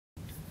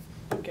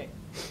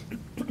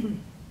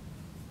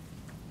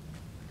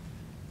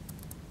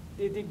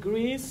The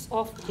degrees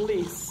of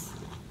bliss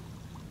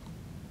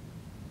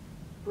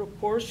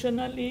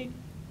proportionally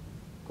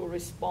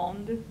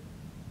correspond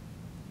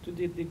to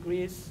the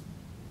degrees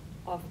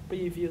of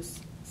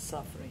previous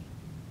suffering.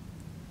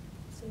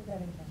 Say that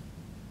again.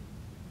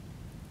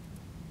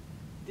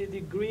 The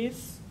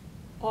degrees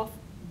of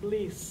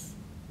bliss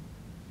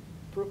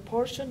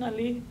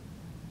proportionally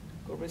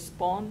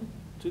correspond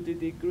to the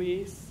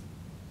degrees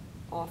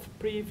of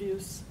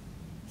previous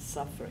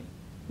suffering.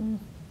 Mm.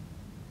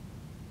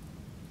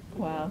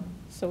 Wow.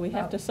 So we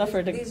have to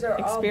suffer to these are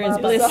experience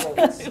all bliss.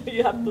 bubbles.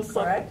 You have to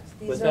suffer. Correct?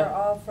 These What's are that?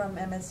 all from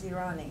M.S.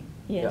 Irani.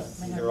 Yes.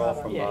 Yeah, these are all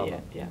from Yeah,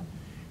 Baba. yeah.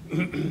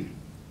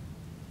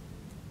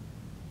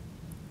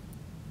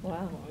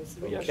 Wow. It's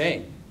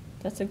Okay.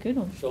 That's a good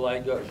one. Shall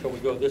we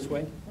go this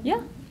way?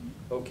 Yeah.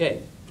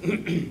 Okay.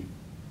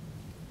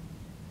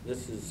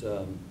 This is,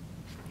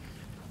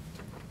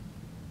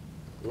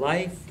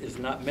 life is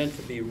not meant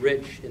to be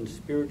rich in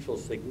spiritual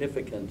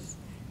significance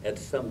at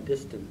some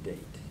distant date,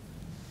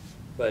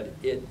 but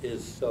it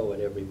is so at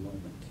every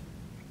moment.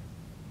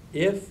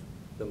 If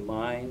the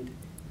mind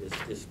is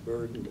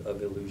disburdened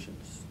of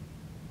illusions,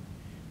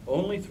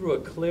 only through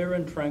a clear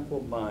and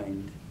tranquil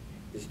mind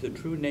is the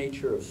true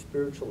nature of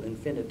spiritual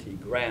infinity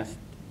grasped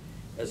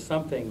as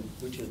something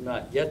which is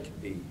not yet to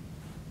be,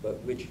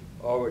 but which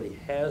already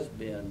has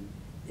been,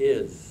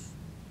 is,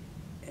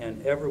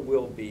 and ever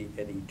will be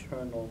an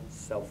eternal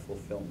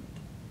self-fulfillment.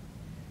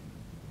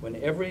 When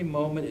every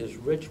moment is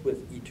rich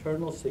with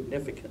eternal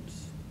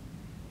significance,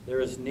 there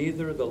is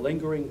neither the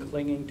lingering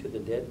clinging to the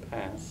dead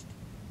past,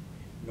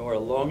 nor a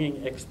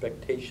longing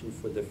expectation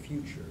for the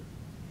future,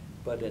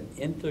 but an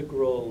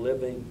integral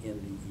living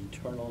in the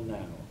eternal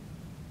now.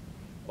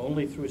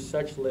 Only through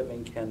such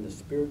living can the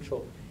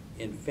spiritual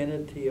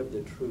infinity of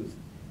the truth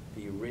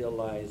be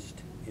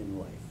realized in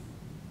life.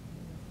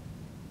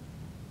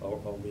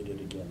 I'll read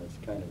it again. It's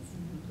kind of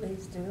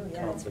Please do.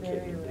 Yeah, it's very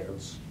complicated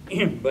rich.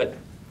 there. But,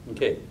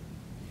 okay.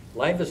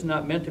 Life is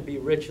not meant to be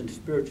rich in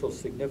spiritual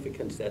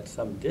significance at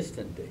some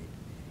distant date,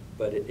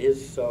 but it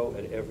is so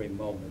at every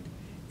moment,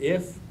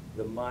 if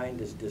the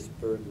mind is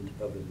disburdened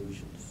of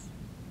illusions.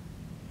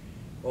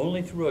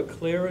 Only through a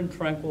clear and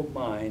tranquil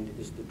mind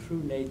is the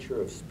true nature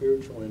of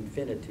spiritual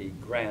infinity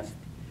grasped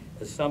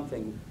as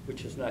something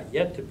which is not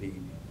yet to be,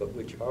 but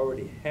which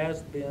already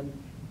has been,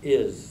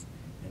 is,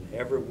 and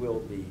ever will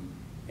be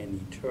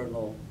an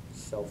eternal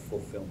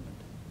self-fulfillment.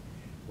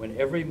 When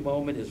every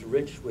moment is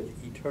rich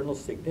with eternal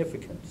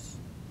significance,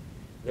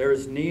 there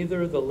is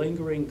neither the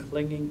lingering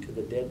clinging to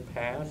the dead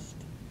past,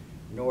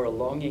 nor a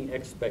longing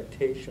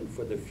expectation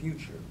for the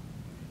future,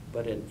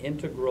 but an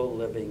integral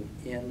living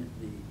in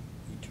the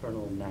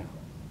eternal now.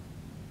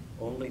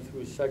 Only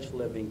through such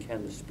living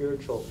can the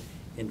spiritual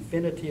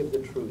infinity of the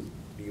truth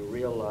be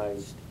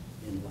realized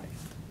in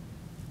life.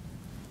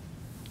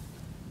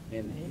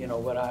 And you know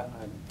what,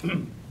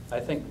 I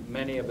think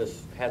many of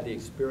us had the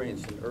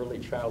experience in early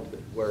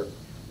childhood where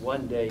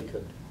one day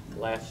could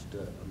last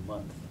a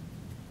month,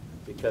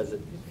 because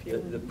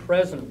the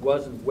present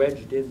wasn't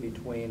wedged in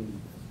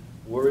between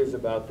worries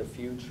about the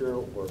future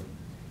or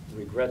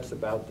regrets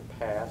about the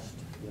past,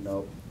 you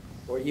know,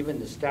 or even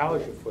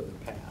nostalgia for the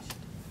past.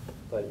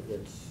 But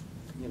it's,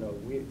 you know,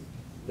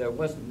 there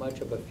wasn't much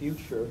of a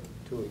future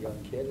to a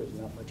young kid. There's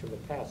not much of a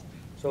past.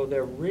 So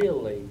they're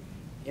really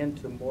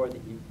into more the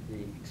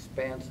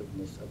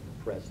expansiveness of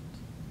the present.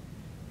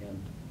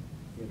 And,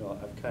 you know,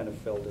 I've kind of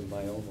felt in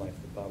my own life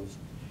that God was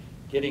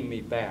getting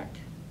me back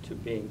to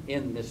being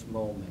in this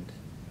moment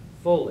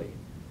fully,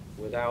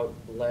 without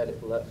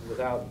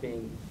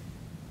being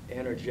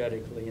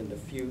energetically in the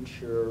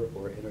future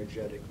or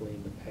energetically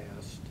in the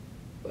past,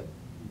 but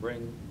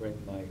bring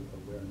my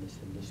awareness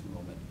in this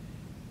moment.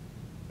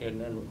 And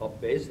then I'll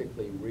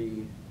basically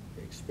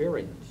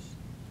re-experience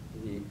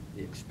the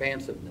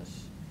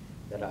expansiveness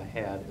that I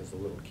had as a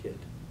little kid,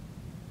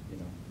 you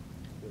know,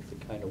 with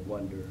the kind of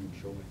wonder and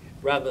joy,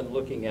 rather than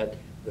looking at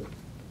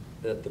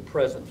the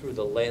present through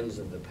the lens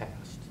of the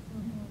past.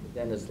 Mm-hmm.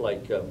 Then it's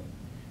like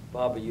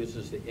Baba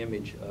uses the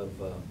image of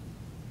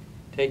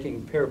taking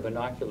a pair of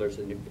binoculars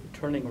and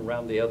turning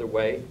around the other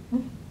way.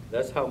 Mm-hmm.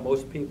 That's how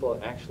most people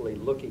are actually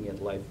looking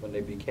at life when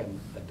they become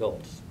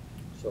adults.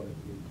 So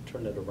you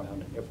turn it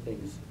around and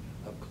everything is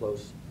up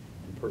close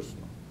and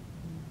personal.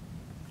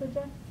 So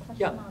Jeff,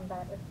 question on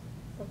that, if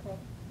it's okay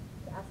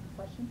to ask a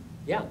question?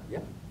 Yeah.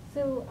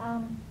 So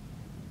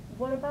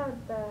what about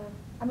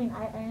I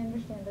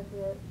understand that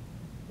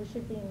we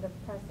should be in the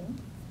present.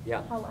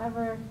 Yeah.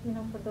 However, you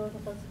know, for those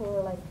of us who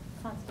are like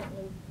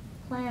constantly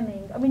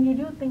planning, I mean, you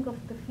do think of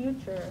the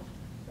future,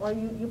 or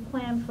you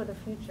plan for the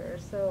future.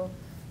 So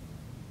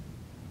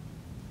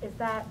is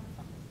that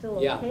still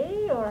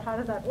okay, or how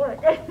does that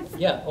work? Because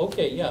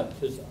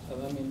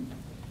I mean,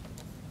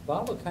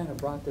 Baba kind of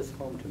brought this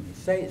home to me.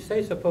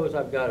 Say suppose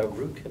I've got a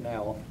root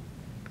canal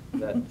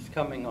that's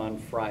coming on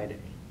Friday.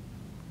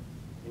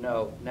 You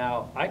know,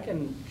 now I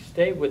can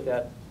stay with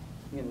that,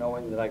 you know,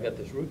 knowing that I got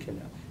this root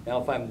canal. Now,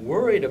 if I'm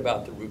worried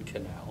about the root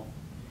canal,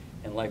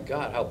 and like,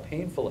 God, how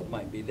painful it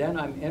might be. Then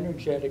I'm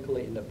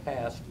energetically in the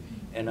past,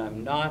 and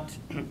I'm not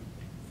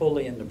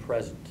fully in the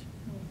present.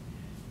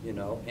 You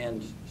know,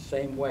 and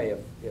same way,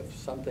 if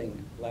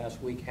something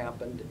last week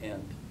happened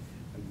and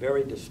I'm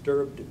very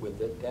disturbed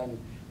with it, then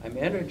I'm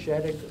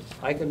energetic.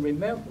 I can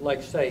remember,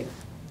 like say,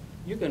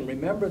 you can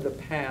remember the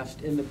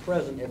past in the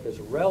present if it's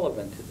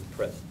relevant to the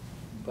present.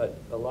 But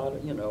a lot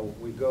of, you know,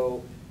 we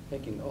go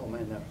thinking, oh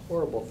man, that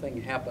horrible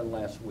thing happened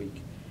last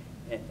week.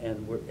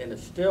 And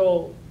it's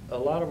still, a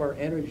lot of our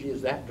energy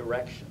is that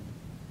direction.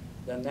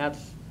 Then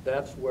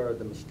that's where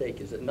the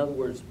mistake is. In other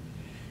words,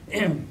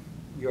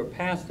 your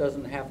past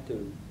doesn't have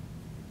to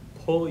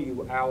pull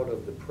you out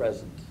of the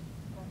present,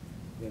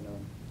 you know.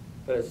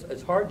 But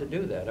it's hard to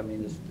do that. I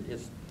mean,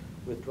 it's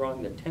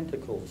withdrawing the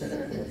tentacles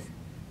of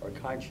our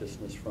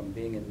consciousness from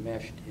being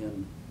enmeshed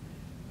in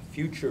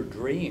future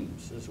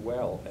dreams as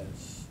well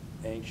as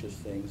anxious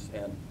things,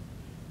 and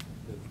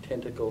the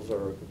tentacles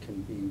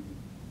can be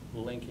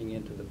linking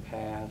into the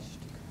past,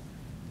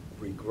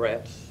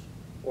 regrets,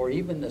 or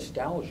even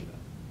nostalgia.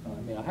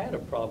 I mean, I had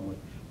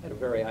a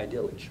very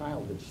idyllic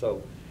childhood,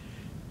 so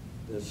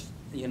this,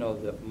 you know,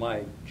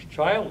 my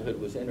childhood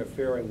was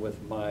interfering with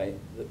the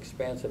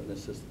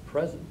expansiveness of the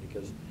present,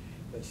 because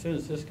as soon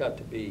as this got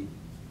to be,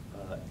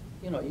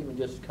 you know, even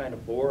just kind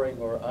of boring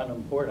or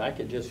unimportant, I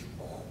could just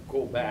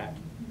go back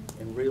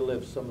and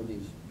relive some of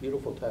these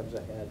beautiful times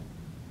I had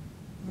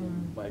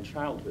in my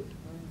childhood.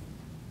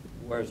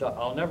 Whereas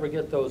I'll never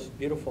get those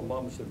beautiful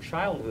moments of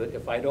childhood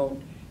if I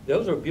don't,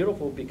 those are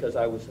beautiful because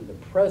I was in the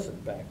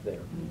present back there.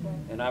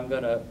 And I'm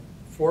going to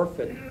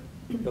forfeit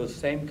those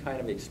same kind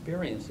of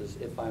experiences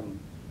if I'm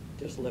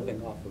just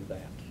living off of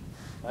that.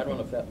 I don't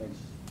know if that makes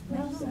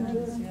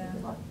sense.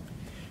 Yeah.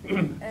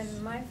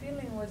 And my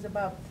feeling was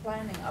about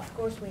planning. Of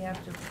course, we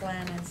have to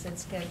plan and set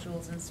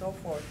schedules and so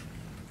forth,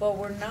 but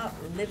we're not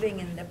living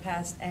in the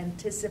past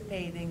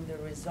anticipating the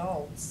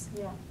results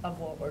of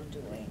what we're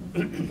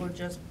doing. We're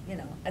just, you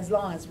know, as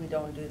long as we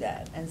don't do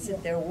that and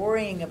sit there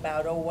worrying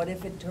about, oh, what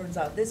if it turns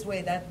out this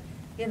way? That,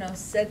 you know,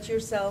 set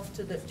yourself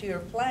to your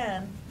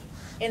plan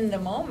in the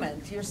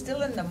moment. You're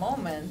still in the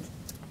moment,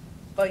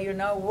 but you're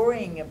not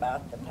worrying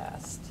about the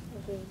past.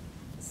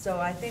 So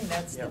I think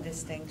that's the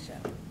distinction.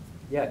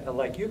 Yeah,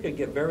 like you could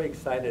get very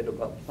excited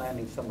about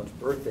planning someone's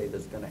birthday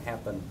that's going to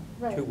happen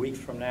 2 weeks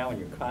from now, and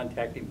you're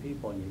contacting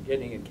people and you're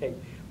getting a cake,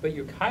 but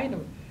you're kind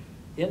of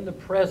in the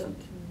present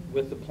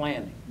with the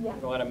planning. You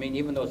know what I mean?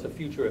 Even though it's a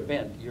future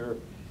event,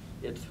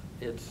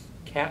 it's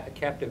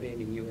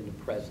captivating you in the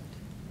present.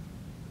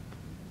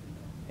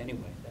 Anyway,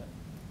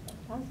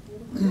 I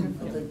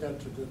think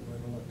that's a good way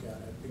to look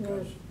at it,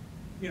 because,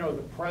 you know,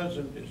 the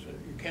present is,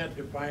 you can't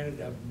define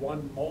it as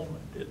one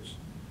moment.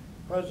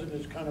 Present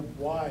is kind of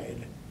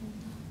wide.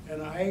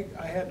 And I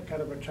had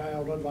kind of a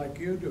childhood like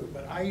you do,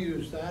 but I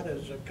use that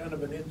as a kind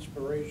of an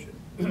inspiration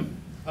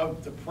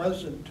of the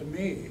present to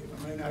me.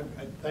 I mean, I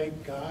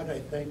thank God, I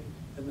think,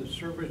 in the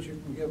service you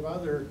can give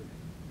others,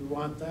 you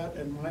want that,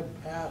 and my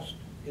past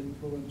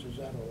influences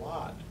that a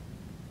lot.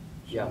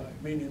 So, Yeah.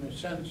 I mean, in a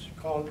sense,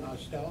 call it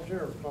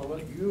nostalgia or call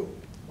it you,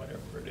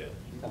 whatever it is.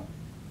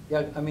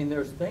 yeah, I mean,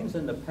 there's things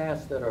in the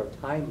past that are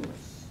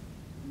timeless,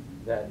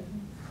 that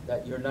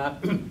you're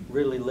not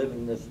really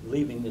leaving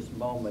this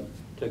moment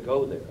to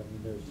go there. I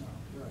mean, there's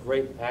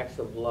great acts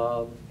of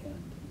love and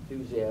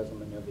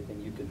enthusiasm and everything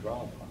you can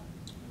draw upon.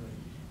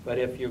 But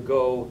if you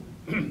go,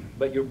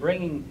 but you're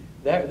bringing,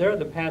 there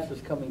the past is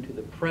coming to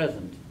the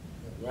present,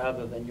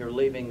 rather than you're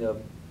leaving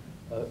an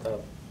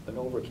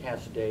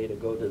overcast day to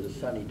go to the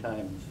sunny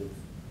times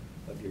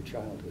of your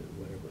childhood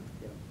or whatever.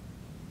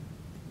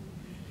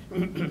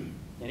 Yeah.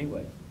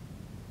 Anyway.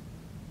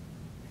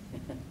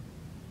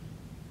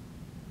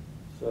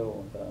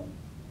 So,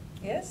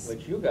 Yes?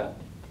 what you got?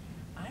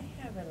 I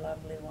have a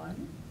lovely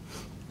one.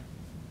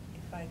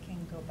 If I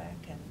can go back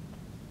and,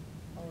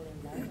 holy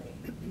moly,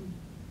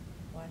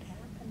 what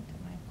happened to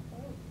my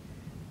quote?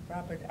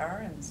 Robert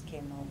Aarons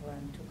came over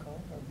and took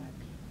over my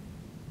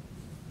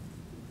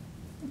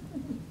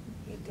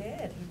He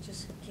did. He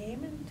just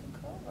came and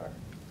took over.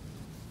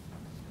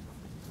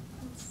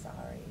 I'm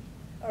sorry.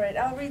 All right,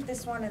 I'll read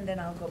this one and then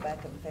I'll go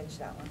back and fetch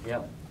that one.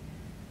 Yeah.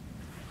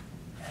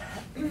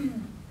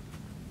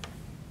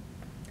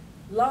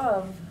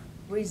 Love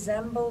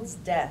resembles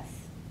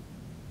death.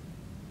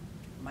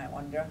 You might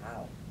wonder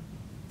how.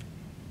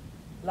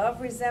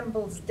 Love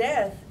resembles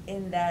death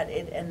in that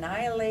it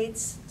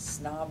annihilates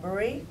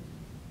snobbery,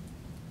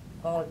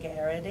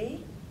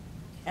 vulgarity,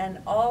 and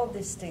all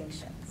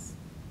distinctions.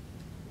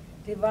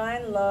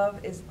 Divine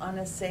love is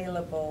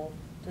unassailable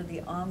to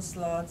the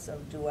onslaughts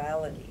of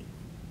duality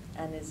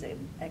and is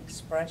an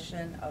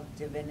expression of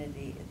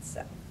divinity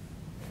itself.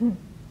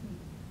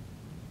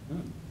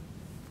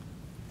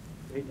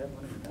 Read that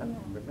one. I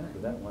don't remember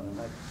that one,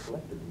 and I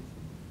collected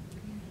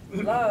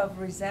these. Love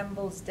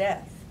resembles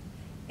death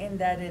in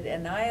that it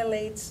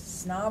annihilates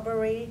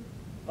snobbery,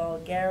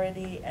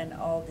 vulgarity, and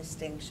all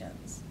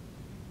distinctions.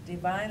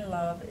 Divine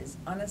love is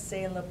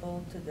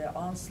unassailable to the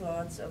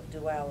onslaughts of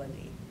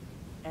duality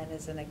and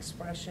is an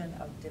expression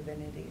of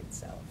divinity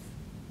itself.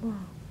 Wow.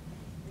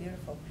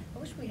 beautiful. I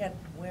wish we had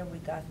where we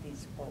got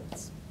these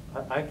quotes.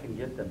 I can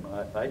get them.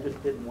 I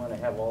just didn't want to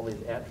have all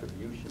these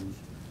attributions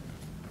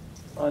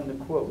on the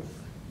quotes.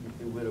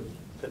 It would have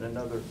been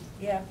another.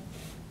 Yeah,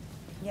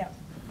 yeah.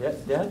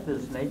 Death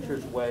is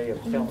nature's way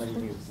of telling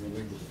you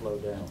need to slow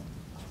down.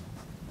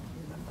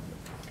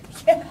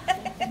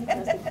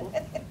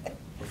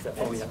 What's that?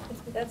 Oh, yeah.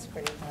 That's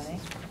pretty funny.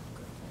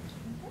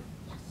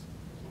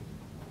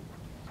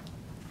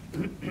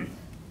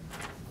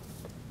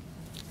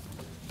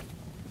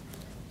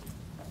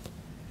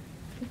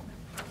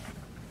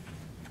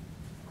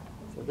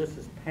 So this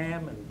is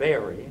Pam and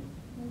Barry.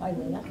 Hi,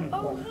 Lena.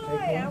 Oh,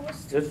 hi, I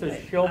was. This is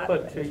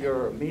Shilpa to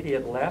your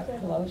immediate left.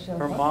 Hello, Shilpa.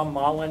 Her mom,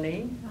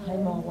 Malini. Hi,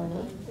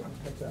 Marlene.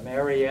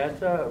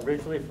 Marietta,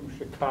 originally from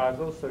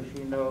Chicago, so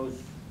she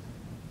knows,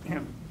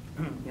 you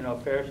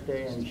know,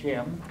 Fairstay and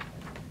Jim.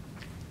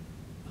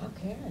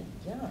 Okay,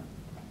 yeah.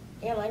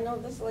 And I know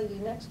this lady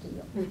next to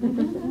you.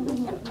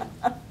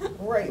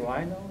 Great. Do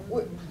I know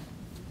her?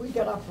 We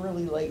got up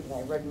really late and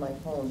I read my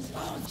phone and said,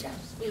 oh,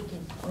 Jeff's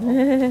speaking. Oh,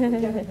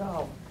 we gotta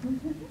go.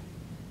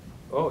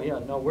 Oh, yeah,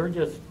 no, we're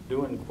just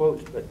doing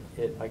quotes, but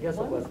I guess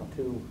it wasn't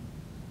too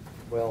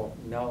well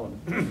known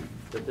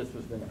that this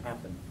was going to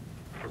happen,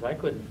 because I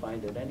couldn't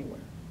find it anywhere.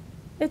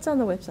 It's on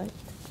the website.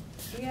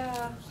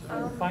 Yeah. I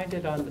couldn't find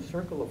it on the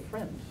Circle of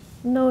Friends.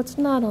 No, it's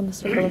not on the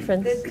Circle of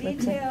Friends. The website.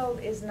 detail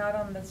is not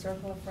on the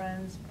Circle of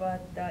Friends,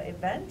 but the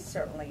event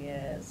certainly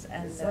is.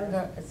 And It's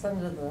under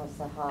the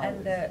Sahavas.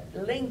 and the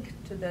link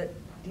to the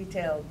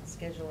detailed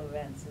schedule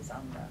events is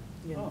on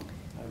the Oh,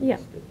 I Yeah.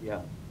 missed it,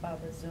 yeah.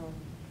 Baba Zoom.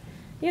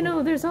 You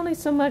know, there's only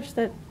so much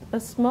that a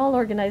small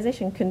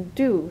organization can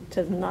do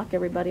to knock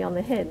everybody on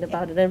the head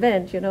about an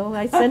event, you know.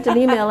 I sent an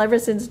email ever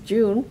since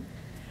June,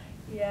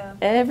 Yeah.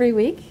 every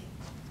week.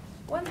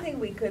 One thing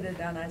we could have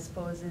done, I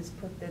suppose, is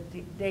put the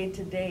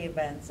day-to-day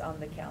events on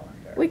the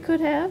calendar. We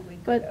could have, We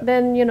could but have.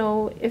 then, you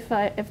know, if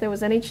there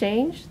was any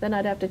change, then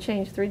I'd have to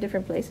change 3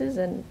 different places,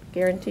 and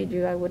guaranteed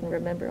you I wouldn't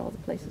remember all the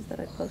places that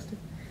I posted.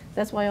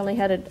 That's why I only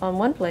had it on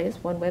one place,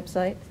 one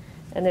website,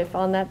 and if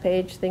on that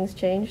page things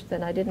changed,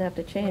 then I didn't have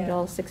to change Yeah.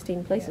 all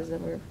 16 places Yeah.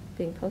 that were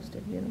being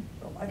posted, you know.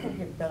 Well, I think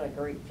you've done a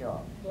great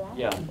job.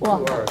 Yeah, Well-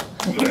 you are.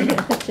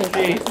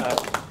 Gee,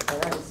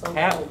 And I'm so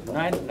thankful.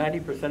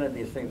 90% of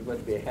these things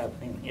wouldn't be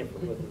happening if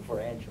it wasn't for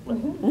Angela.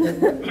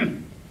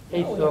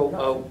 Hey,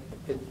 No,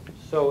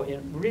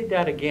 read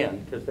that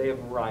again, because they have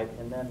arrived,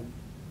 and then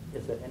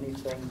is there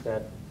anything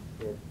that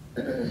it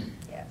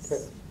Yes.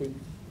 says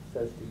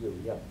to you?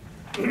 Yeah.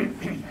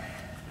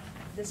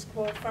 This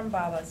quote from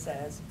Baba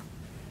says,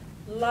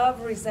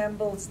 "Love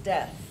resembles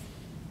death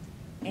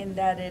in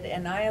that it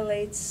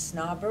annihilates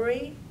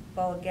snobbery,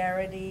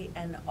 vulgarity,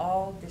 and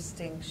all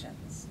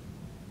distinctions."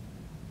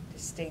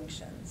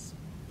 Distinctions.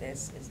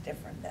 This is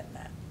different than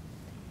that.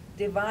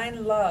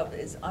 Divine love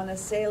is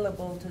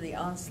unassailable to the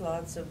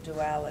onslaughts of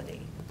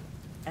duality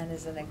and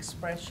is an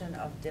expression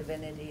of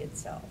divinity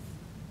itself.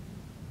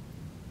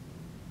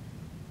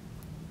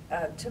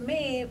 To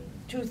me,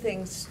 2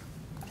 things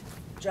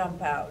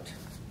jump out.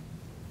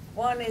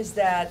 One is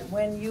that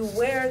when you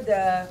wear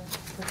the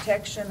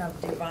protection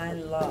of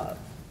divine love,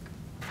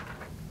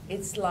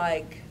 it's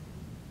like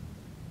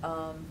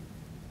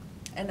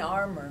an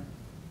armor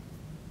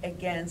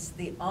against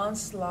the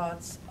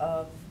onslaughts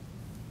of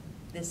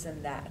this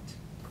and that,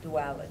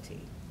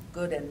 duality,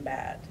 good and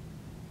bad.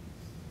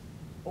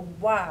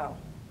 Wow,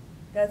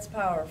 that's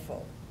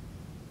powerful.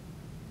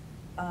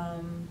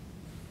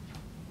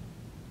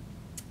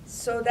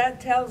 So that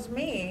tells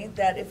me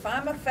that if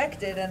I'm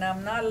affected and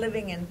I'm not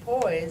living in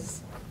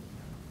poise,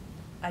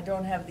 I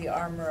don't have the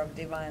armor of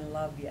divine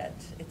love yet.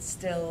 It's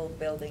still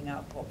building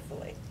up,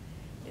 hopefully.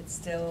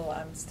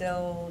 I'm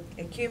still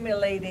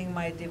accumulating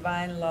my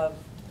divine love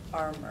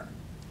armor.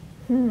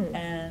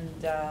 And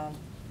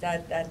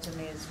that to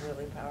me is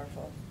really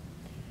powerful.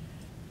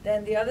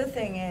 Then the other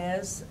thing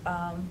is,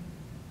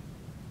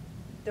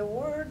 the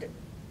word,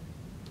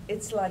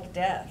 it's like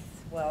death.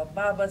 Well,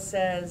 Baba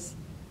says,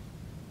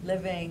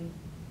 living,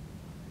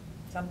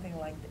 something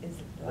like, is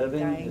like Living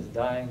dying. is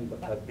dying,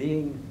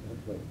 being,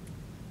 wait.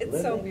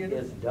 It's so Living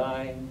beautiful. is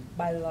dying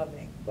By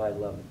loving. by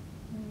loving.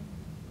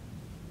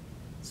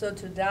 So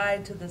to die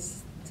to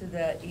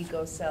the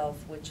ego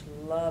self, which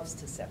loves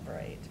to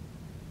separate,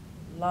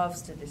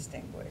 loves to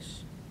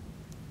distinguish.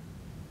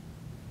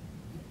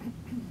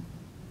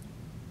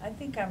 I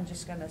think I'm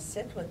just going to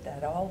sit with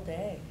that all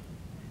day.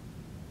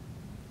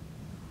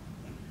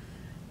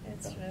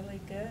 It's really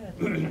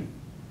good.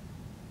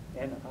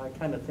 And I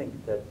kind of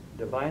think that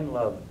divine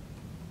love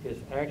is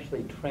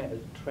actually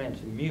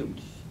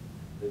transmutes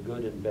the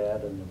good and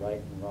bad and the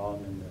right and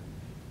wrong and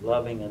the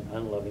loving and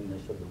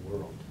unlovingness of the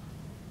world.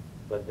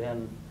 But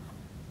then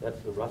that's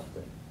the rough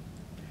thing.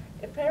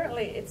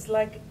 Apparently, it's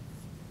like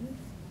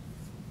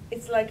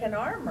an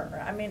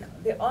armor. I mean,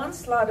 the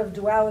onslaught of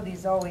duality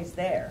is always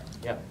there.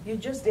 Yeah. You're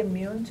just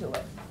immune to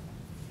it.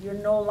 You're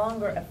no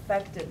longer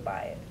affected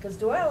by it, because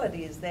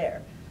duality is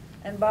there.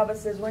 And Baba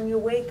says, when you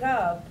wake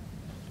up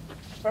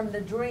from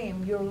the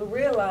dream, you'll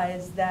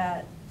realize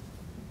that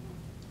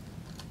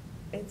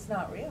it's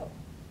not real.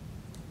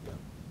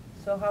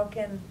 So how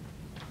can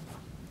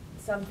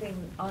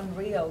something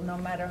unreal, no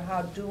matter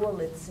how dual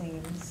it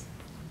seems,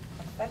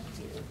 affect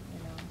you,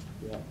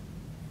 you know? Yeah.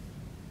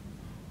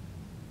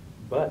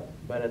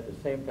 But at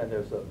the same time,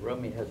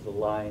 Rumi has the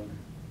line,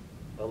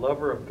 a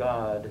lover of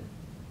God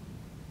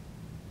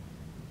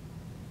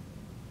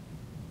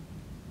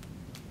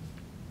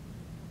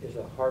is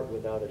a heart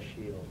without a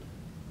shield.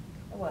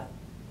 What?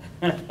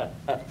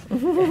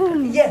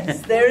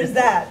 Yes, there's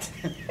that.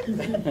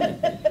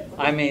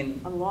 I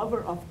mean, A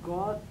lover of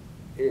God.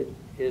 it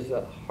is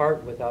a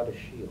heart without a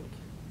shield.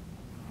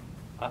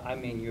 I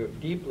mean, you're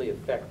deeply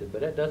affected,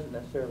 but that doesn't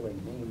necessarily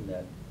mean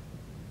that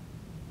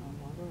A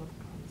lover of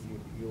God.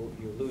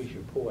 you lose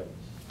your poise.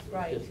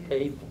 Right. It's just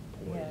painful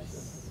poise.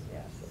 Yes,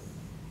 yes.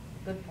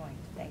 Good point,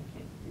 thank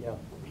you. Yeah.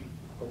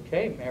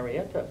 Okay,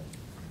 Marietta.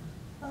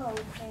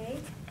 Okay.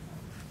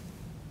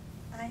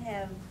 I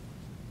have,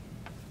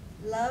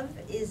 love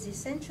is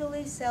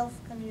essentially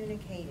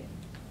self-communicated.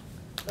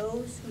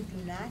 Those who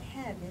do not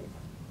have it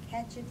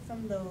catch it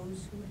from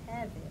those who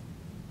have it.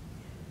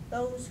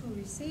 Those who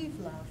receive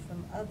love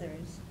from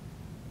others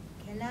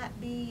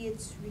cannot be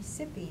its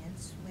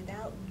recipients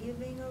without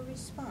giving a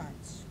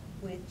response,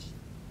 which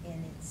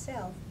in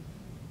itself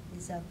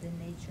is of the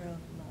nature of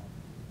love.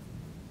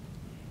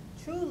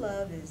 True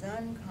love is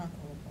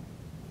unconquerable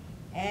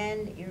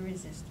and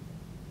irresistible.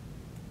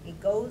 It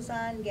goes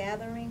on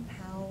gathering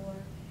power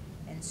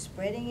and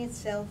spreading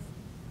itself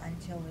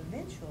until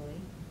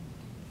eventually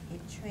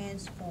it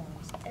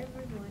transforms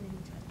everyone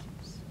it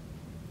touches.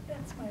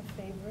 That's my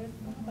favorite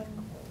Mama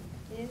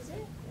quote. Is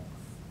it?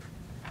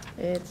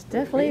 It's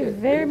definitely Read it,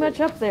 very read much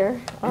it. up there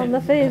on the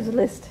faves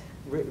list.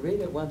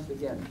 Read it once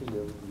again to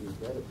you. You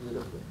read it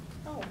beautifully.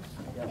 Oh,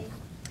 Yeah. okay.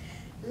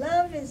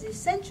 Love is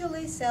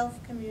essentially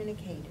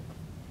self-communicated.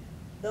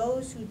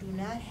 Those who do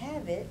not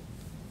have it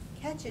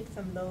catch it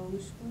from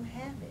those who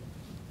have it.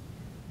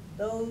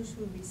 Those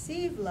who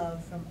receive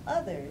love from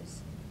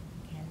others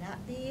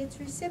cannot be its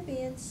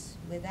recipients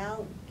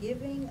without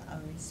giving a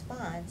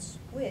response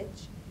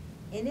which,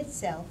 in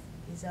itself,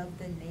 is of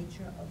the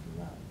nature of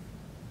love.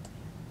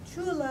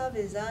 True love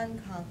is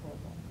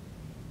unconquerable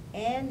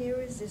and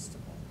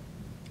irresistible.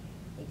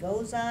 It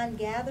goes on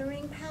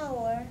gathering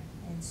power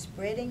and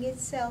spreading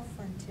itself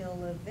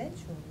until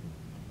eventually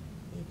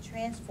it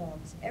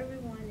transforms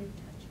everyone it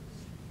touches.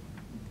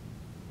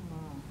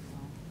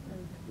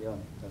 Yeah,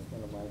 that's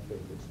one of my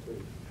favorites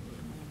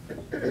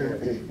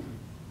too.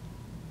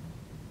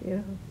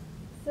 Yeah.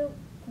 So,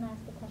 can I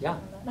ask a question Yeah.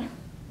 on that?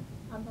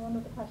 I'm the one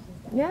with the questions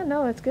then. Yeah,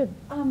 no, it's good.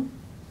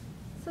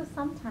 So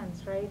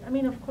sometimes, right, I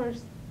mean, of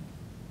course,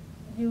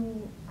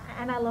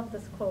 and I love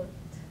this quote,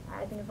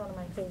 I think it's one of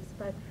my favorites,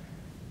 but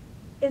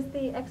is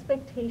the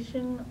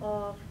expectation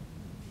of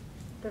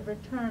the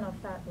return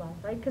of that love,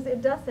 right? Because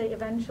it does say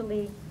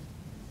eventually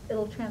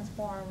it'll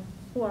transform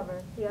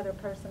whoever, the other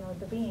person or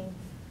the being.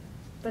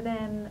 But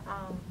then,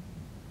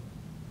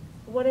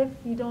 what if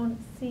you don't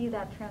see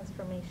that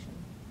transformation,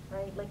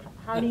 right? Like,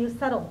 how do you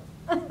settle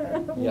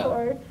Yeah.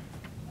 for,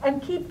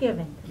 and keep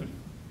giving?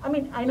 I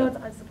mean, I know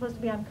Yeah. it's supposed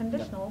to be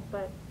unconditional,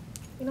 but,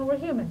 you know, we're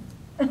human.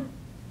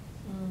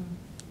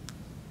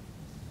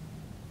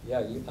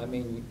 Yeah, I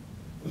mean,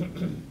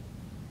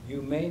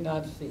 you may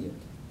not see it.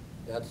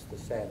 That's the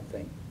sad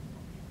thing.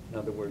 In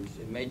other words,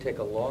 it may take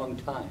a long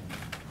time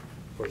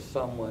for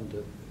someone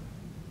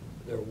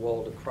their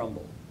wall to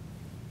crumble.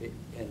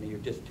 And you're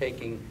just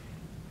taking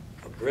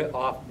a brick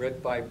off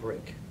brick by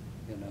brick,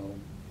 you know,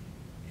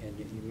 and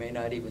you may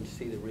not even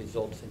see the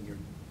results in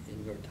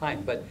your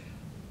time. But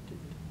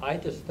I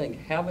just think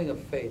having a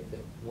faith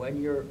that when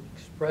you're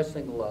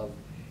expressing love,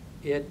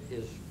 it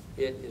is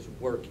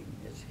working.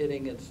 It's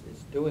hitting. It's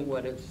doing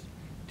what it's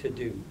to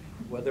do,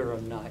 whether or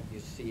not you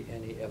see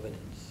any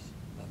evidence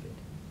of it.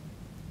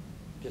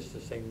 Just the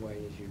same way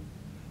as you,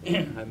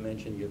 I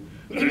mentioned,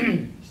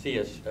 you see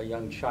a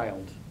young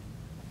child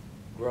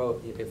grow.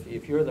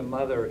 If you're the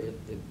mother,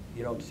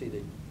 you don't see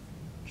the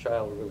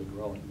child really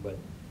growing, but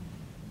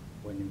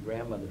when your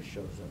grandmother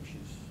shows up,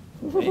 she's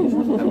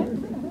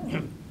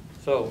amazing.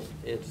 So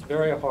it's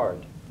very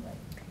hard.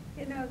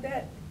 You know,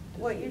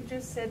 what you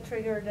just said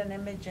triggered an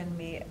image in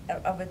me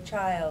of a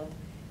child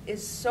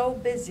is so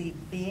busy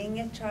being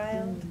a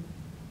child,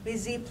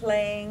 busy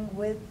playing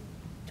with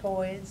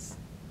toys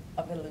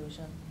of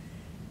illusion,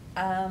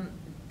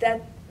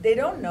 that they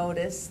don't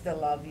notice the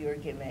love you're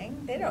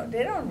giving. They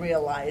don't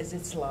realize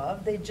it's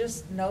love. They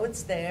just know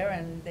it's there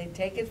and they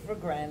take it for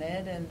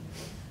granted, and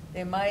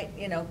they might,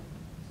 you know,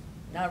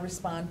 not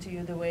respond to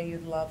you the way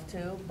you'd love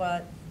to,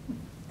 but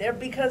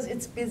because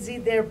it's busy,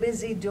 they're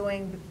busy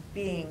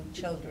being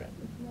children.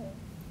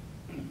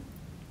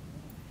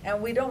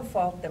 And we don't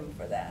fault them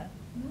for that.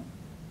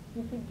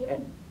 You could give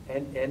it.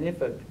 And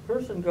if a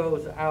person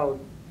goes out,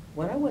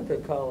 when I went to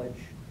college,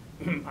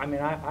 I mean,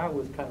 I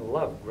was kind of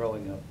loved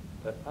growing up,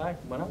 but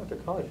when I went to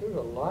college, there were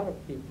a lot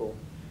of people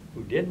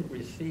who didn't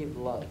receive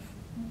love.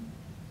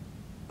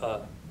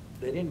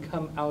 They didn't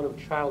come out of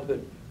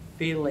childhood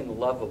feeling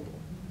lovable.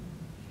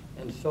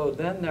 And so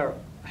then they're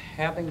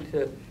having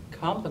to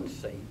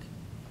compensate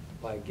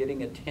by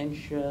getting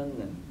attention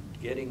and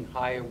getting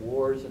high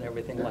awards and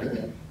everything like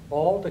that,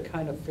 all to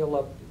kind of fill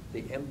up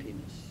the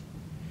emptiness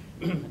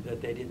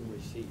that they didn't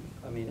receive.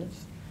 I mean,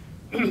 it's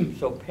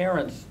so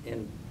parents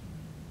in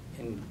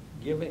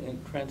giving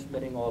and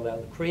transmitting all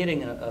that,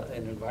 creating an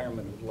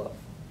environment of love,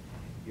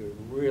 you're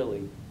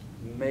really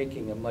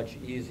making it much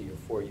easier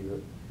for your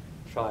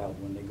child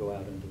when they go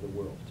out into the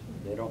world.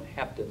 They don't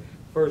have to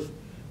first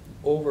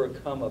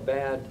overcome a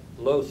bad,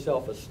 low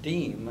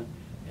self-esteem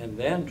and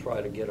then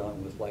try to get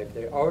on with life.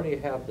 They already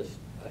have a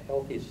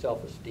healthy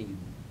self-esteem,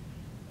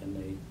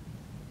 and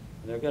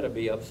they're going to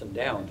be ups and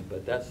downs,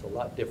 but that's a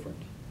lot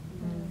different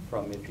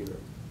from if you're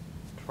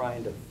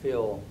trying to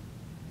fill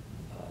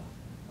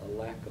a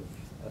lack of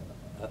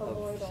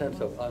Avoid sense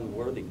of almost.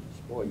 unworthiness.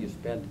 Boy, you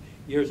spend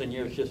years and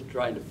years just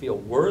trying to feel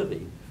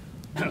worthy,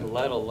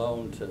 let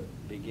alone to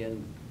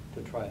begin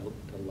to try to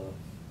love.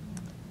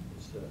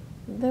 It's,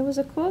 There was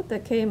a quote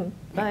that came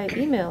by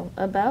email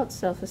about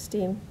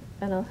self-esteem,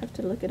 and I'll have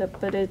to look it up,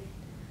 but it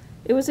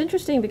was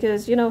interesting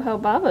because you know how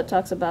Baba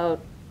talks about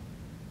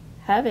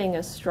having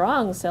a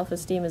strong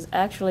self-esteem is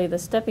actually the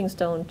stepping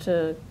stone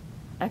to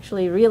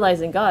actually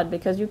realizing God,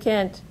 because you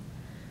can't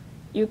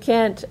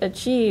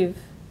achieve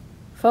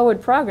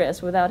forward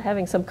progress without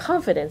having some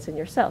confidence in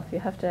yourself. You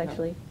have to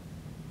actually...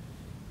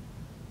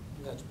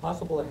 It's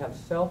possible to have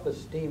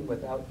self-esteem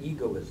without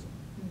egoism.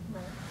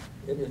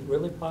 It is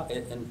really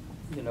and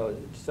you know,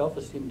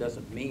 self-esteem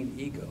doesn't mean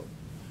ego.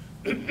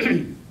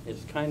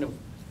 It's kind of,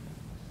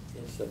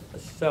 it's a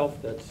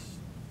self that's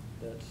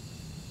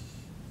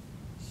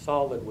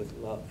solid with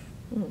love.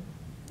 Mm. You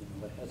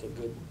know, it has a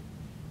good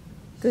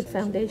Good sense of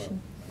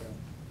foundation.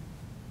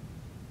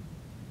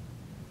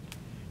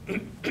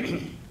 love. Yeah.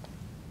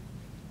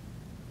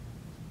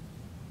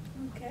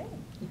 Okay.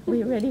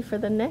 We ready for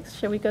the next?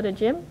 Shall we go to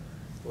Jim?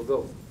 We'll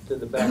go to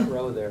the back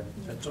row there.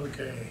 That's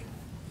okay.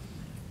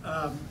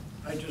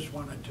 I just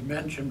wanted to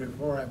mention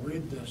before I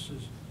read this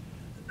is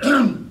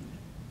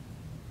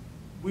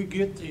we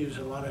get these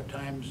a lot of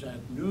times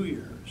at New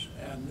Year's,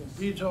 and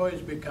these always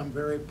become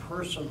very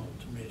personal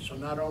to me. So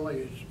not only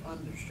is it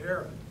fun to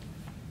share it,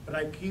 but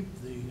I keep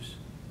these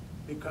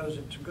because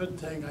it's a good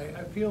thing.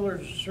 I feel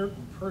there's a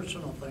certain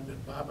personal thing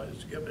that Baba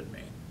has given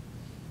me,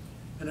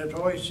 and it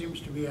always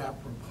seems to be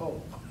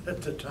apropos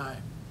at the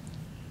time.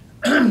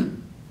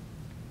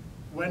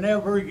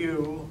 Whenever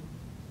you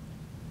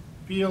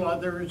feel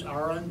others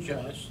are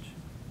unjust,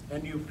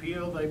 and you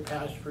feel they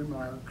pass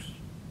remarks,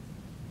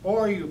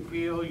 or you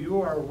feel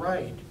you are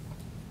right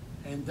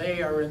and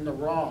they are in the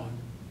wrong,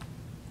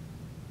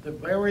 the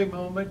very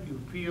moment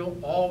you feel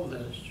all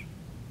this,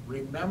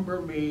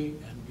 remember me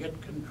and get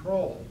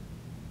control.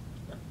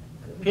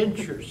 Pinch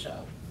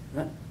yourself.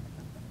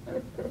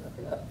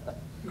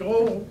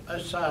 Go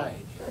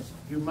aside.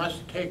 You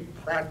must take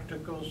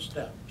practical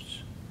steps.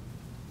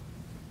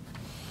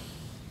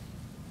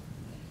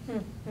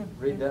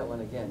 Read that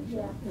one again, Jim.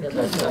 Yeah.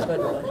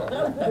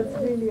 That's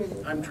really a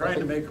good. I'm trying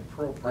to make I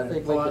appropriate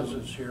think we can-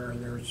 pauses here.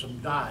 There's some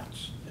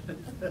dots.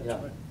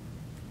 Yeah.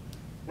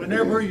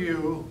 Whenever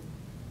you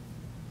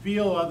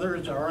feel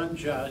others are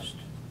unjust,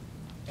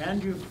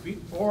 and you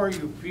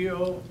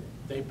feel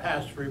they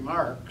pass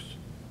remarks,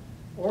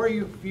 or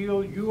you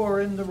feel you are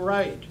in the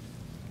right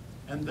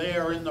and they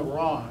are in the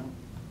wrong,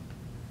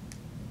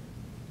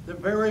 the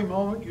very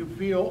moment you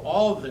feel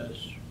all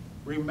this,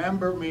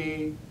 remember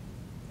me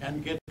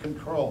and get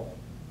control.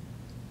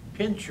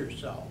 Pinch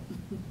yourself.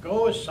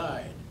 Go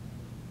aside.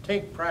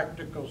 Take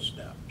practical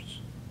steps.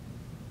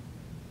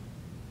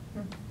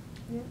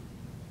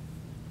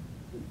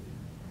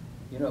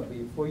 You know,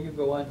 before you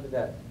go on to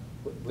that,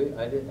 we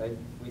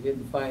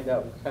didn't find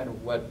out kind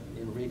of what,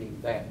 in reading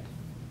that,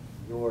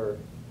 your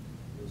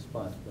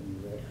response when you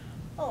read it.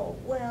 Oh,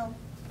 well,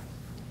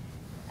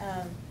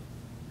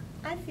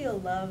 I feel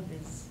love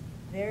is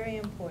very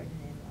important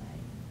in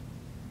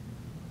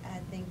life. I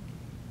think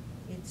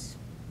it's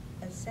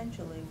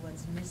essentially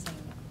what's missing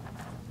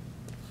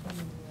in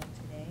the world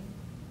today.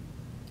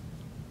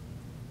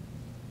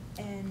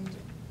 And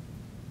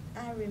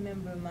I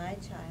remember my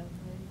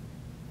childhood.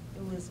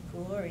 It was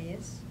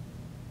glorious.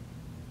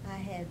 I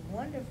had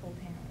wonderful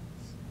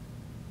parents.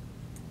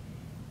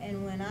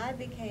 And when I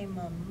became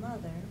a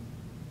mother,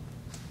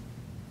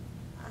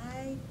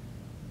 I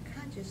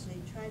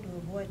consciously tried to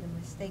avoid the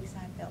mistakes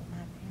I felt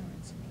my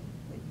parents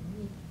made with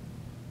me.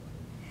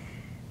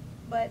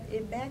 But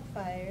it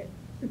backfired.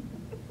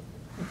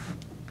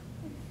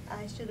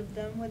 I should have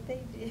done what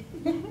they did.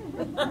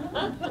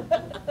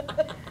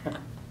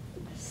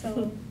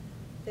 So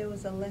there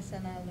was a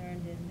lesson I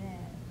learned in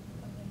that.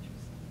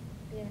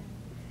 Yeah.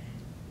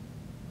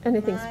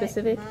 Anything My-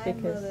 specific?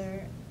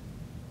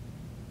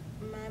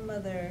 My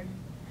mother,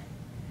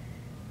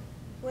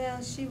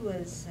 well, she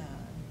was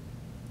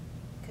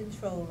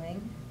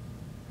controlling.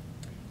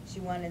 She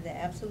wanted the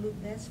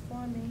absolute best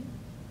for me.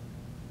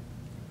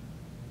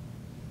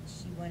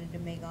 She wanted to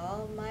make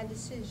all of my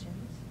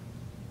decisions.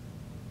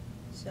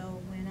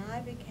 So when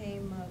I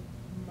became a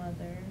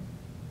mother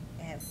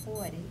at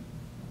 40,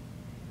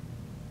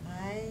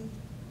 I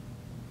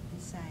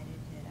decided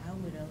that I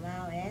would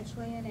allow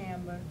Ashley and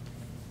Amber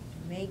to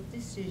make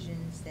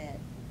decisions that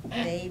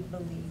they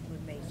believe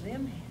would make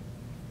them happy,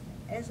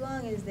 as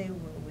long as they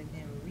were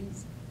within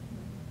reason.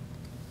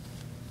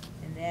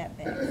 And that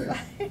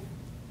backfired.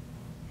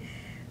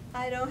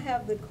 I don't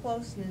have the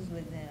closeness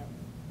with them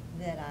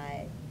that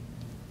I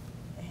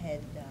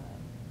had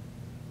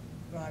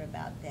brought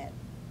about that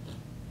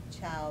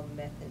child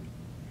method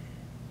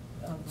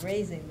of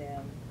raising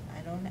them.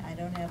 I don't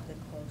have the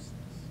closeness,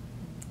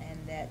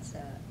 and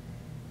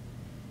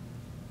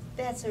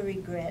that's a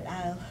regret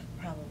I'll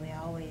probably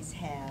always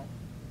have.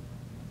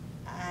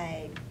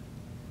 I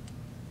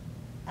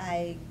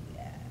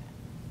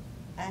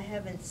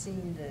haven't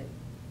seen the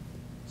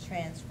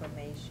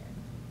transformation.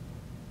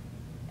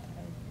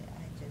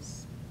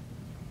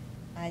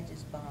 I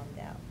just bombed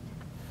out.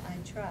 I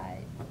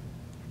tried,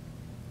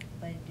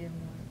 but it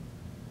didn't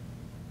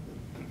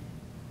work.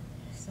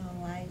 So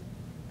I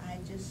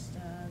just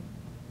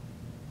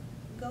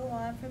go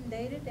on from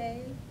day to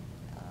day.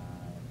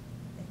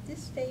 At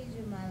this stage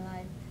in my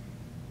life,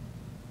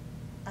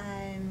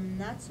 I'm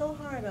not so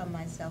hard on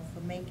myself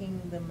for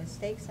making the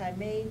mistakes I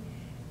made,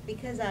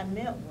 because I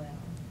meant well.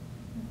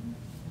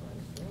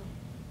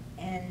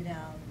 And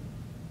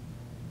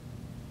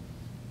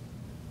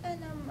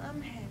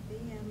I'm happy.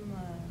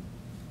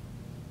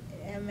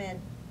 I'm at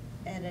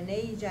an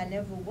age I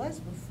never was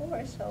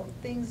before, so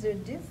things are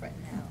different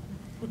now.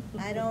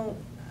 I don't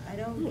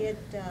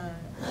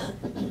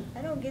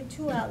get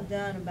too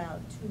outdone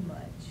about too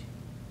much.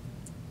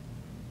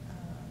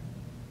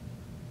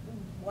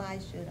 Why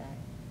should I?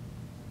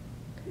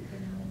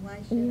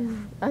 Why should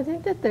I? I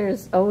think that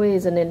there's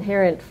always an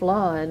inherent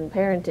flaw in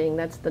parenting.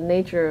 That's the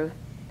nature of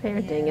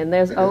parenting, Yeah. and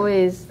there's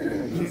always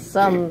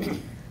some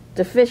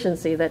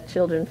deficiency that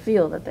children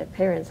feel that their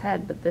parents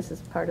had, but this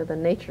is part of the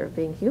nature of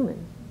being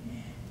human.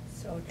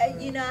 So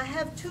You know, I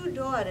have two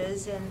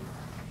daughters, and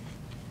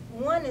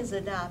one is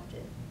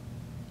adopted.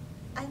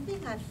 I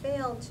think I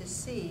failed to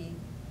see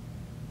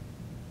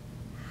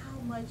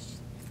how much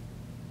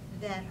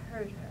that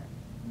hurt her,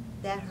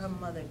 that her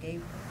mother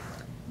gave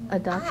her.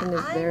 Adoption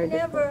is very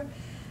difficult.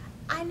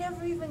 I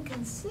never even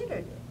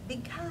considered it,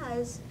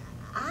 because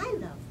I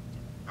loved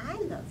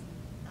you.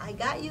 I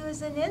got you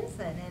as an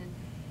infant,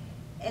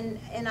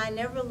 and I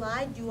never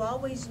lied. You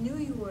always knew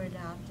you were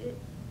adopted.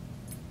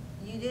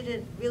 You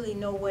didn't really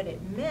know what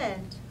it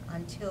meant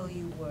until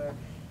you were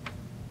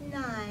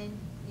 9.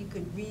 You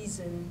could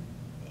reason,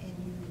 and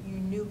you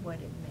knew what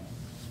it meant.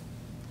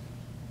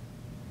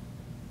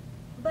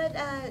 But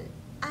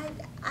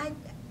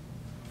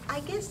I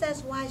guess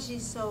that's why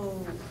she's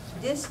so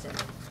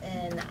distant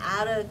and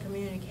out of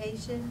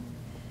communication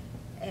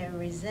and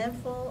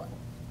resentful.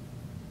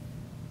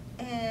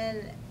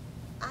 And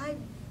I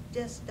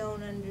just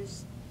don't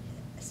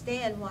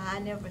understand why I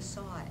never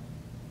saw it.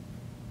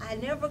 I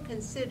never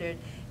considered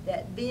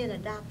that being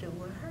adopted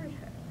would hurt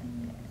her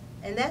like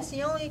that. And that's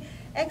the only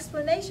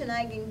explanation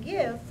I can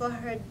give for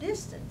her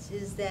distance,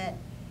 is that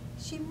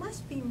she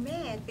must be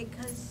mad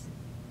because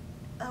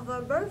of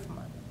her birth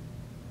mother.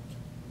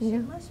 She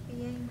Yeah. must be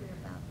angry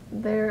about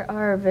it. There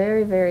are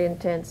very, very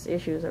intense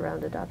issues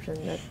around adoption.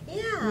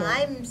 Yeah,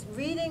 I'm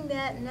reading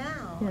that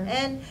now.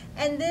 Yeah.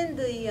 And then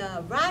the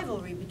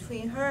rivalry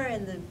between her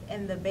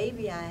and the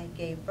baby I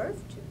gave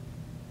birth to.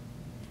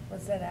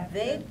 was that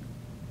after?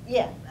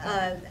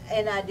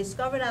 And I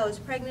discovered I was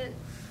pregnant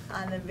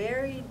on the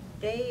very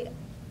day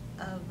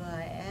of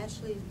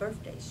Ashley's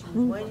birthday. She was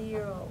 1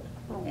 year old,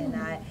 and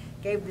I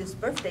gave this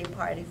birthday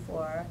party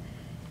for her.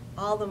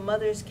 All the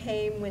mothers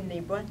came when they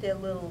brought their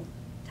little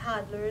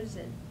toddlers,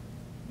 and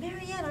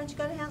Marianne, aren't you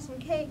going to have some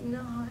cake? No,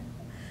 I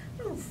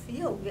don't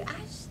feel good.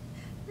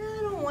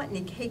 I don't want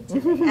any cake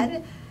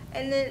today.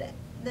 And then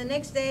the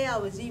next day I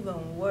was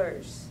even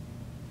worse.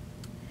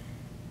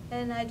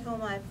 And I told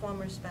my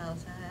former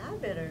spouse, I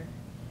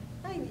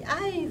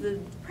either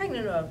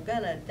pregnant or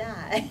gonna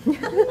die.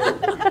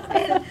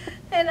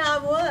 and I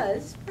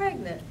was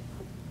pregnant.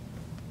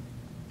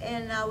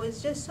 And I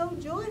was just so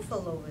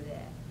joyful over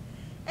that.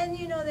 And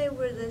you know, they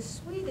were the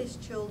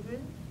sweetest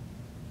children.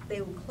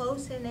 They were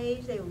close in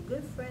age, they were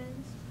good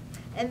friends,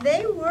 and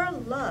they were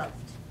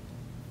loved.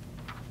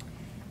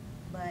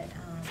 But,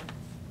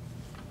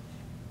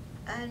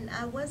 and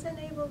I wasn't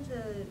able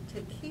to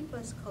keep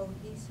us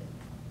cohesive.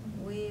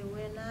 We're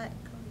not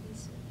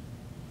cohesive.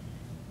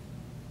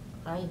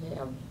 I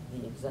have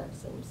the exact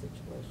same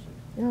situation.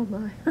 Oh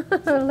my.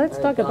 Let's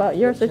I talk about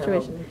your adopted a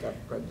child situation. and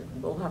got pregnant.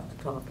 We'll have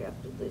to talk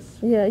after this.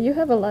 Yeah, you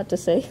have a lot to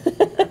say. You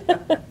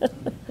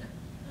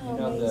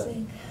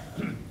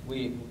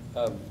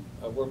know,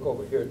 I work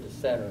over here at the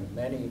center, and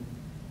many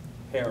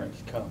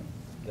parents come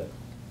that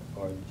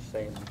are in the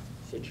same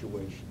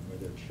situation where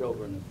their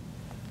children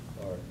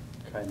are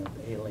kind of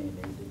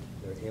alienated.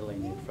 They're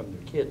alienated from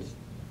their kids.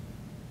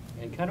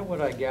 And kind of what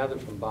I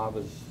gathered from Bob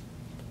is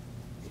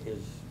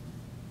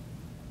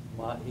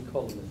he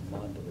called them his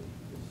mandali,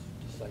 his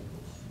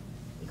disciples.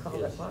 You call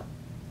that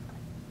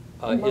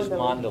what? His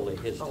mandali,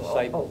 his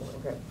disciples. Oh,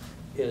 okay.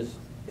 Is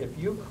if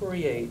you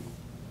create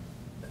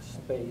a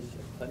space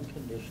of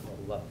unconditional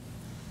love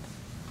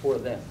for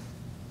them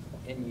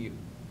in you,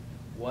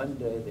 one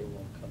day they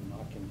will come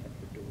knocking at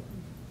your door,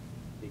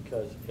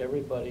 because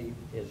everybody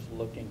is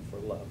looking for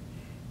love,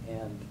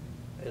 and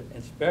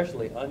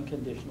especially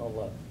unconditional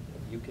love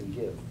that you can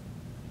give.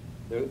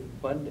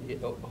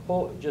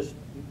 Just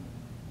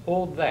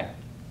hold that,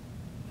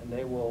 and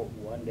they will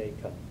one day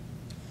come.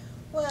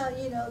 Well,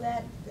 you know,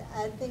 that,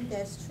 I think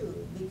that's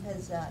true,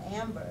 because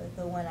Amber,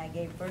 the one I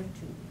gave birth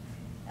to,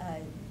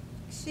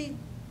 she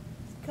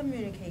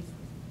communicates with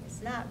me.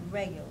 It's not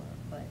regular,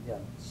 but Yeah.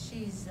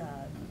 she's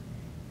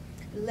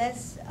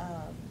less,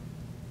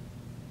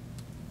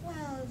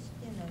 well,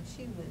 you know,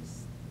 she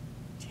was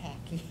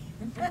tacky.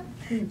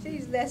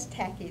 She's less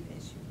tacky than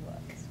she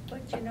was.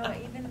 But you know,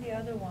 even the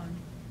other one,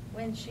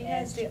 when she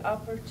has the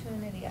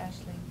opportunity,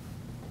 Ashley,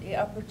 the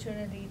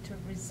opportunity to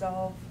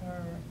resolve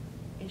her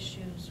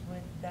issues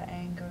with the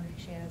anger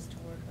she has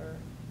toward her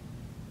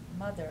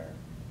mother,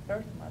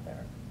 birth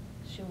mother,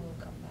 she will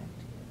come back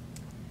to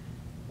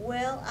you.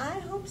 Well, I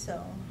hope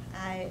so.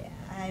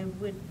 I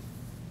would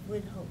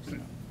hope so.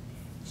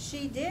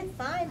 She did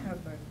find her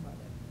birth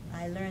mother.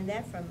 I learned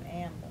that from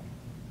Amber.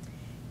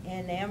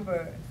 And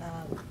Amber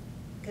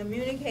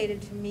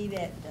communicated to me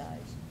that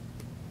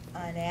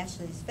on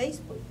Ashley's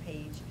Facebook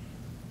page,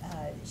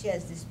 she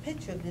has this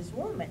picture of this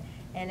woman.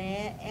 And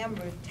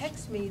Amber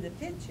texted me the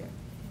picture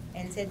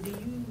and said, "Do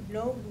you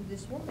know who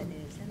this woman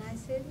is?" And I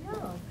said,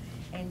 "No."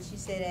 And she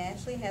said,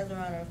 "Ashley has her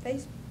on her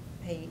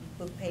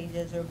Facebook page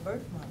as her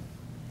birth mother."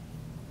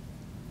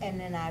 And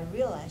then I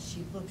realized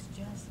she looks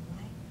just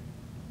like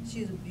her.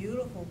 She's a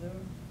beautiful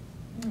girl.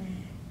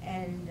 Mm.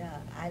 And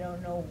I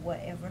don't know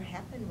whatever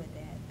happened with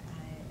that.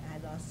 I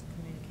lost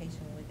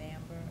communication with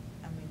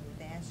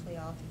with Ashley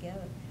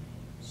altogether.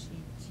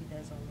 She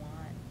doesn't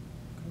want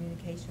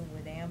communication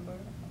with Amber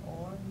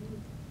or me.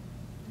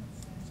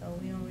 So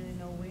we don't really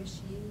know where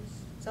she is.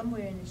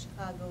 Somewhere in the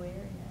Chicago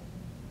area.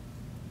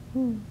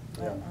 Hmm.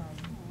 But,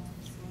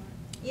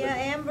 Yeah.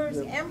 yeah,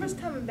 Amber's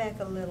coming back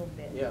a little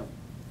bit. Yeah.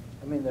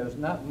 I mean, there's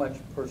not much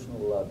personal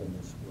love in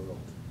this world.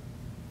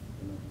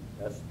 You know,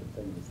 that's the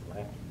thing that's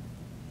lacking,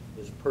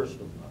 is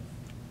personal love.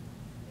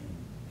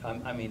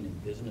 And I mean, in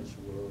business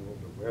world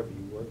or wherever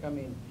you work, I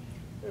mean,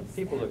 there are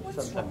people that are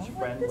sometimes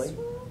friendly.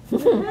 I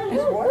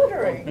was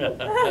wondering.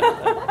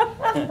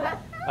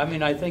 I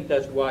mean, I think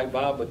that's why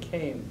Baba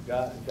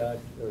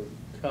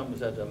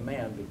comes as a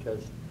man,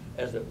 because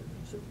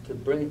to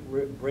bring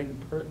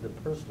the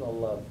personal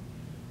love,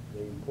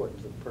 the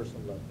importance of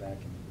personal love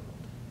back in the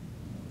world.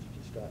 You know, it's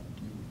just gotten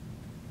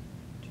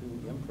too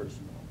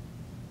impersonal.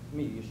 I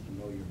mean, you used to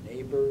know your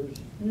neighbors.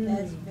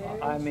 That's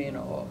very I mean,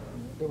 true.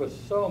 there was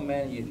so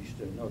many. You used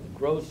to know the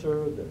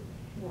grocer,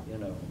 you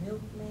know,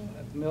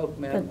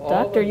 milkman. The all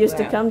doctor of used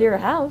to that. come to your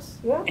house.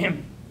 Yeah.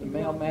 The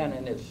mailman,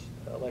 and it's,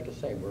 like I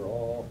say, we're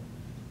all,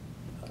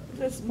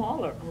 They're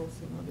smaller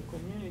also, you know, the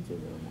community,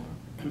 they're more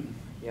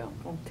yeah.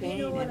 contained.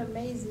 You know what and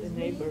amazes the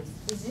me neighbors.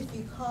 is if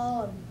you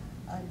call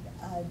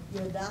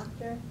your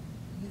doctor,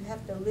 you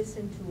have to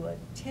listen to a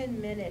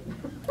 10-minute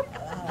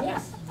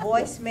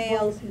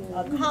voicemail.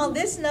 Call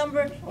this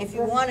number if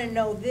you want to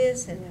know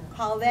this, and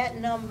call that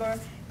number.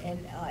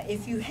 And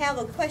if you have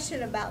a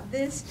question about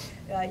this,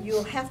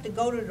 you'll have to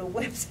go to the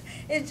website.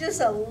 It's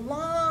just a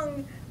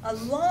long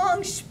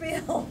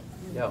spiel.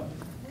 Yeah.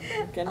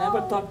 Can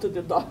never talk to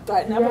the doctor.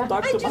 I never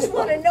talk I to my just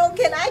want to doctor. know,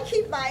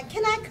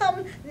 can I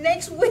come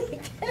next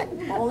week?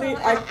 Only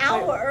an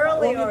hour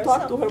early I only or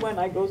talk to something. her when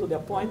I go to the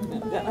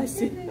appointment. Then I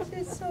see. Goodness,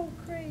 it's so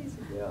crazy.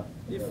 Yeah.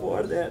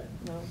 Before that,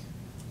 no.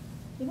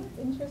 You know, it's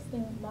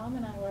interesting, Mom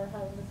and I were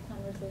having this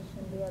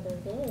conversation the other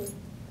day,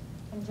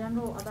 in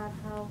general, about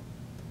how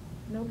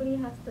nobody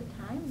has the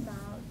time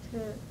now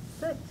to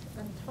sit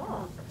and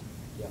talk.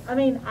 Yeah. I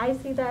mean, I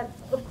see that,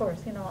 of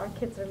course, you know, our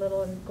kids are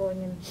little and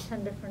going in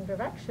 10 different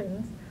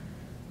directions,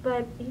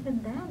 but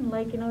even then,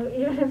 like, you know,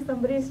 even if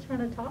somebody's trying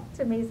to talk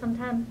to me,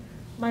 sometimes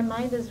my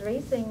mind is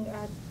racing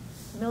at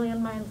a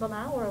million miles an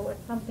hour with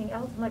something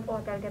else. I'm like, oh,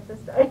 I gotta get this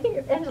done. I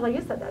think, Angela,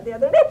 you said that the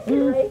other day,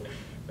 right?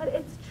 But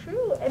it's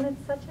true, and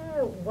it's such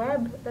a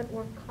web that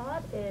we're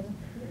caught in,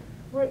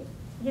 where,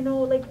 you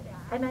know, like,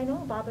 and I know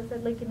Baba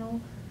said, like, you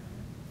know,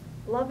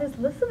 love is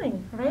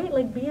listening, right?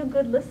 Like, be a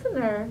good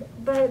listener,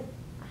 but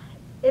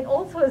it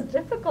also is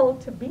difficult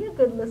to be a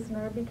good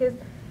listener because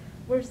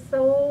we're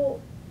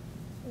so,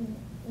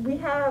 we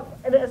have,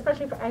 and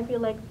especially for, I feel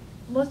like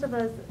most of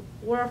us,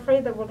 we're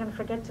afraid that we're going to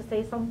forget to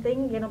say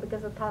something, you know,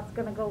 because the thought's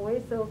going to go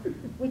away. So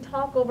we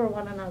talk over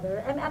one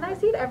another, and I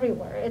see it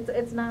everywhere.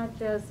 It's not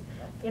just,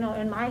 you know,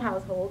 in my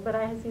household, but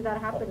I see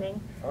that happening.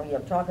 Oh,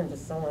 you're talking to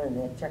someone and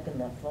they're checking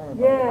that phone.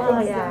 Oh,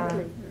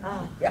 exactly.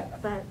 yeah.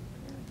 But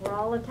we're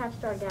all attached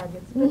to our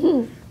gadgets.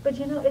 But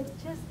you know, it's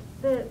just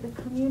the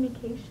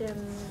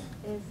communication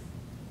is,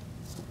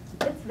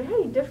 it's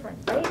very different,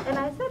 right? And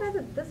I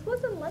said, this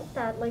wasn't like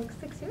that like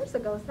 6 years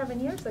ago, 7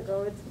 years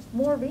ago. It's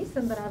more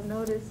recent that I've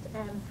noticed,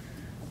 and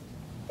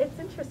it's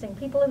interesting.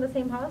 People in the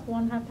same house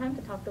won't have time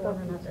to talk to one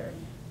another.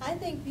 I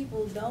think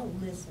people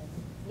don't listen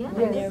Yes.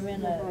 when they're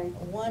in a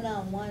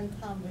one-on-one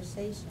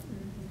conversation.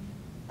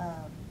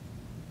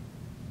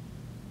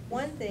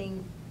 One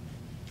thing,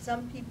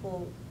 some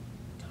people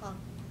talk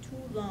too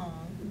too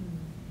long,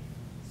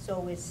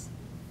 so it's,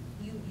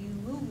 you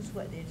lose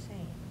what they're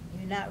saying.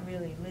 You're not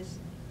really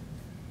listening.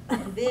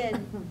 And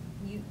then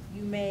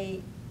you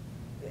may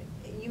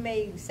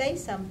say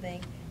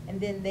something, and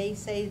then they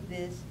say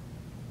this,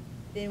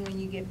 then when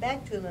you get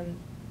back to them,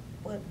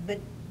 but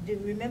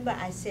remember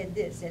I said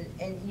this,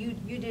 and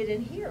you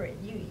didn't hear it.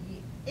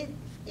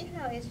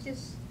 It's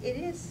just, it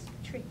is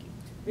tricky.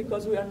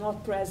 Because we are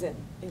not present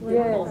in the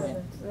Yes,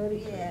 moment. very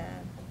true. Yeah.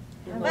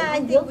 You know, But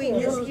I think we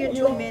just hear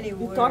too many you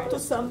words. talk to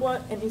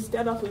someone, and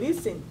instead of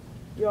listening,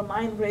 your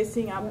mind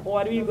racing up,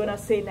 what are you gonna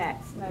say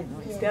next? You know,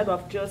 Yeah. instead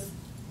of just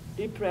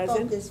be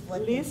present, Focus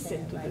what they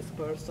listen say, to right. this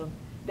person.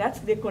 That's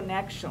the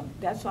connection.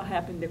 That's what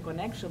happened, the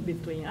connection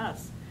between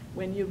us.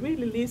 When you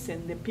really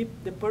listen,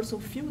 the person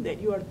feel that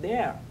you are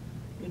there,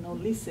 you know,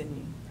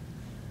 listening.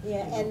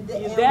 Yeah, and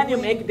Then you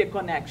when- make the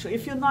connection.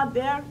 If you're not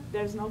there,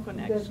 there's no There's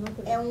connection. no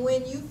connection. And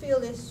when you feel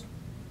this,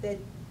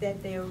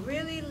 that they're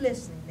really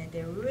listening, that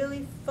they're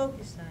really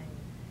focused on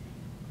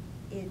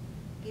you, it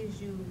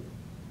gives you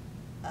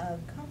a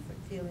comfort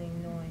feeling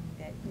knowing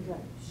that you're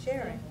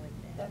sharing with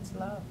them. That's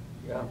love.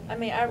 Yeah. I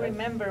mean, I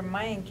remember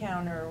my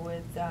encounter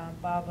with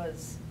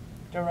Baba's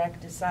direct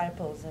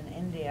disciples in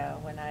India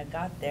when I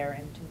got there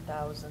in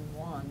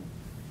 2001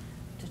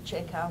 to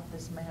check out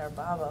this Meher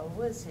Baba.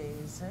 Who is he?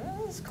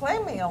 He's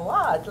claiming a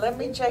lot. Let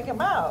me check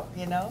him out,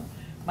 you know.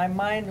 My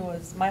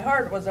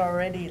heart was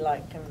already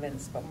like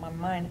convinced, but my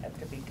mind had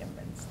to be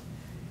convinced.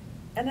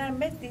 And I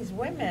met these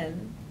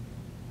women,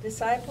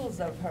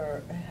 disciples of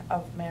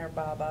Meher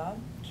Baba,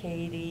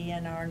 Katie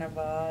and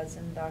Arnavaz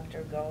and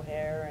Dr.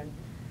 Goher, and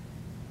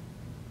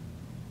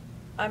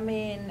I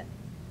mean,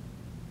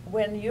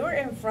 when you're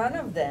in front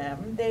of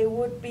them, they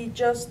would be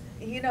just,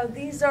 you know,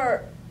 these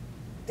are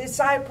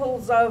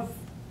disciples of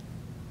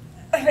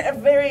a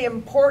very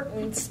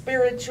important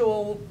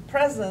spiritual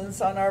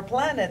presence on our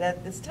planet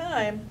at this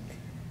time.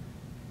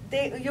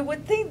 You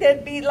would think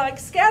they'd be like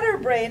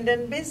scatterbrained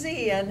and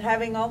busy and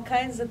having all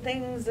kinds of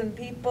things and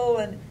people,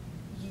 and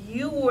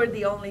you were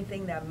the only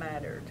thing that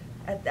mattered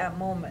at that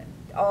moment.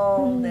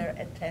 All their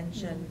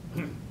attention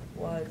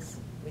was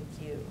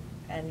with you,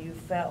 and you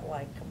felt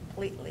like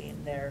completely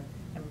in their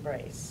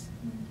embrace.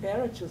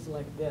 Parents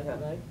like that, Yeah.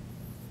 right?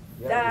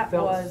 Yeah, That you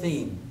felt was-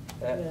 seen,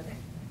 Yeah.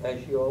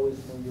 as you always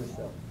knew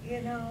yourself.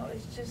 You know,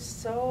 it's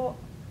just so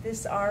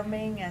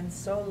disarming and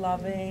so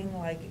loving.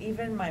 Like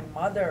even my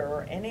mother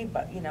or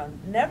anybody, you know,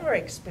 never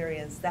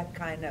experienced that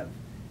kind of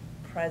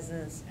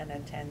presence and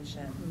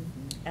attention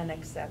and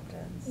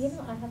acceptance. You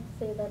know, I have to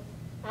say that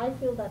I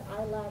feel that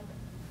I lack,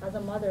 as a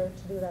mother,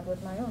 to do that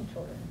with my own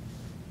children.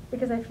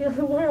 Because I feel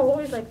that we're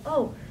always like,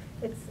 oh,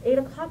 it's 8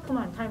 o'clock, come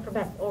on, time for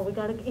bed. Or we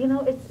gotta, you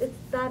know, it's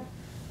that,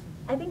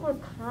 I think we're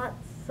caught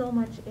so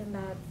much in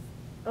that,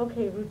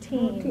 okay,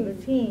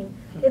 routine.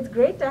 It's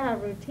great to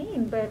have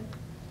routine, but,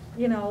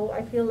 you know,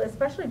 I feel,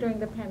 especially during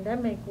the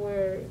pandemic,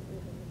 where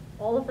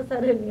all of a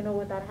sudden, you know,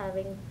 without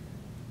having,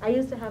 I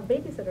used to have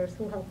babysitters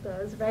who helped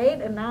us, right?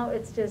 And now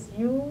it's just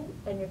you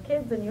and your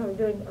kids, and you're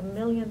doing a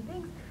million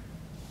things.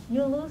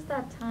 You lose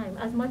that time.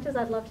 As much as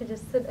I'd love to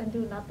just sit and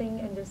do nothing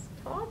and just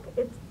talk,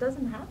 it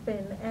doesn't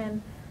happen.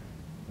 And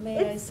May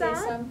I it's say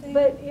sad, something?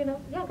 but, you know,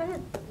 yeah, go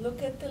ahead.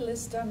 Look at the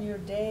list on your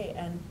day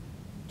and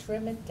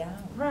trim it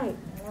down. Right,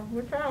 well,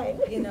 we're trying.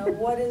 You know,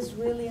 what is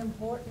really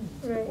important?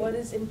 Right. What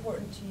is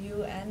important to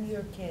you and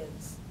your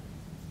kids?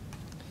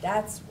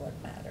 That's what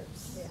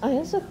matters. Yeah. I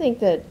also think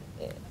that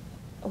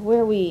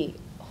where we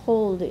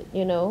hold it,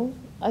 you know,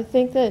 I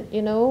think that,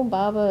 you know,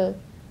 Baba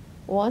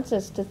wants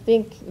us to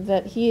think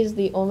that he is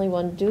the only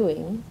one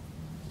doing.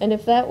 And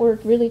if that were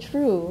really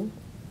true,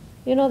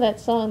 you know that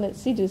song that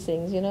Sidhu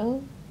sings, you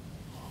know?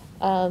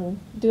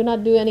 Do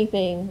not do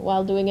anything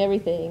while doing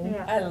everything.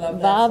 Yeah. I love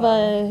that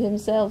Baba song.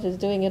 himself is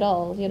doing it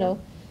all, you know.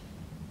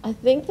 I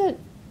think that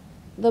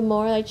the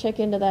more I check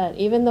into that,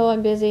 even though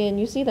I'm busy and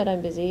you see that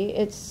I'm busy,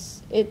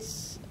 it's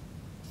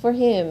for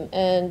him,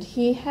 and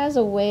he has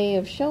a way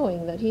of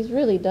showing that he's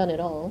really done it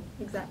all.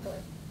 Exactly.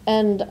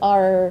 And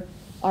our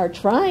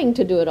trying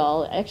to do it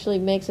all actually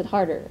makes it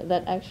harder.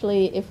 That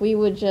actually, if we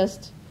would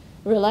just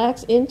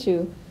relax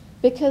into,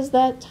 because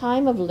that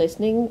time of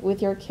listening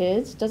with your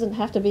kids doesn't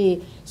have to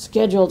be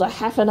scheduled a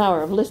half an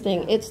hour of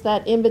listening. It's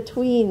that in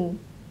between,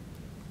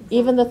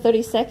 even the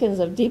 30 seconds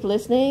of deep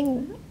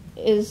listening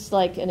is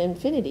like an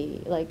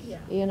infinity. Like, Yeah.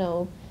 you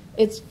know,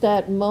 it's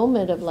that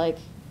moment of like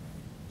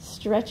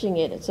stretching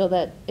it so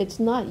that it's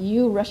not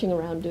you rushing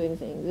around doing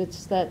things.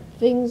 It's that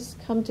things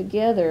come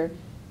together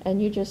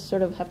and you just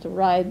sort of have to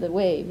ride the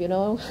wave, you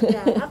know?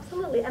 Yeah,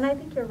 absolutely. And I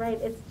think you're right.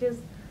 It's just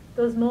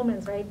those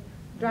moments, right?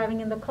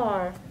 Driving in the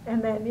car,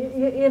 and then,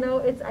 you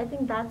know, I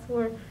think that's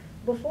where,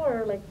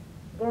 before, like,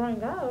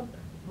 growing up,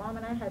 Mom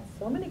and I had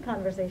so many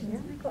conversations.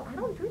 And I go, I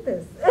don't do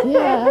this.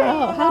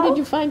 Yeah, how know? did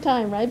you find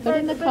time, right? But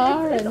in the But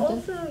car it's and...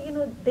 also, you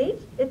know,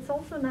 it's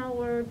also now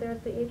where they're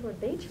at the age where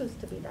they choose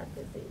to be that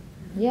busy.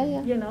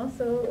 yeah. You know,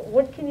 so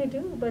what can you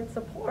do but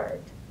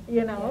support,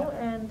 you know?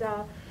 Yeah. And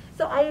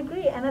so I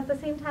agree. And at the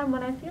same time,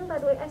 when I feel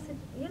that way, I said,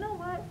 you know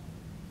what?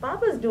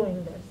 Baba's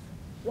doing this.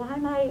 Why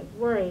am I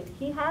worried?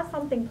 He has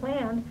something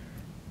planned.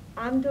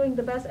 I'm doing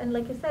the best, and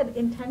like you said,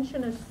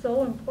 intention is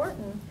so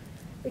important,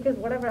 because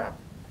whatever,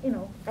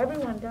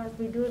 everyone does,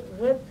 we do it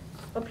with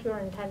a pure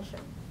intention.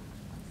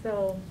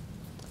 So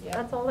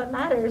that's all that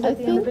matters at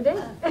the end of the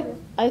day.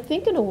 I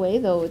think in a way,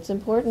 though, it's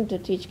important to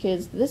teach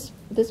kids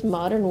this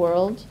modern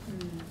world.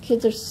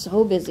 Kids are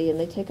so busy and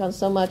they take on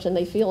so much and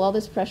they feel all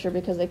this pressure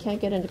because they can't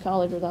get into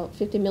college without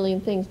 50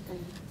 million things.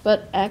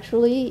 But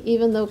actually,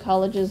 even though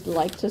colleges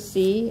like to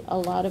see a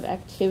lot of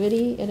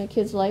activity in a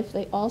kid's life,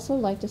 they also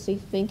like to see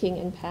thinking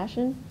and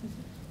passion.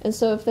 And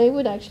so if they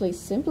would actually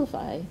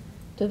simplify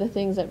to the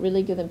things that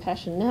really give them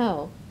passion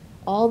now,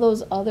 all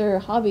those other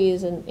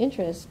hobbies and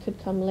interests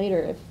could come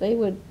later if they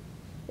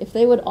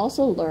would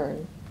also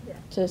learn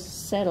to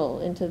settle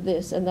into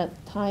this, and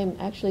that time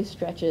actually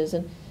stretches,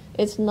 and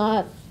it's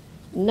not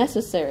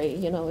necessary,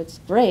 it's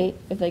great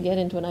if they get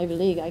into an Ivy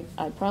League.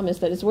 I promise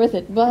that it's worth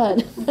it,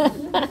 but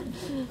I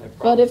but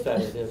promise that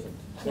it isn't.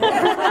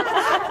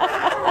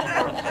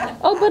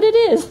 Oh, but it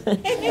is. I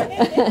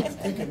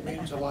think it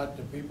means a lot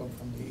to people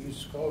from the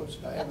East Coast.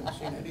 I haven't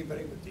seen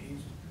anybody but the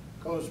East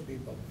Coast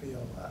people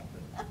feel that,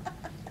 but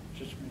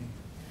just me.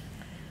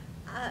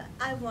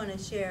 I want to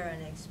share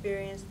an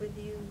experience with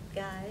you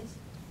guys.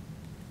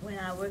 When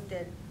I worked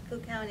at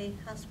Cook County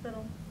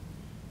Hospital,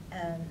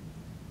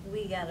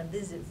 we got a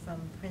visit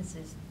from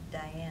Princess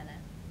Diana.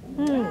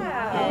 Wow.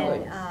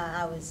 And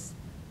I was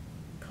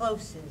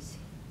close as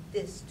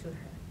this to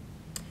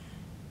her.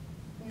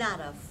 Not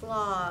a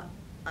flaw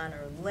on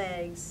her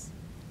legs.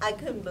 I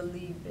couldn't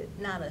believe it.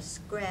 Not a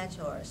scratch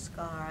or a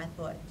scar. I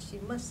thought she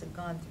must have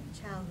gone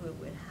through childhood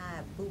with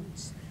high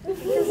boots,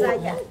 because I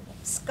got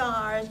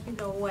scars,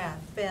 where I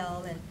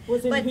fell. And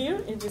Was it here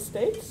in the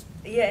States?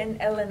 Yeah, in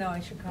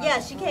Illinois, Chicago. yeah,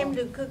 she came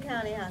to Cook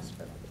County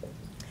Hospital.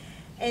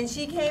 And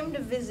she came to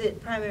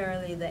visit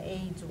primarily the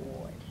AIDS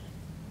ward,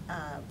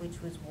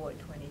 which was Ward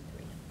 23,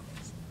 of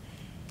course.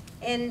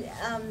 And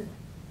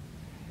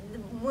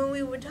when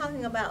we were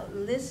talking about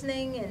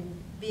listening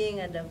and being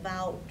a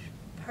devout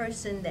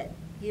person that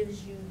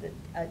gives you the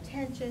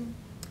attention,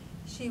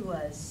 she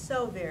was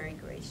so very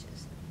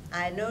gracious.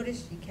 I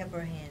noticed she kept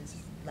her hands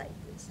like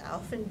this. I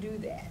often do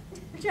that,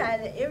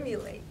 trying to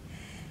emulate.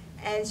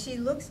 And she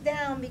looks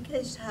down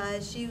because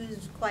she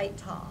was quite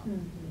tall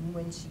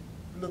when she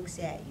looks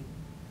at you.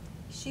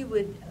 She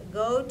would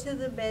go to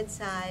the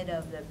bedside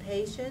of the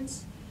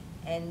patients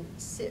and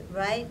sit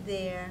right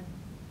there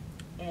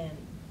and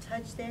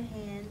touch their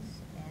hands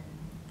and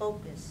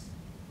focus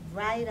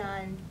right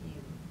on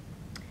you.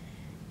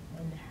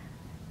 And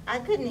I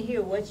couldn't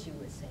hear what she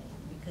was saying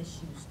because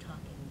she was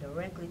talking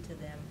directly to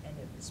them and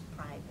it was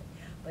private.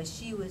 But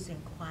she was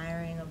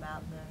inquiring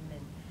about them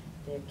and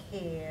their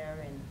care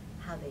and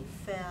how they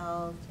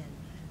felt and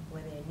were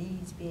their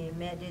needs being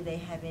met? Did they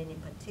have any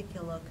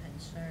particular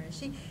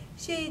concerns?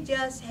 She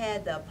just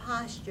had the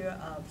posture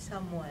of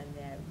someone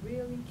that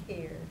really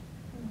cared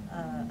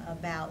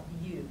about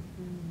you.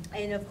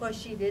 And of course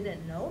she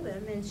didn't know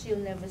them and she'll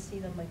never see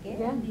them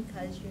again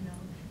because,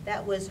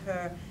 that was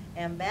her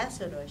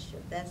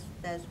ambassadorship. That's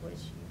what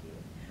she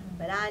did.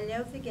 But I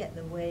never forget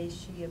the way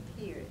she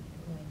appeared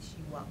when she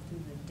walked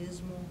through the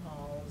dismal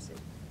halls at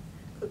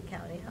Cook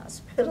County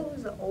Hospital. It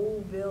was an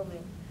old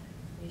building.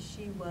 And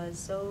she was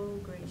so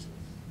gracious.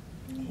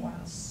 Wow.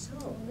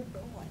 So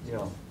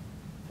gorgeous.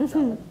 Yeah.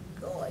 So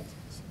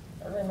gorgeous.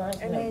 It reminds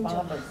me of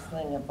Barbara's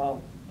thing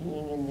about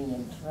being in the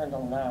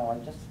internal now.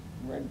 I just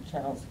read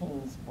Charles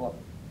Haynes' book,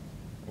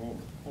 and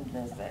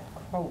there's that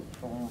quote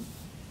from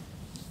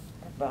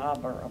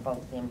Barbara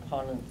about the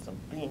importance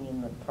of being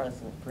in the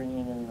present,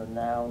 being in the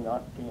now,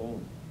 not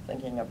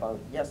thinking about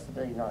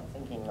yesterday, not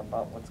thinking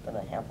about what's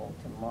going to happen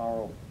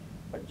tomorrow,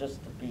 but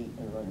just to be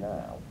in the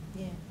now.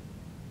 Yeah.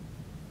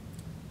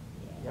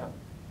 Yeah.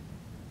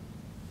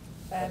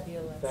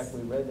 Fabulous. In fact,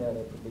 we read that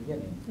at the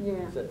beginning.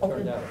 Yeah. As it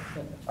turned out.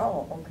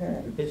 Oh,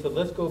 okay. Okay, so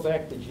let's go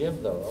back to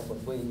Jim, though.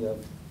 We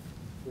left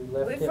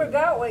We him.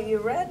 forgot what you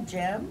read,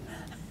 Jim.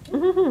 I How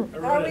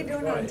are read we it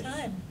doing on twice.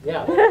 time?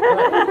 Yeah,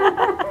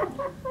 right.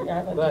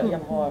 Yeah, but yeah,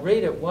 more. But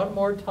read it one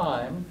more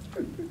time,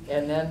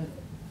 and then,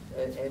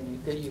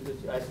 and you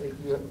could, I think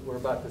you were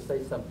about to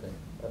say something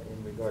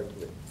in regard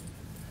to it.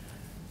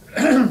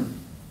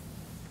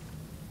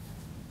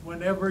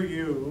 Whenever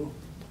you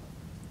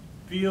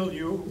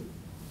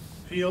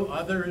feel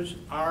others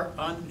are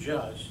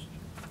unjust,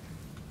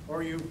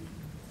 or you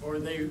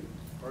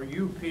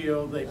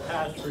feel they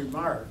pass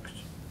remarks,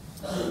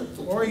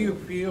 or you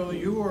feel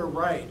you are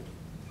right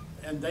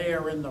and they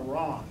are in the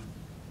wrong,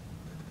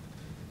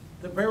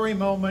 the very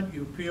moment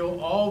you feel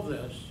all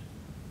this,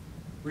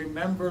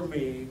 remember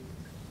me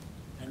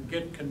and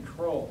get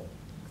control.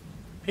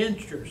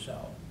 Pinch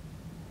yourself.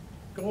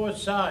 Go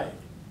aside.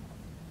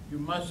 You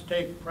must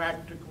take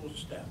practical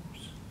steps.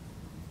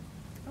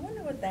 I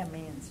wonder what that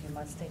means, you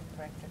must take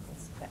practical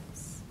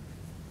steps.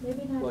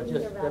 Maybe not Well, be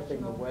just stepping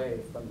irrational. away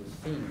from the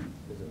scene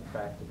is a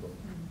practical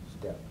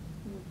step.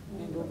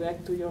 And go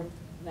back to your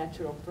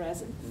natural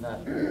present.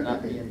 Not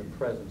be in the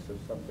presence of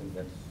something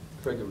that's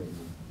triggering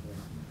you.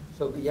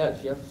 So,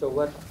 yes, Jim, so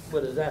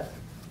what is that?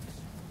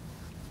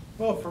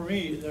 Well, for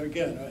me,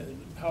 again,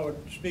 how it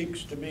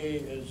speaks to me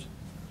is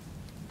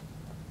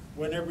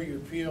whenever you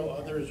feel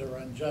others are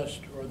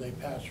unjust or they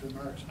pass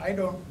remarks, I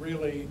don't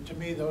really, to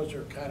me, those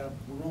are kind of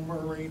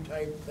rumory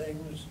type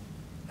things.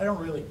 I don't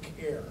really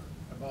care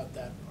about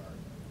that part.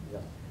 Yeah.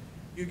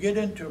 You get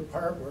into a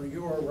part where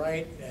you are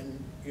right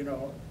and, you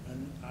know,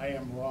 and I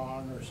am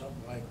wrong or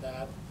something like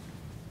that,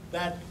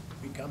 that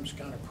becomes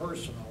kind of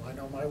personal. I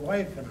know my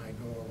wife and I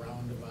go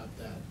around about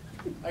that.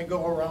 I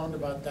go around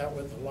about that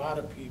with a lot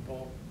of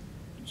people,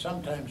 and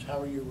sometimes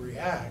how you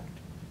react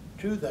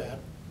to that,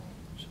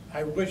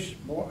 I wish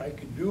more, I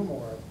could do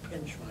more,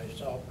 pinch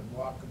myself and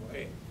walk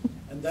away,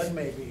 and then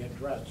maybe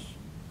address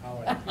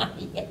how I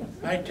feel. Yes.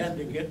 I tend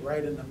to get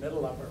right in the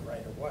middle of it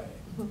right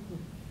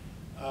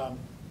away.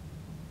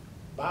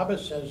 Baba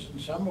says in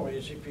some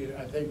ways, if you,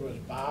 I think it was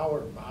Ba or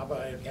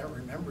Baba, I can't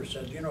remember,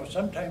 says, you know,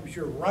 sometimes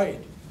you're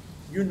right.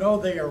 You know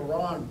they are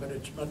wrong, but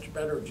it's much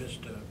better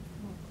just to,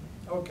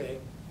 okay,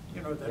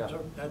 you know, that's, Yeah.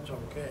 that's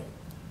okay.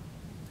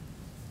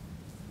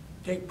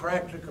 Take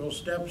practical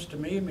steps to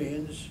me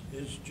means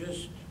is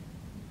just,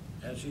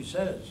 as he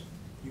says,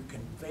 you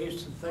can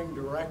face the thing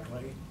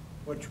directly,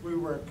 which we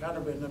were kind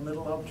of in the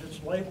middle of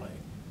just lately.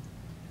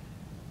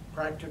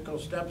 Practical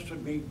steps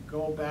would be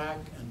go back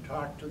and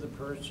talk to the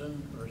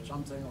person or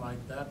something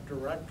like that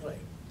directly.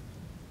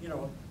 You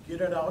know, get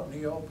it out in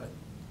the open.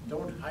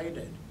 Don't hide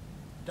it.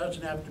 It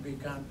doesn't have to be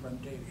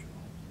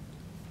confrontational.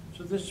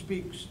 So this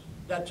speaks,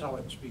 that's how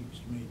it speaks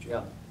to me, Jim.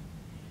 Yeah.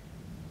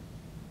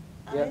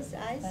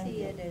 I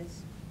see it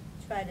as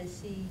try to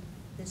see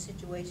the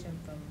situation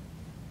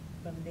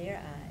from their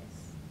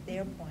eyes,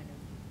 their point of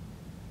view.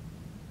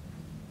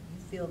 You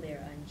feel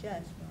they're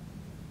unjust, well,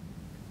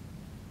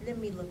 let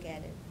me look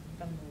at it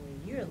from the way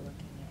you're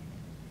looking at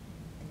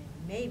it. And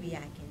then maybe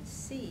I can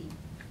see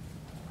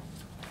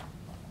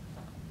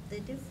the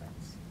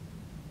difference.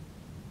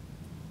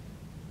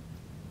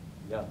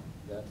 Yeah,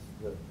 that's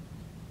the,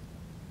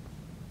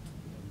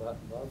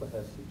 Baba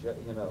has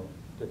suggested, you know,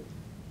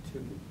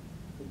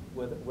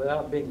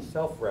 without being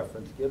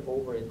self-referenced, get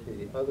over into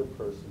the other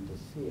person to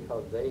see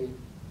how they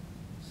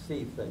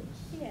see things.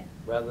 Yeah.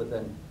 Rather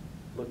than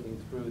looking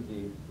through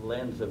the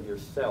lens of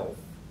yourself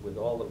with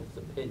all of its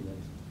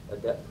opinions,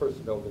 at that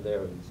person over there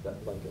has got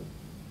like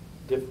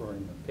a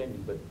differing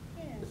opinion. But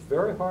Yeah. it's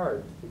very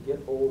hard to get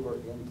over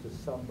into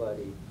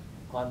somebody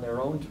on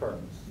their own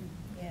terms.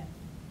 Yeah,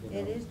 You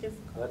it know, is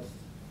difficult.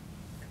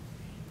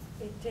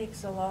 It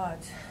takes a lot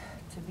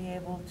to be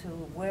able to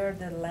wear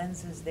the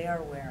lenses they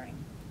are wearing.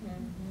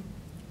 Mhm.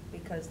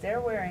 Because they're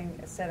wearing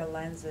a set of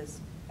lenses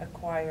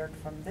acquired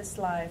from this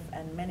life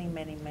and many,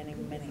 many, many,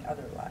 many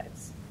other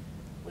lives,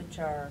 which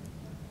are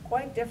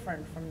quite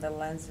different from the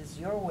lenses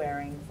you're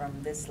wearing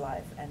from this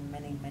life and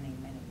many, many,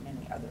 many,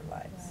 many other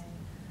lives.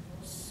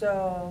 Right.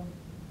 So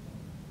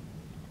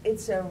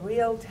it's a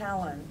real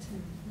talent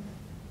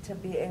to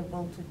be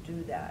able to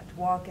do that,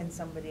 walk in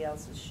somebody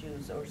else's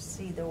shoes or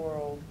see the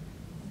world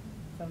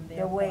From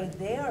their the way point of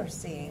they view. are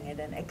seeing it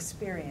and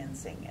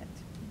experiencing it.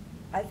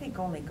 I think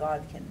only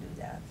God can do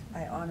that.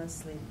 I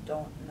honestly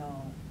don't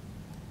know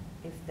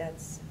if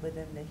that's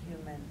within the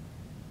human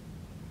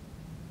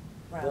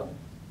realm.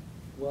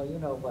 Well, you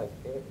know, like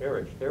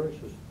Erich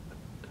was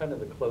kind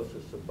of the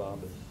closest of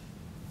Baba's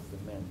of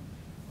the men.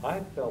 I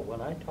felt when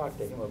I talked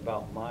to him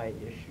about my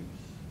issues,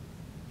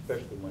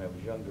 especially when I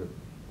was younger,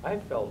 I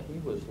felt he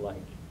was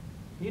like,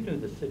 he knew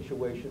the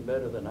situation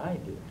better than I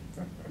did.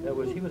 That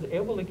was, he was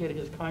able to get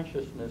his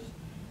consciousness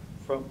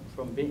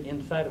from being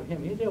inside of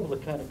him. He was able to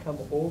kind of come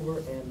over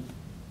and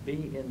be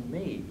in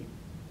me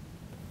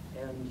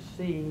and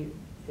see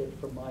it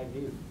from my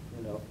view.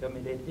 You know, I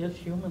mean, it is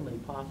humanly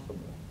possible.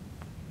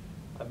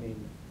 I mean,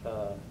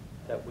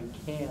 that we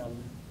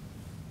can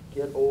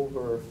get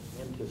over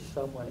into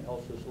someone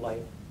else's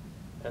life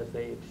as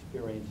they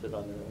experience it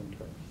on their own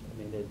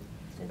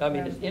terms. I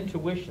mean, it's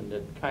intuition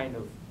that kind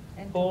of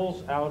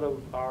pulls out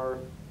of our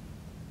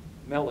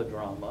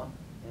melodrama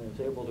and is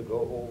able to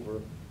go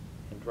over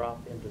and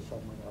drop into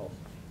someone else.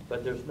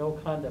 But there's no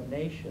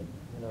condemnation.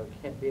 You know, it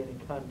can't be any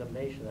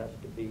condemnation. It has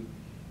to be,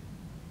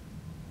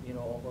 you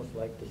know, almost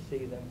like to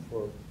see them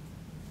for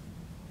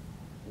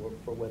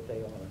what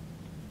they are.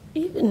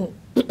 Even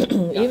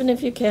even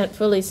if you can't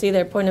fully see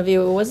their point of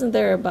view, wasn't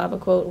there a Baba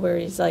quote where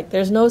he's like,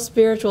 "There's no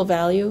spiritual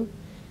value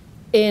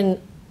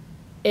in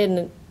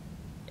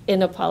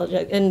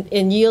apologize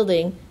in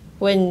yielding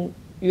when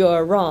you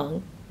are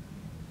wrong,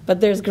 but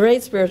there's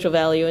great spiritual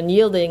value in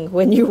yielding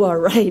when you are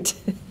right."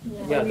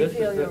 Yeah, When you this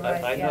feel is you're the,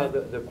 right, I yeah. know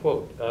the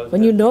quote.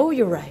 When you know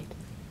you're right.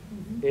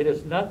 It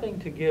is nothing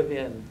to give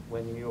in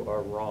when you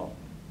are wrong,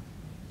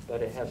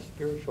 but it has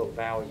spiritual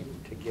value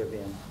to give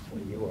in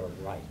when you are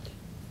right.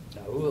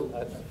 Now,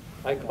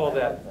 I call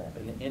that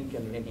an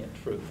inconvenient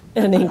truth.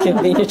 An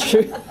inconvenient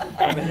truth.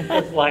 I mean,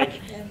 it's like,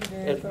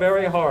 it's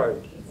very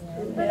hard.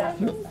 But I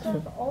think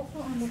that's also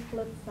on the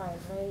flip side,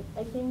 right?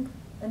 I think,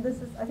 and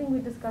this is, I think we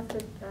discussed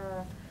it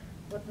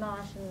with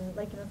Nash and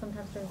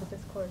sometimes during the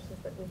discourses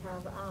that we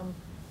have.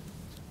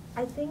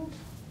 I think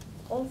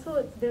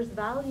also there's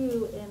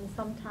value in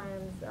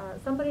sometimes,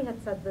 somebody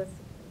had said this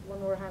when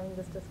we were having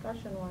this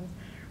discussion once,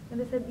 and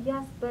they said,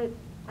 yes, but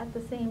at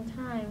the same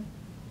time,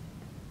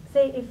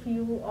 say if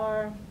you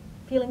are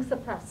feeling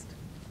suppressed,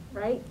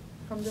 right,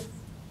 from this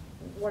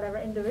whatever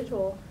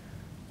individual,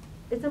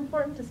 it's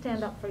important to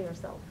stand up for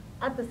yourself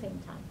at the same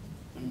time.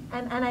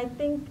 And I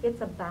think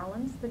it's a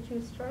balance that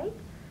you strike.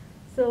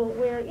 So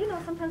where, you know,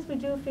 sometimes we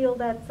do feel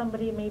that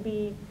somebody may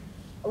be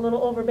a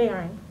little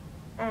overbearing,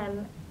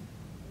 and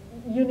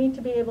you need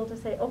to be able to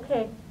say,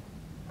 okay,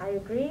 I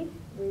agree,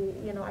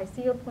 I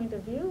see your point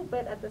of view,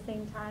 but at the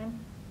same time,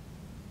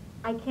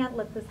 I can't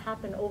let this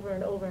happen over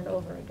and over and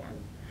over again.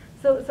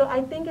 So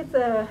I think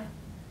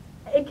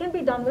it can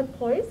be done with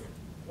poise,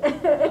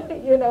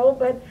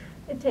 but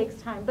it takes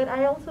time. But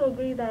I also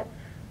agree that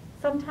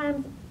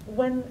sometimes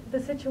when the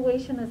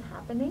situation is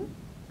happening,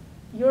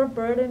 you're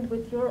burdened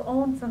with your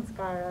own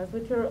sanskaras,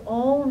 with your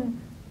own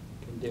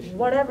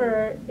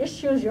whatever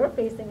issues you're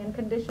facing and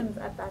conditions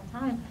at that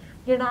time.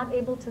 You're not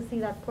able to see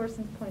that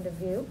person's point of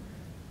view.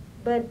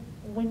 But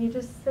when you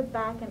just sit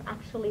back and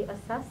actually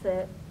assess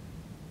it,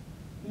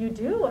 you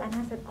do. And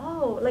I said,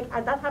 oh,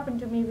 that happened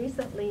to me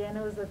recently, and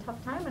it was a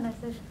tough time. And I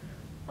said,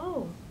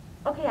 oh,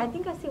 okay, I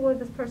think I see where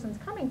this person's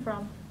coming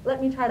from. Let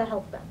me try to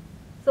help them.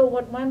 So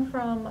what went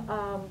from,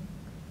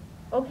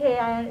 okay,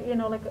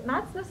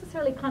 not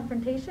necessarily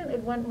confrontation,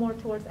 it went more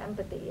towards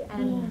empathy.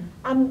 And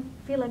I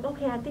feel like,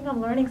 okay, I think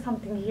I'm learning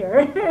something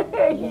here,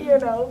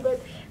 but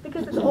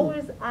because it's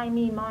always I,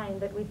 me, mine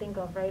that we think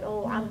of, right?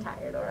 Oh, I'm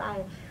tired, or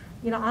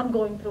I'm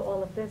going through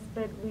all of this,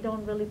 but we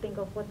don't really think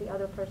of what the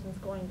other person's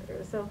going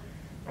through. So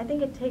I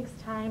think it takes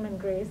time and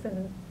grace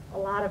and a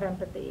lot of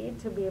empathy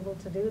to be able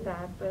to do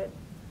that, but,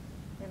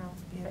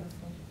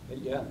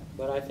 Yeah,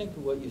 but I think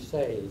what you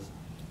say is,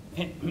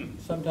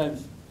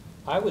 sometimes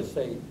I would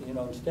say,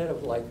 instead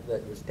of like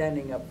that you're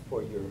standing up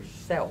for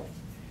yourself,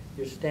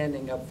 you're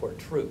standing up for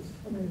truth.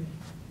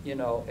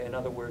 In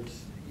other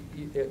words,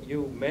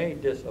 you may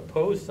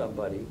oppose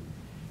somebody,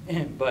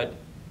 but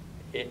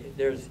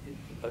there's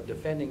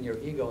defending your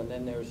ego, and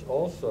then there's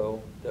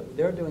also that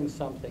they're doing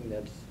something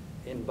that's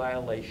in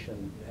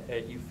violation,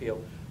 you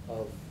feel,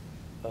 of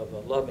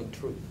a loving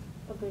truth.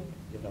 Agreed.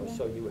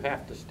 So you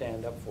have to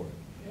stand up for it.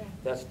 Yeah.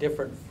 That's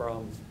different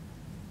from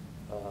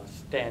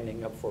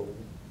standing up for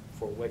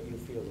what you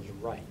feel is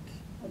right.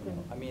 Okay.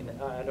 I mean,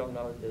 I don't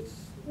know. It's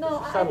No, a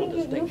I subtle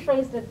think you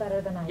phrased it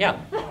better than I did. Yeah.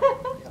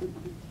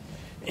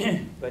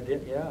 But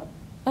yeah.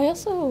 I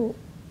also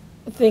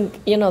think,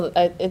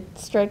 it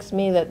strikes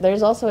me that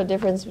there's also a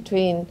difference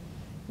between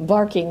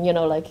barking,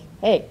 like,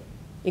 hey,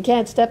 you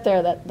can't step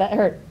there, that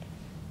hurt,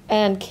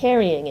 and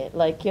carrying it,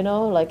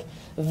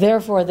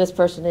 therefore this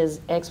person is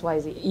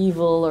XYZ,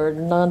 evil or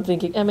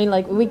non-thinking. I mean,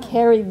 we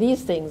carry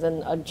these things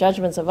and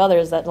judgments of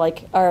others that,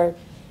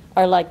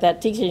 are like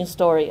that teaching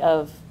story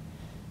of,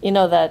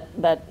 that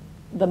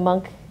the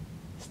monk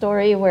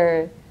story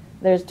where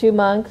there's two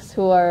monks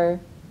who are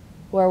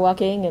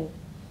walking, and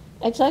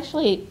it's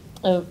actually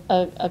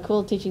a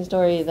cool teaching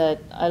story that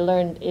I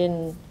learned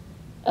in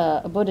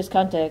a Buddhist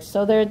context.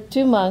 So there are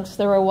two monks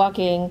that were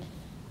walking.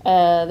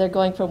 They're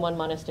going from one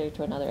monastery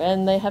to another,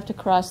 and they have to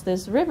cross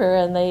this river,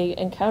 and they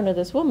encounter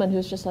this woman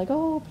who's just like,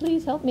 oh,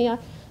 please help me.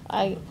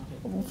 I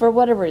for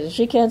whatever reason,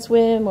 she can't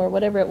swim or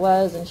whatever it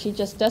was, and she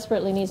just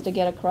desperately needs to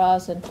get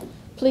across, and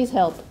please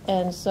help.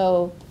 And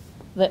so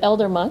the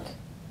elder monk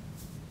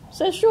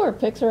says, sure,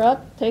 picks her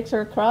up, takes her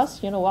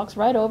across, walks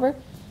right over,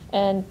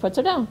 and puts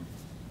her down.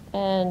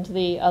 And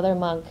the other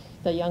monk,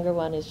 the younger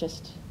one, is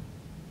just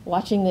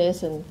watching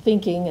this and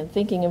thinking, and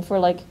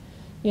for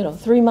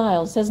 3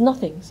 miles, says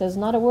nothing, says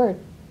not a word.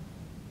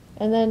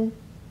 And then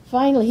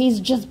finally he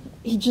just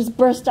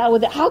burst out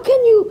with it. How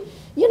can you,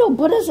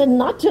 Buddha said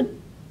not to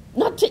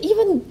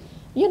even,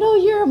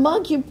 you're a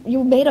monk,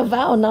 you made a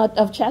vow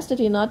of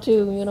chastity not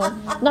to,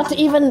 not to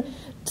even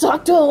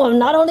talk to him.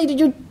 Not only did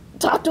you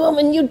talk to him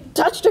and you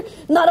touched her,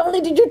 not only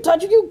did you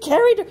touch her, you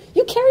carried her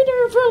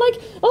for a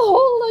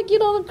whole,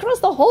 across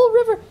the whole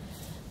river.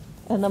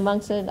 And the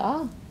monk said,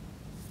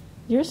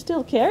 you're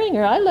still carrying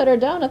her. I let her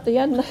down at the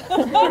end. That's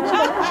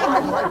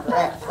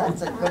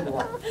a good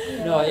one.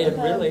 No, it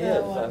really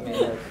is. I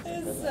mean,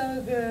 It's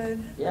so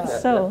good. Yeah.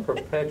 that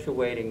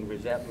perpetuating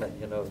resentment,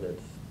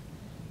 that's.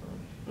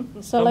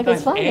 So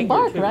it's fine to anger,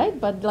 bark, too. right?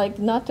 But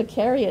not to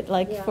carry it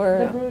The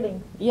for.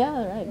 brooding.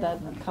 Yeah, right. That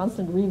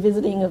constant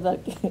revisiting of that.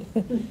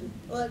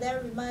 Well,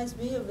 that reminds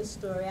me of a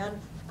story.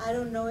 I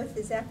don't know if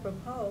it's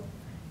apropos.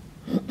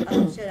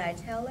 Should I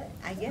tell it?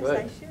 I guess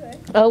I should.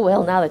 Oh,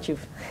 well, now that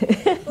you've.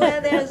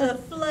 Well, there's a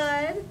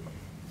flood,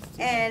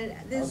 and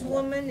this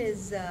woman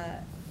is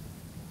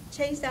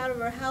chased out of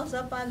her house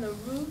up on the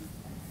roof,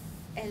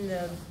 and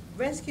the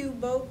rescue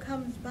boat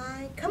comes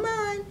by. Come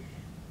on.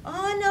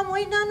 I'm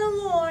waiting on the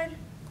Lord.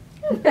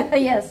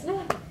 Yes.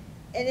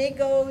 And it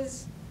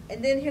goes,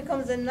 and then here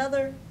comes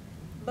another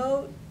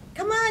boat.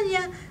 Come on,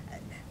 yeah.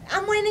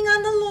 I'm waiting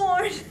on the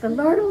Lord. The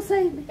Lord will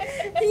save me.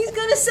 He's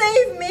going to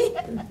save me.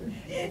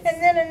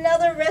 And then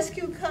another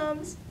rescue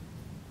comes.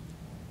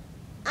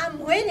 I'm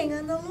waiting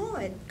on the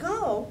Lord.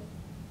 Go.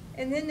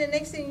 And then the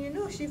next thing you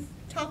know, she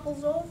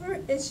topples over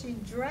and she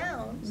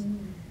drowns.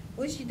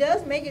 Well, she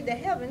does make it to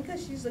heaven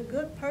because she's a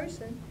good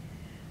person.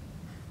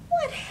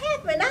 What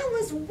happened? I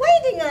was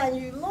waiting on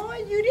you,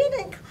 Lord. You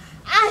didn't.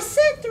 I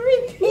sent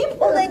 3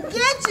 people to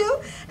get you,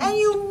 and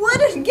you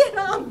wouldn't get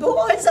on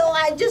board, so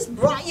I just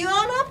brought you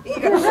on up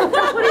here.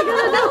 What are you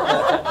going to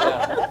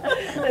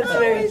do? That's I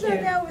very always thought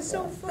cute. that was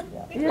so funny.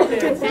 Yeah,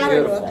 it's I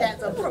don't know if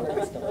that's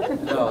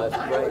appropriate. No, that's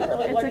I'd great.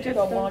 really It's like a to good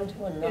go story. on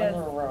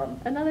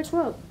to Another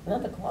quote.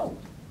 another quote.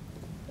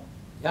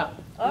 Yeah.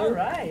 All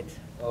right.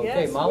 Okay,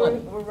 Yes,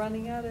 Malin. we're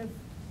running out of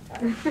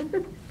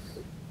time.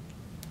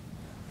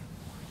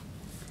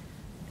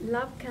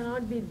 Love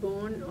cannot be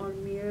born or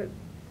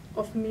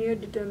of mere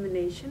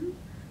determination.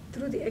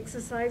 Through the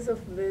exercise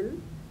of will,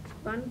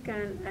 one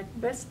can at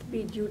best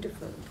be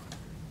dutiful.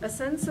 A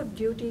sense of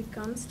duty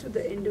comes to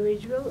the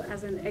individual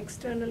as an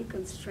external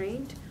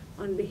constraint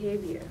on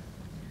behavior.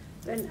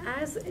 When,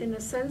 as in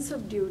a sense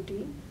of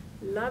duty,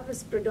 love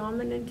is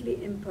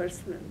predominantly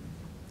impersonal,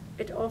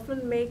 it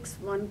often makes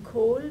one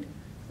cold,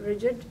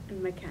 rigid,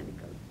 and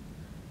mechanical.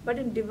 But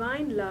in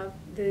divine love,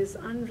 there is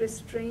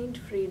unrestrained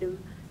freedom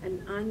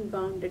and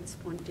unbounded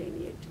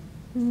spontaneity.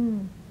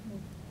 Mm.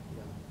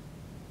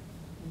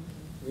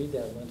 Read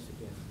that once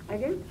again.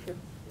 Again? Sure.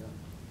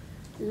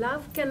 Yeah.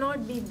 Love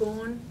cannot be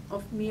born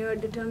of mere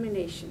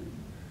determination.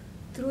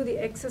 Through the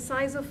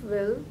exercise of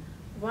will,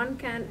 one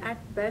can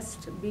at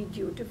best be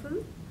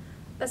dutiful.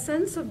 A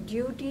sense of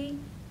duty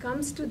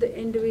comes to the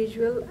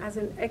individual as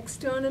an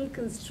external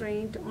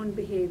constraint on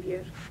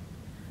behavior.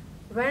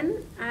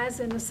 When, as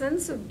in a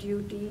sense of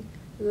duty,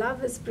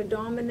 love is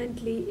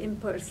predominantly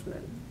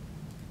impersonal,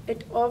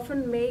 it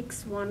often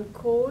makes one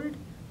cold,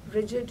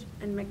 rigid,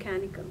 and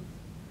mechanical.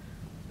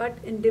 But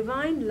in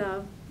divine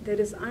love, there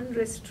is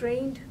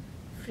unrestrained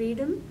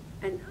freedom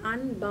and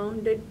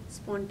unbounded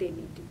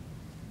spontaneity.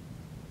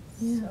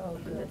 Yeah. So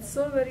And good. that's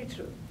so very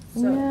true.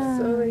 Yeah.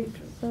 So very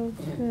true. So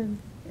good.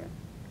 Yeah.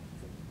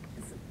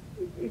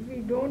 If we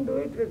don't do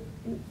it with,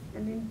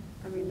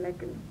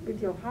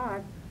 with your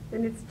heart,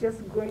 then it's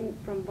just going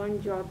from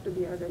one job to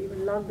the other.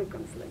 Even love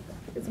becomes like that.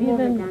 It's more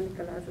Even-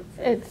 mechanical, as it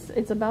says.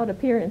 It's about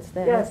appearance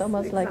then. Yes, It's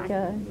almost like,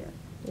 exactly,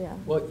 yeah.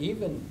 Well,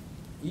 even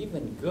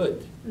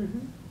good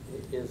Mhm.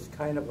 is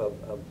kind of a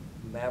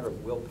matter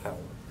of willpower.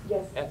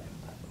 Yes.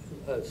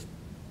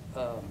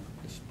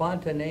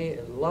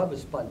 Love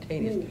is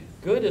spontaneous. Yes.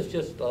 Good is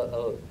just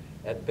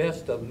at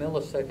best a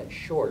millisecond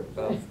short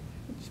of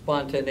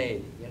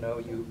spontaneity. You know,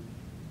 you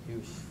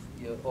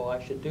oh,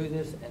 I should do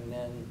this, and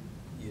then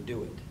you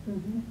do it.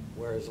 Mhm.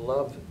 Whereas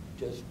love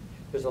just,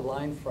 there's a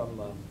line from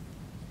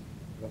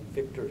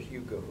Victor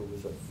Hugo, who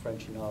was a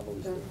French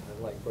novelist that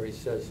I like, where he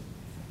says,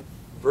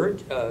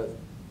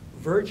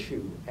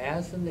 virtue,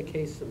 as in the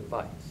case of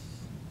vice,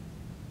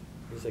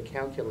 is a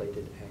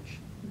calculated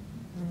action.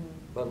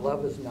 But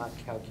love is not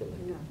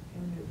calculated. No.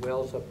 It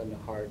wells up in the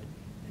heart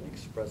and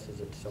expresses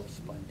itself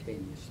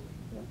spontaneously.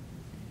 Yeah.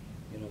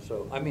 You know,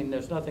 so, I mean,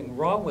 there's nothing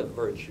wrong with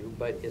virtue,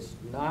 but it's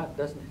not,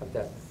 doesn't have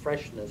that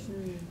freshness,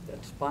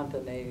 that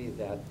spontaneity,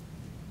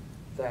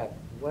 that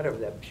whatever,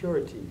 that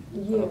purity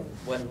Yes. of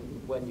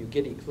when you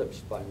get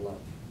eclipsed by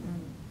love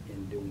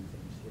in doing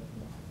things. Yeah.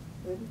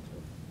 Very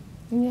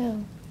true. Yeah.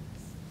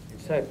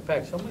 In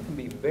fact, someone can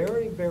be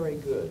very, very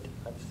good.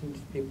 I've seen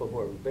people who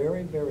are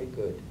very, very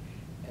good,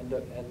 and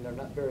they're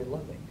not very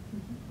loving.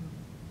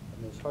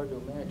 I mean, it's hard to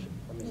imagine.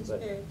 I mean, It's but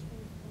very true.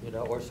 you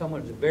know, or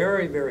someone's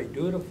very, very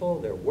dutiful.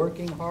 They're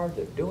working hard.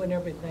 They're doing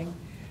everything,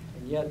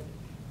 and yet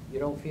you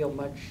don't feel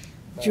much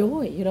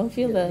Joy. You don't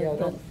feel yeah, the. yeah,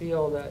 don't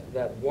feel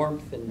that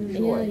warmth and Yeah,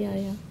 joy.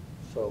 yeah.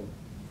 So,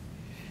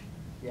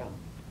 yeah.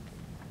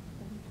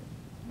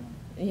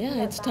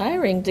 Yeah, it's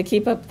tiring to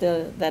keep up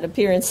that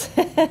appearance.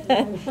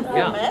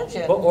 Yeah.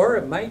 Imagine. Well, or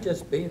it might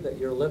just be that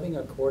you're living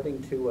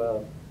according to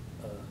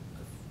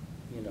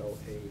you know,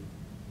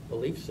 a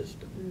belief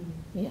system.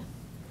 Yeah.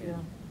 Yeah.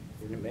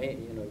 You may,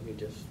 you know,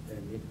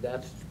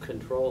 that's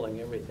controlling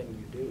everything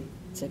you do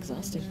It's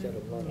exhausting. instead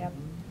of loving. Yep,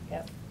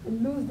 yep.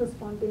 And lose the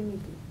spontaneity.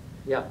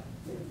 Yeah.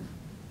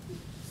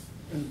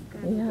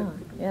 Yeah,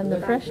 and the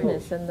That's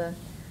freshness cool.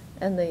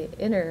 and the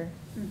inner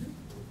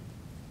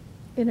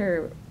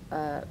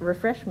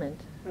refreshment.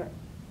 Right.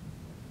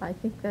 I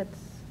think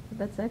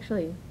that's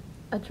actually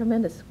a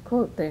tremendous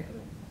quote there.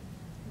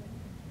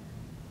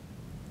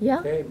 Yeah.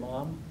 Okay,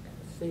 Mom,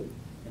 let's see.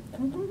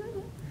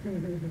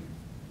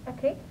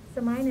 Okay,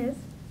 so mine is,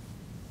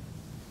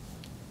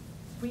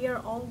 we are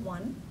all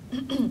one,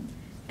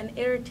 and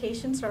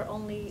irritations are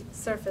only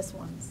surface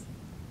ones.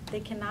 They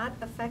cannot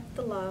affect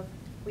the love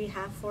we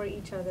have for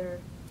each other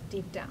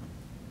deep down.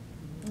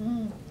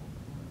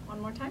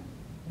 One more time.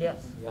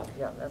 Yes, Yeah.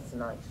 yeah, that's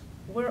nice.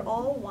 We're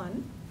all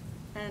one,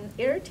 and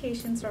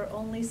irritations are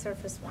only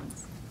surface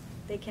ones.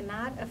 They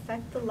cannot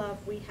affect the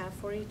love we have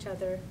for each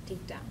other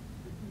deep down.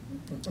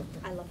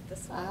 I love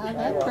this one.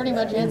 That pretty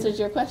much answers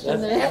your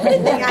question there.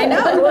 Everything, I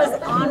know, it was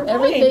on point.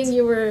 Everything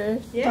you were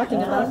Yeah, talking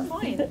about. on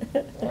point.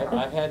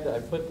 I had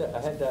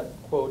that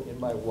quote in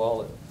my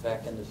wallet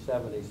back in the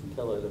 70s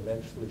until it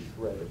eventually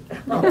shredded.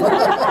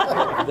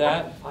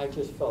 That, I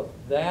just felt,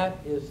 that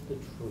is the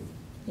truth.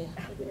 Yeah.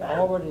 We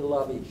already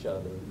love each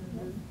other.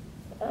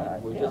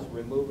 We're just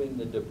removing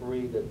the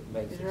debris that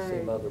makes it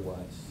seem Right.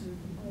 otherwise.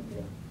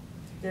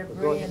 Yeah.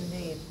 Debris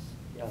indeed.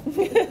 Yeah.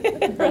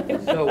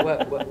 So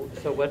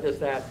what does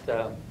that,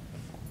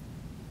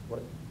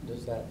 what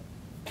does that,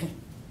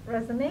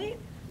 Resonate?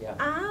 yeah.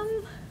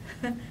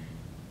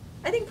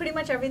 I think pretty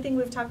much everything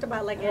we've talked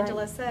about, like Right.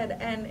 Angela said,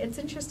 and it's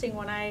interesting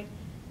when I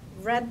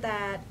read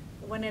that,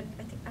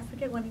 I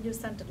forget when you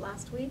sent it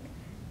last week,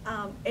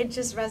 it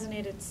just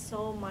resonated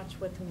so much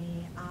with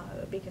me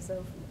because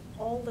of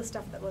all the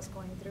stuff that was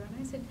going through. And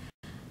I said,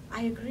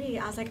 I agree.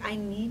 I was like, I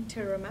need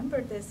to remember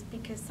this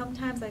because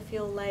sometimes I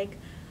feel like,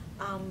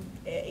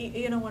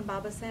 when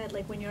Baba said,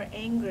 like when you're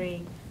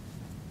angry,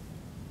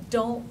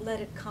 don't let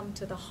it come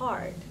to the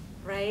heart,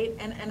 right?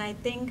 And I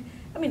think,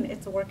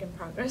 it's a work in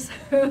progress,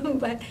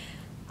 but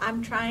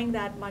I'm trying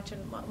that much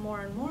and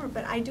more.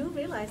 But I do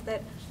realize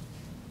that,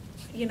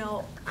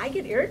 I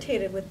get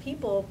irritated with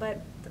people,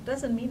 but that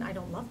doesn't mean I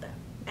don't love them.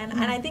 And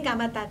I think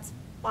I'm at that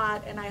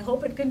spot, and I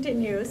hope it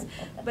continues.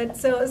 But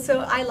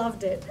so I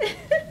loved it.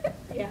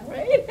 Yeah,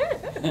 right?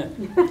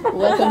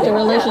 Welcome to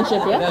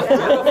relationship,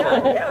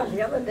 yeah? Yeah,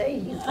 the other day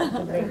he said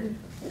to me,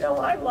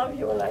 I love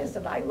you, and I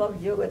said, I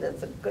love you, and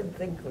it's a good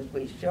thing because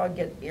we sure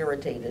get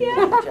irritated with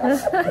each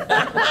other.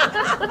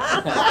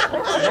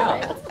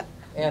 Yeah.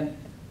 And,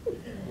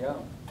 yeah.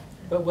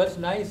 But what's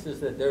nice is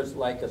that there's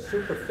like a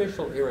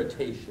superficial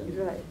irritation.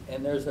 Right.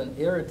 And there's an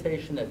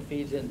irritation that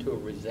feeds into a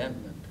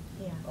resentment.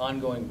 Yeah.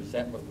 Ongoing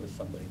resentment with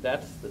somebody.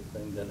 That's the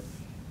thing that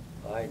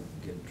I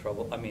get in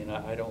trouble.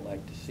 I don't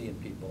like to see in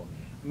people.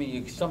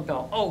 You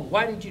somehow,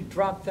 why did you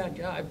drop that?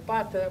 I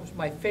bought that. That was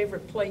my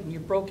favorite plate and you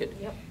broke it.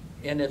 Yep.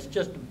 And it's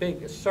just a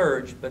big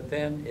surge, but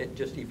then it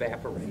just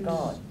evaporates.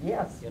 God,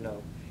 yes.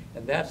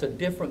 And that's a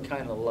different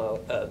kind of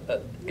love,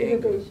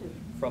 anger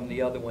from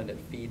the other one that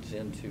feeds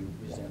into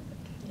resentment.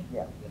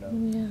 Yeah.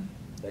 Yeah.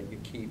 That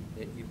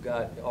you've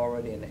got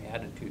already an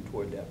attitude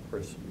toward that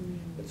person.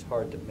 It's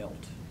hard to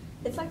melt.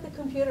 It's like the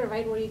computer,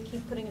 right, where you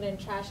keep putting it in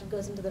trash, it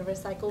goes into the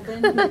recycle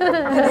bin. And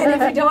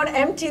then if you don't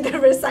empty the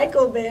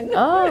recycle bin.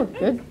 Oh,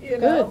 good,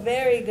 good.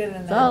 Very good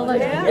It's all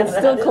like, analogy. it's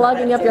still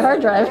clogging up your hard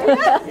drive.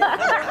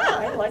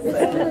 I like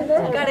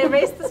that. Gotta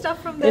erase the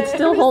stuff from the It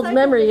still holds recycle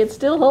memory, it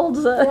still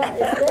holds,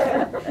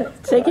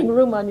 taking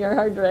room on your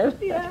hard drive.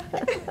 Yeah.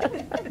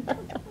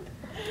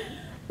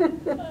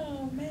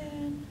 Oh,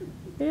 man.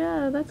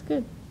 Yeah, that's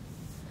good.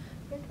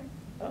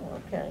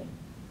 Oh, okay.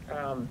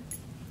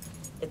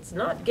 It's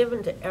not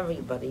given to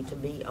everybody to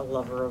be a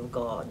lover of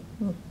God.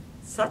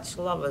 Such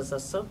lovers are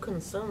so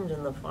consumed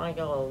in the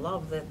fire of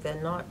love that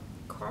they're not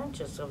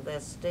conscious of their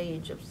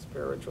stage of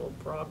spiritual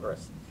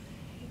progress,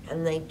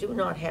 and they do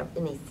not have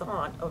any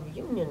thought of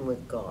union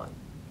with God.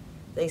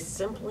 They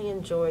simply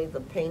enjoy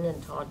the pain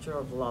and torture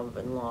of love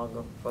and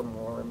long for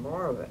more and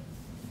more of it.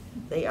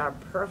 They are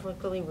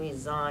perfectly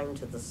resigned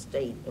to the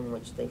state in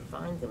which they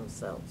find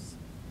themselves,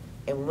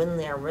 and when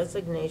their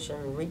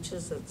resignation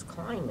reaches its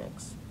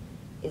climax,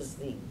 is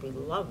the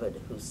beloved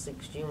who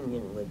seeks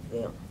union with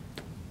them.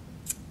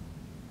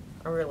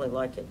 I really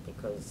like it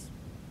because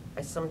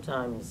I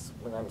sometimes,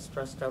 when I'm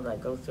stressed out, I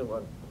go through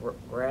a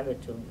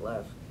gratitude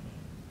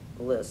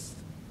list,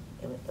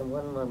 and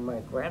one of my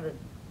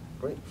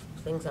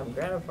things I'm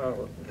gratified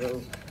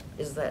with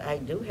is that I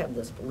do have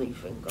this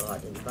belief in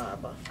God and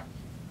Baba,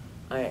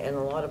 and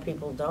a lot of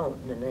people don't.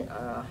 And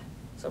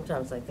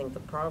sometimes I think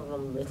the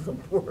problem in the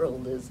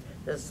world is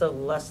there's so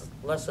less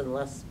and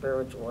less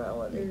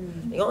spirituality.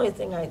 The only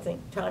thing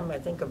time I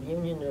think of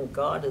union with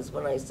God is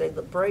when I say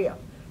the prayer.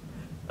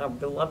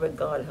 Beloved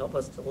God, help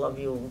us to love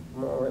you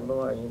more and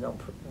more,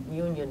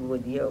 union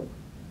with you.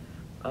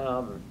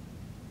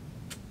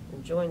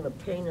 Enjoying the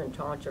pain and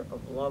torture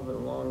of love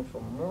and long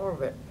for more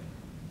of it.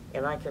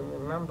 And I can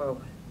remember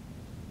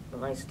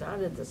when I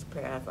started this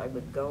path, I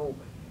would go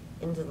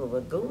into the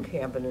lagoon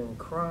cabin and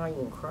cry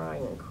and cry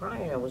and cry,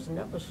 and I was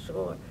never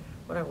sure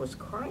what I was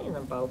crying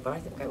about, but I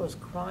think I was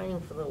crying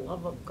for the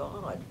love of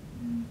God.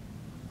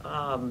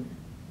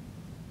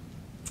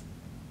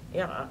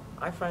 Yeah,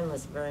 I find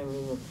this very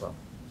meaningful.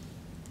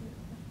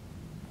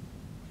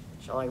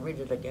 Shall I read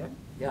it again?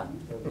 Yeah.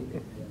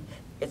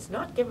 It's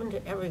not given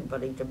to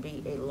everybody to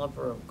be a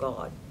lover of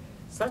God.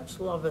 Such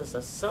lovers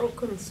are so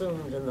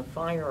consumed in the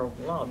fire of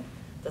love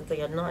that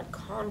they are not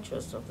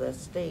conscious of their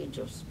stage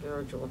of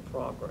spiritual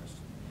progress,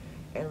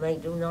 and they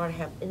do not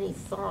have any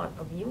thought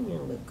of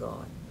union with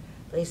God.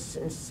 They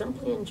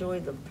simply enjoy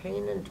the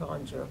pain and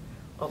torture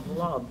of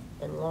love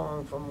and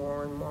long for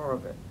more and more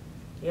of it.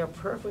 They are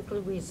perfectly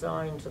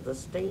resigned to the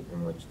state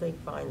in which they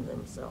find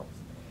themselves,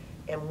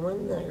 and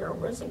when their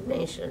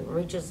resignation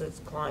reaches its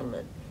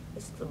climate,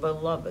 it's the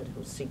beloved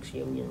who seeks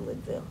union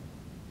with them.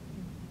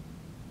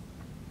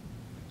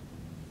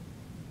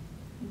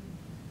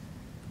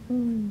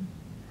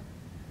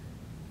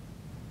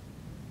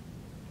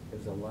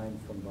 There's a line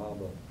from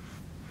Baba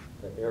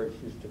that Eric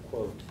used to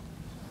quote.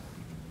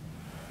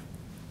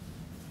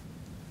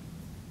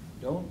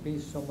 Don't be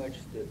so much,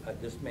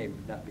 this may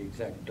not be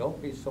exact,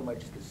 don't be so much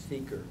the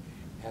seeker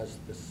as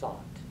the sought.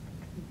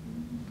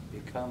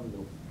 Become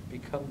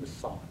the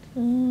sought.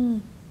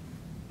 And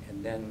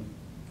then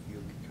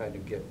you kind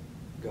of get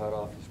God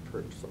off his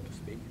perch, so to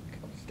speak,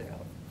 it comes down.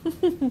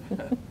 You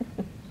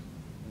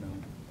know.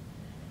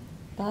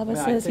 Baba I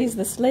mean, says he's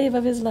the slave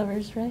of his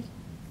lovers, right?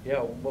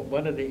 Yeah,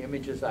 one of the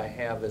images I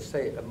have is,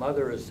 say, a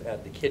mother is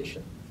at the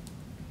kitchen,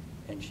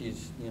 and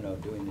she's, you know,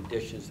 doing the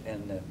dishes,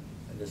 and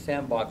the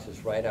sandbox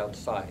is right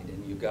outside,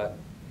 and you got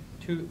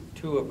two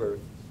of her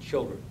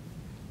children.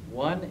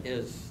 One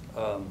is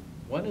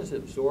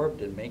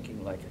absorbed in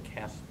making like a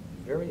castle,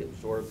 very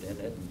absorbed in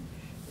it,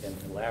 and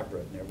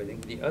elaborate and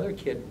everything. The other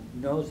kid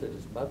knows that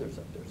his mother's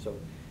up there, so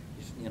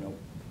he's, you know,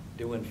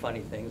 doing funny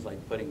things like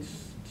putting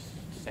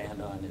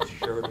sand on his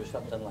shirt or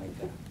something like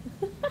that.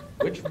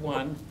 Which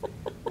one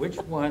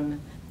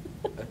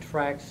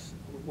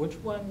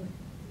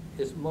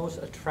is most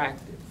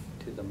attractive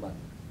to the mother?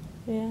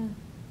 Yeah.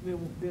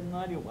 The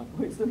naughty one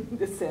who is doing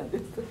the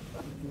sand.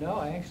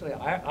 No, actually,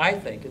 I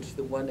think it's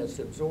the one that's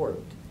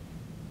absorbed.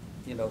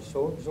 You know,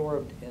 so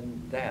absorbed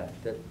in that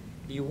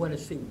you want to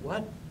see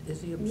what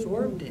is he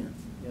absorbed in.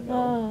 You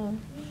know,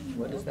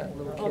 what is that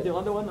little kid? Oh, the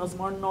other one was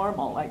more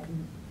normal, like.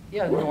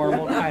 Yeah,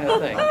 normal kind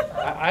of thing.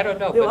 I don't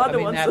know, The but I other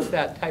mean, ones- that's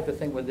that type of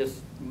thing with this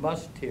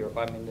must here,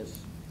 I mean, this,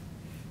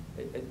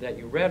 that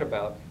you read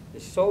about,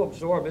 is so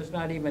absorbed, it's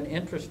not even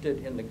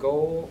interested in the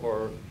goal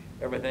or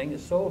everything,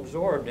 it's so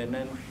absorbed, and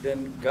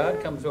then God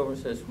comes over and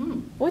says,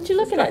 What you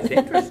looking at? this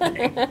guy's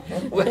interesting.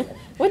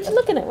 What you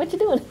looking at? What you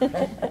doing?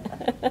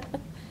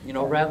 You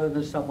know, rather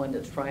than someone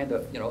that's trying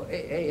to, you know,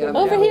 hey, I'm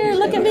Over down here,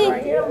 look at me.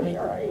 Here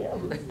I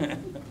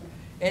am.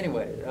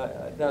 Anyway,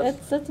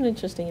 That's an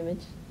interesting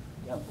image.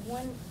 yeah.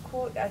 One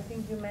quote, I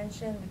think you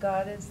mentioned,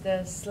 God is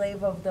the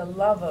slave of the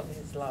love of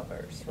his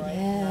lovers, right?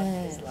 Not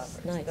his Yes,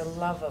 lovers, nice. the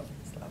love of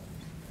his lovers.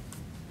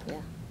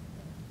 Yeah.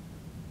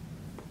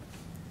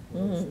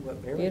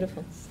 Very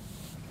Beautiful. nice.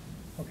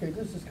 Okay,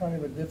 this is kind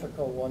of a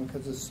difficult one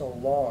because it's so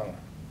long.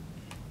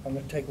 I'm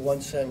going to take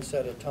one sentence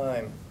at a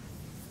time.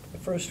 The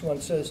first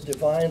one says,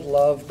 divine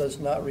love does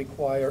not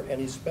require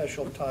any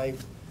special type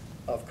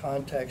of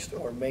context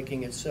or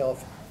making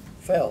itself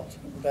felt.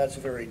 That's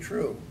very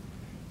true.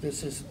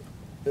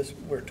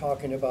 We're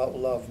talking about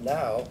love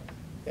now,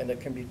 and it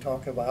can be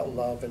talking about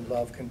love, and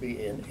love can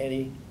be in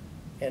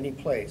any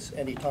place,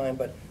 any time.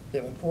 But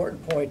the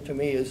important point to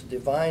me is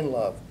divine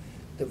love.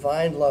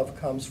 Divine love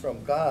comes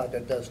from God.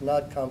 It does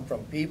not come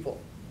from people.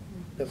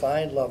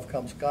 Divine love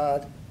comes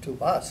God to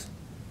us.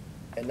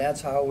 And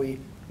that's how we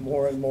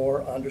more and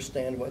more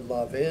understand what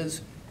love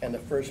is. And the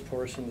first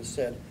person has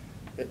said,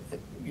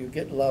 you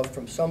get love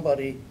from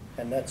somebody,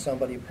 and that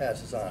somebody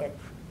passes on. Yeah.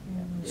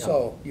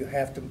 So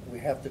we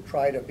have to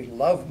try to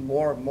love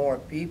more and more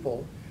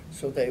people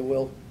so they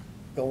will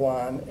go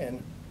on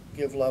and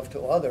give love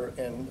to others.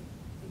 And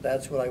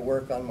that's what I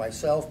work on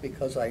myself,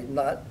 because I'm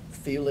not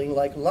feeling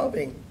like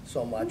loving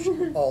so much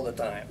all the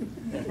time.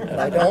 And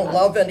I don't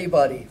love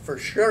anybody. For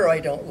sure I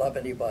don't love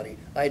anybody.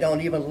 I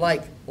don't even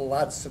like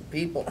lots of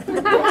people.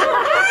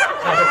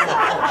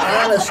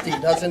 Honesty,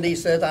 doesn't he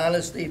say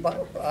honesty?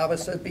 Baba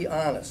said be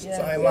honest. Yes.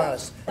 So I'm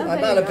honest.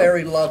 I'm not a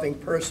very loving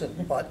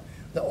person, but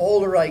the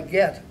older I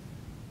get,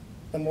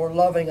 the more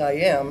loving I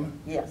am,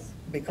 Yes.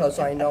 because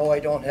I know I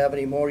don't have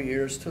any more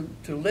years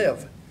to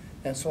live.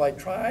 And so I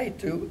try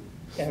to,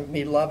 and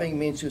me loving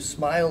means you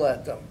smile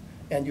at them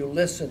and you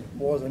listen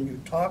more than you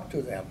talk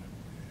to them.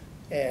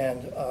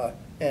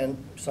 And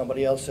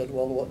somebody else said,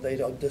 well, they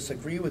don't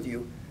disagree with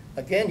you.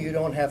 Again, you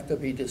don't have to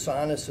be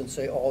dishonest and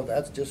say, oh,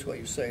 that's just what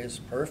you say is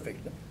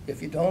perfect. If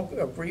you don't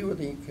agree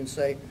with it, you can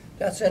say,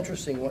 that's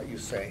interesting what you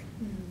say.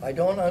 I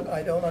don't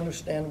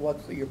understand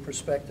what your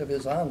perspective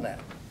is on that.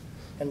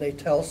 And they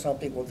tell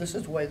something, well, this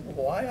is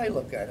why I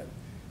look at it.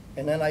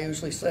 And then I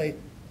usually say,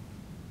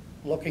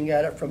 looking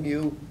at it from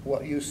you,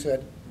 what you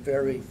said,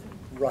 very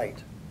right.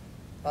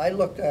 I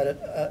looked at it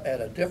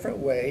at a different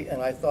way,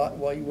 and I thought,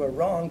 well, you were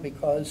wrong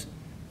because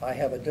I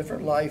have a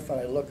different life and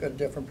I look at a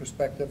different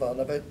perspective out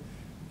of it.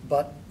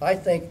 But I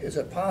think, is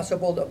it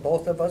possible that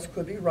both of us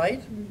could be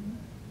right?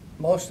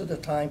 Most of the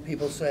time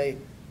people say,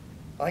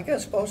 I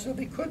guess both of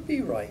you could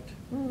be right.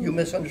 You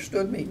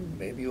misunderstood me.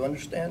 Maybe you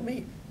understand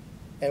me.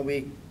 And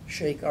we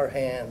shake our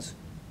hands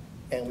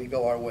and we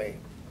go our way.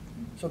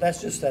 So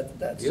that's just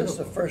that's just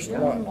the first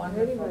one.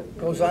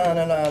 Goes on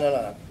and on and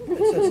on.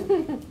 It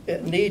says,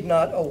 it need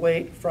not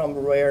await from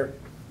rare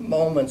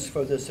moments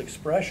for this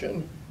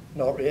expression,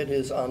 nor it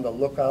is on the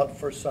lookout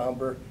for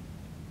somber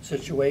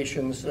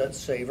situations that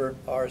savor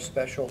our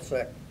special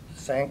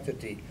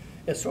sanctity.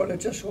 It's sort of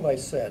just what I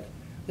said.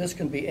 This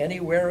can be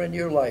anywhere in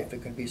your life.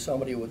 It can be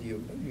somebody with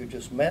you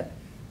just met,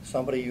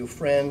 somebody you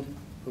friend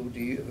who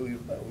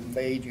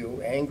made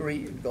you angry.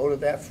 You go to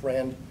that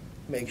friend.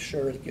 Make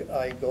sure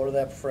I go to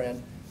that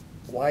friend.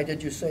 Why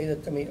did you say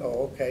that to me?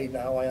 Oh, okay,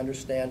 now I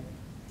understand.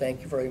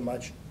 Thank you very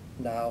much.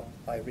 Now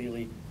I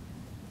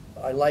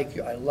like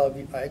you, I love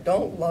you. I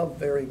don't love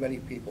very many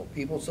people.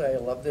 People say I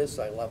love this,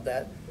 I love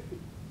that.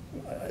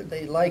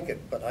 They like it,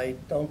 but I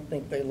don't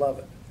think they love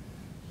it.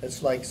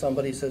 It's like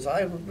somebody says,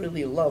 I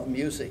really love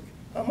music.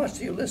 How much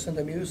do you listen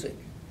to music?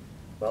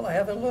 Well, I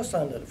haven't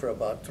listened to it for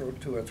about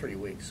 2 or 3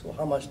 weeks. Well,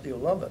 how much do you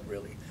love it,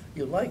 really?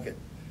 You like it.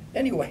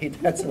 Anyway,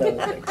 that's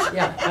another thing.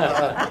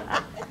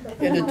 Yeah.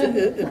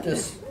 It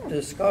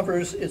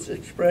discovers its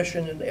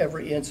expression in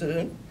every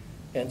incident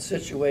and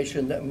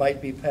situation that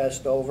might be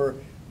passed over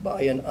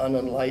by an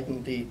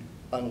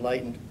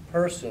unenlightened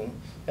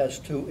person as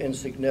too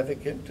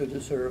insignificant to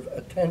deserve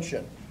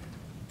attention.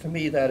 To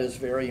me, that is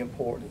very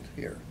important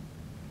here.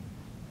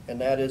 And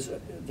that is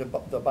the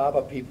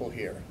Baba people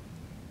here.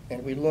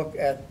 And we look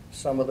at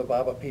some of the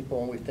Baba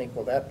people and we think,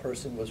 well, that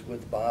person was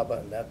with Baba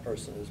and that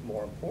person is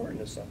more important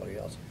than somebody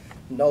else.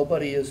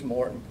 Nobody is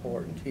more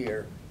important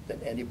here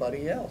than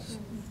anybody else.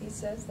 He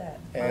says that.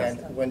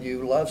 And when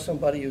you love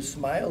somebody, you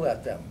smile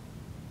at them.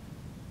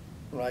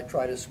 And I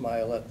try to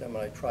smile at them,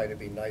 and I try to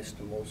be nice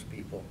to most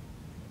people.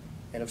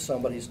 And if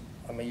somebody's,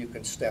 I mean, you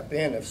can step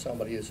in if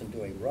somebody isn't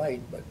doing right,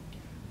 but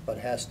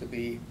has to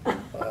be,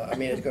 I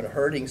mean, it's going to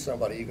hurting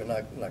somebody, you're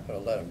not going to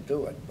let them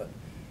do it.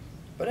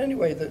 But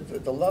anyway,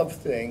 the love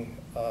thing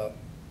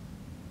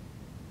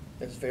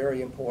is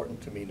very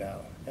important to me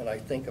now. And I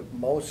think of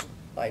most,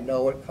 I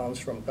know it comes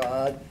from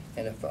God,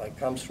 and if it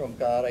comes from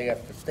God, I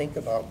have to think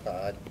about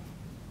God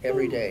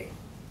every day.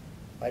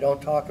 I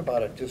don't talk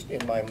about it just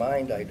in my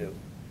mind, I do.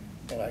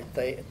 And I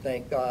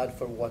thank God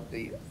for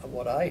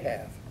what I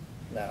have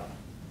now.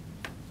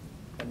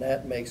 And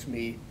that makes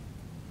me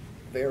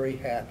very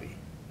happy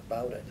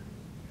about it,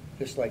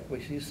 just like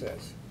what she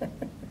says.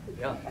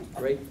 Yeah,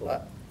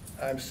 grateful.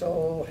 I'm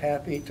so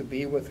happy to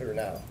be with her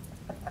now.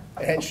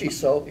 And she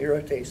so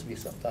irritates me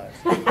sometimes.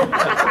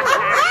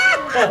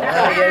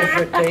 I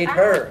irritate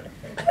her,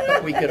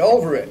 but we get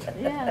over it.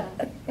 Yeah.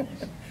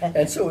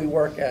 And so we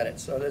work at it.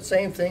 So the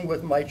same thing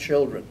with my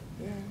children.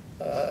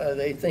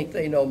 They think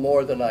they know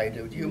more than I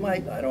do.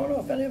 I don't know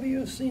if any of you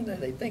have seen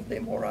that. They think they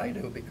more I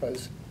do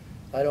because,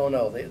 I don't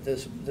know,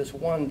 this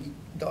one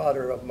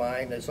daughter of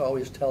mine is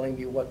always telling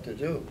me what to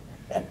do.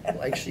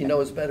 Like she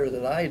knows better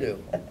than I do,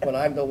 when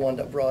I'm the one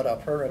that brought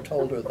up her and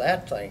told her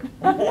that thing.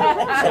 So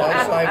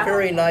I'm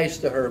very nice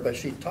to her, but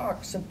she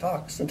talks and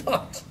talks and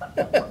talks.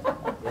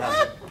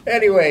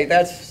 Anyway, I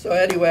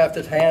have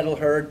to handle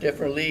her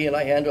differently, and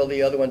I handle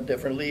the other one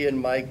differently, and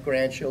my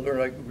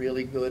grandchildren are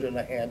really good, and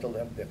I handle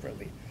them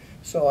differently.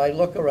 So I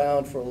look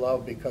around for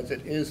love because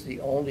it is the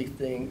only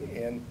thing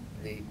in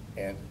the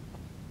end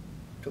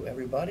to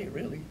everybody,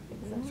 really.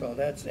 So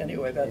that's the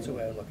way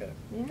I look at it.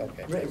 Yeah.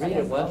 Okay. Read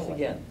it once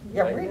again.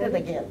 Yeah, right? read it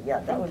again, yeah,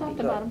 that would be Talked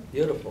about good. 'em.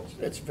 Beautiful.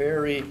 It's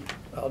very,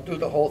 I'll do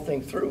the whole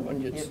thing through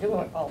and You do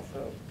it all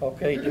through.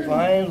 Okay,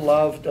 divine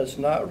love does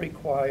not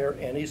require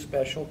any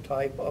special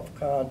type of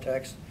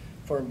context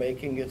for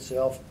making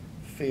itself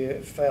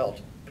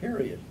felt,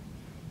 period.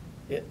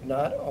 It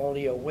not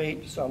only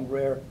awaits some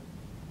rare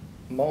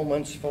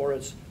moments for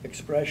its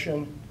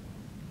expression,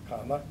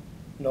 comma,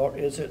 nor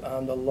is it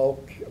on the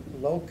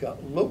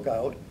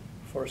lookout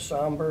for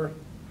somber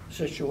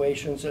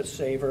situations that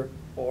savor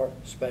or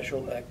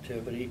special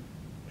activity,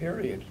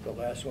 period. The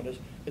last one is,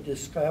 it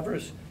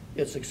discovers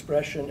its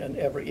expression in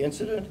every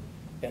incident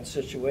and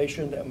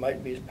situation that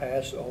might be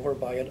passed over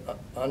by an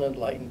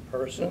unenlightened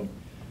person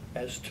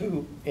as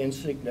too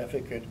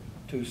insignificant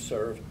to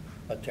serve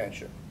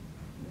attention.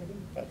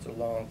 That's a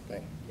long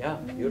thing. Yeah,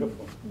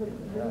 beautiful.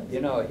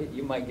 You know,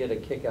 you might get a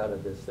kick out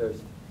of this. There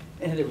was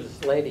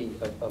this lady,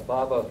 a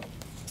Baba,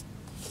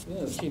 you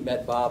know, she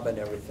met Bob and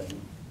everything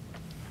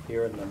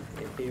here in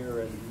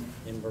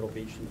Myrtle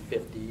Beach in the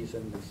 50s,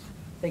 and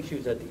I think she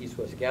was at the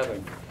East-West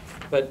Gathering.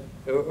 But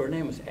her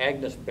name was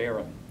Agnes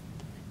Barron.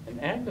 And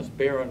Agnes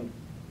Barron,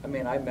 I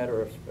mean, I met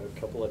her a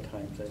couple of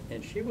times,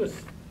 and she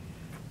was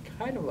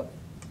kind of a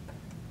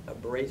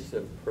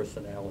abrasive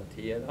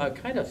personality, and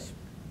kind of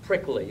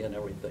prickly and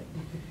everything,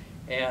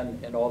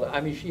 and all that.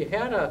 I mean, she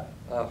had a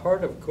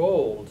heart of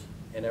gold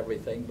and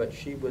everything, but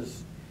she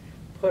was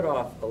put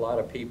off a lot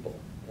of people.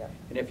 Yeah.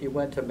 And if you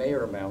went to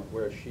Mayormount,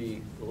 where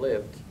she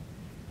lived,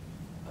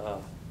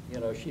 you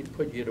know, she'd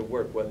put you to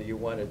work whether you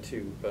wanted to,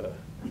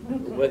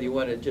 whether you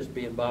wanted to just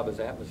be in Baba's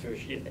atmosphere.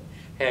 She'd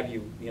have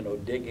you, you know,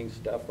 digging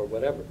stuff or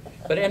whatever.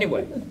 But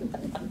anyway,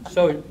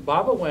 so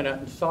Baba went out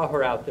and saw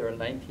her out there in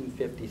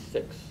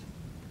 1956,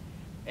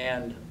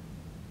 and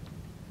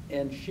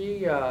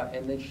she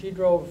and then she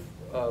drove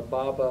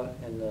Baba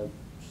and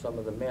some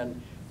of the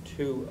men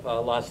to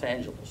Los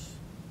Angeles,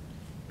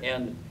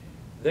 and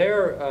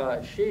there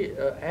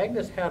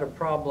Agnes had a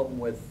problem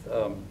with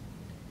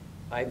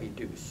Ivy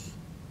Deuce,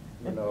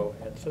 you know,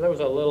 and so there was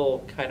a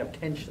little kind of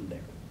tension there.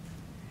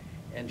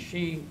 And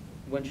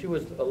when she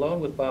was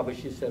alone with Baba,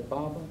 she said,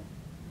 "Baba,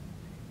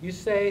 you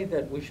say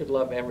that we should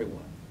love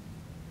everyone.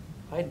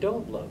 I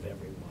don't love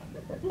everyone.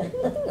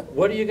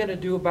 What are you going to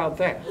do about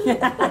that?"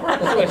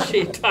 That's what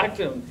she talked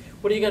to him.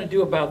 What are you going to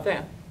do about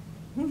that?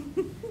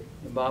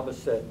 And Baba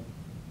said,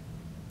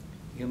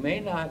 "You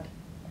may not,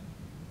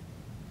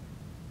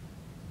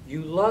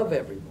 you love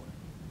everyone.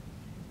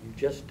 You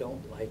just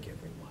don't like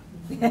everyone."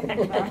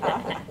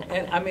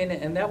 And I mean,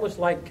 and that was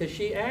like, because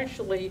she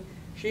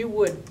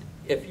would,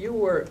 if you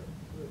were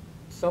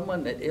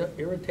someone that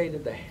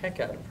irritated the heck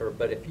out of her,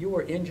 but if you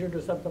were injured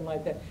or something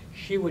like that,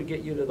 she would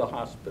get you to the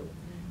hospital.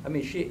 I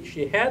mean,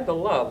 she had the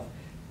love,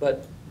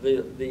 but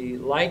the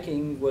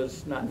liking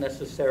was not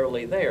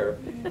necessarily there,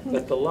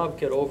 but the love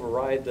could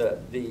override I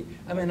mean,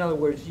 in other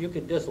words, you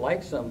could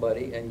dislike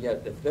somebody, and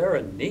yet if they're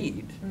in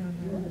need,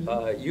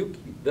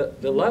 the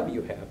love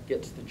you have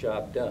gets the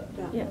job done.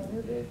 Yeah.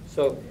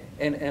 So,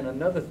 and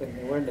another thing,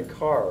 they were in the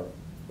car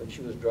when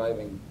she was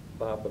driving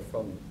Baba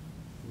from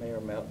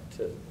Mount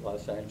to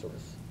Los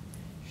Angeles.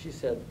 She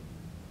said,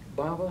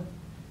 Baba,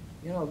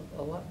 a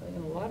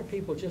lot of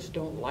people just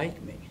don't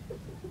like me.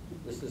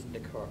 This is in the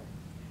car.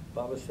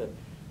 Baba said,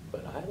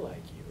 but I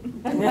like you.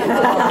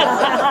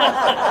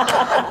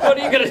 What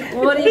are you going to do?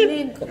 What do you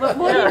mean? What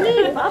do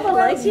you mean? Baba Well,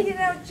 likes you.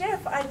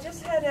 Jeff, I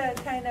just had a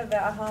kind of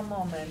a aha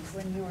moment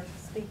when you were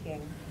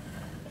speaking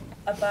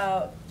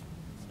about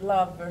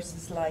love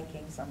versus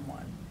liking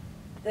someone.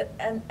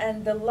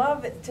 And the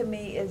love to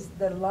me is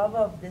the love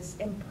of this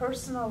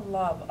impersonal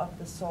love of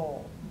the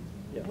soul,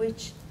 Yeah.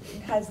 which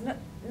has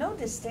no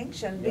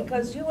distinction, Yeah.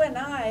 because you and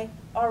I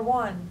are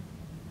one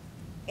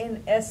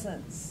in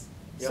essence.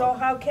 Yeah. So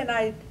how can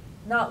I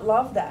not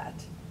love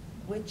that,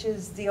 which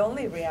is the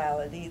only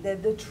reality,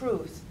 the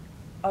truth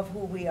of who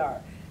we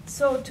are?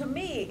 So to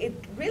me,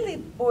 it really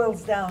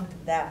boils down to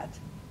that.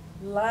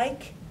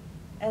 Like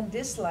and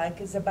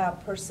dislike is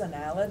about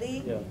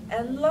personality, Yeah.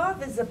 and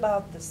love is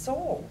about the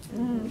soul.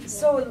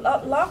 So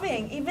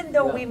loving, even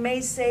though Yeah. we may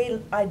say,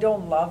 I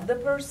don't love the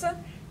person,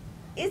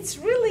 it's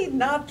really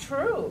not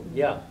true.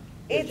 Yeah.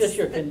 It's just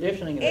your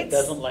conditioning that it's-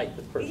 doesn't like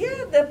the person.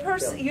 Yeah, the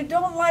person, Yeah. you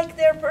don't like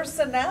their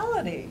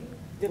personality.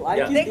 The like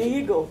Yeah. is the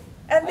ego.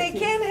 And they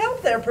can't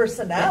help their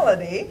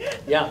personality.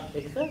 Yeah,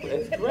 exactly.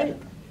 It's great.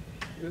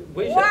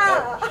 We should,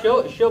 Wow.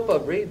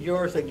 Shilpa, read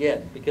yours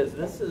again, because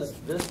this is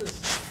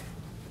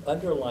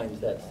underlines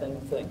that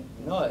same thing.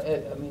 No,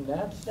 I mean,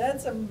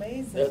 That's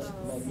amazing. that's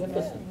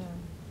magnificent.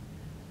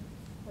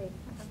 Wait,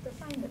 I have to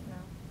find it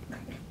now.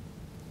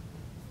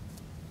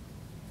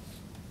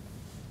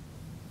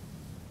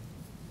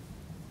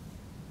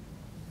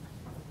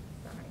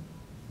 Sorry.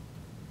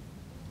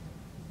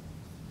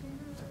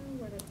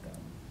 Where'd it go?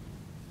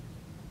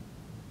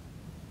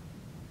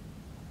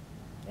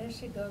 There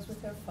she goes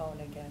with her phone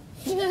again.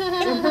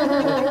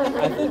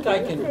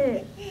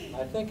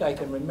 I think I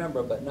can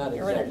remember, but not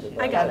You're right. exactly.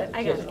 I got it,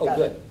 I got Just- it. Oh,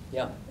 good,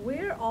 yeah.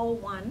 We're all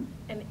one,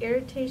 and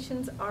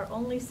irritations are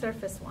only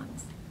surface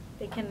ones.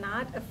 They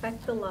cannot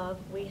affect the love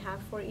we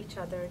have for each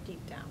other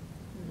deep down.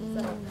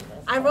 So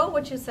I wrote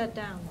what you said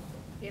down.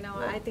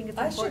 I think it's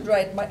I important. should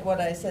write what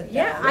I said down.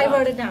 Yeah, I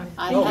wrote it down.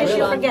 I No, In case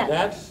you really, forget.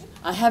 That's,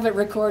 I have it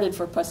recorded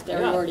for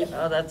posterity.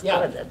 Oh, that's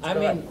yeah, good, that's I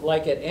good. mean,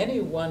 like at any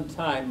one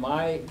time,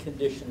 my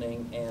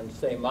conditioning and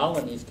say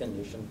Malini's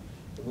condition,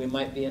 we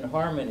might be in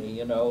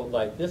harmony,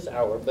 like this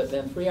hour, but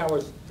then 3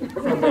 hours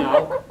from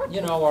now,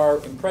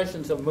 our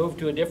impressions have moved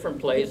to a different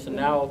place, and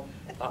now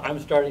I'm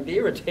starting to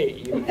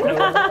irritate you.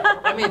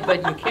 I mean,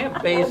 but you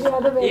can't base,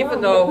 even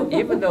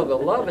though the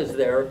love is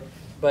there,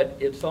 but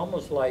it's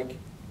almost like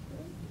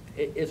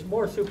it's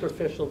more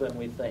superficial than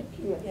we think.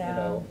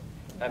 Yeah.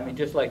 I mean,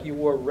 just like you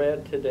wore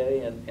red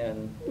today,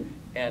 and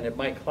it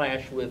might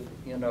clash with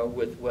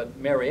with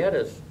what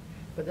Marietta's,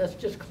 but that's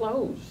just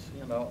clothes,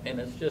 and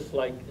it's just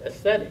like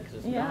aesthetics.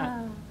 It's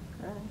Yeah.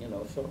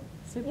 not, so.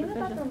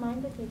 That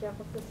reminded me, Jeff,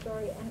 of the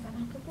story, and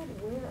I forget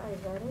where I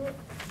read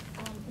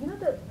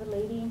it. The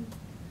lady,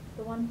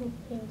 the one who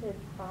painted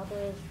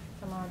Baba's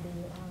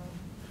samadhi.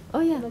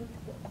 Oh, yeah. The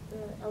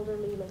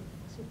elderly,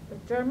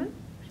 German.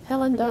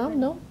 Helen Dom,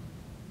 no?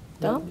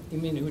 Dom? You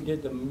mean who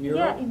did the mural?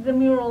 Yeah, the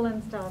mural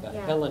and stuff.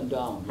 Yeah. Helen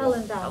Dom.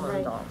 Helen Dom, Helen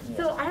right. Dom, yes.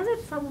 So I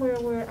read somewhere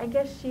where I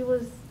guess she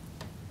was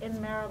in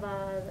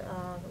Mehrabad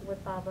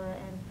with Baba,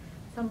 and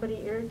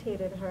somebody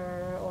irritated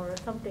her or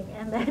something,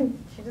 and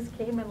then she just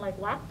came and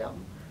whacked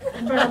him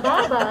in front of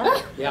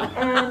Baba. Yeah.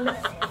 And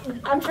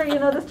I'm sure you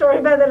know the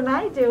story better than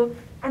I do.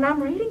 And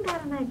I'm reading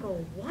that and I go,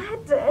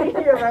 what?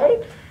 You're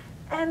right.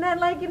 And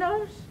then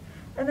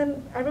and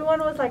then everyone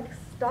was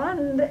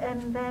stunned.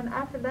 And then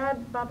after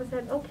that, Baba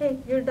said, okay,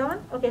 you're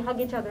done? Okay, hug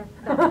each other.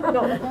 Done.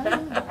 Go.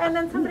 And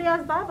then somebody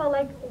asked Baba,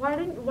 why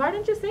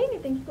didn't you say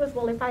anything? He goes,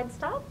 well, if I'd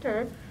stopped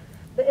her,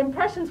 the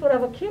impressions would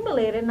have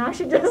accumulated. Now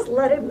she just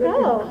let it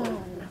go.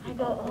 I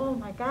go, oh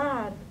my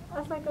God. I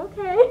was like,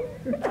 okay.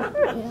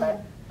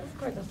 That's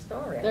quite a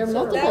story. There are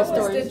multiple That was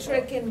stories. the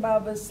trick in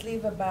Baba's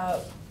sleeve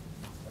about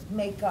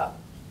makeup.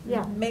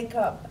 Yeah.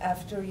 Makeup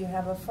after you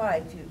have a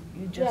fight. You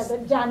Yeah, just the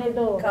Jane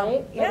Do, come.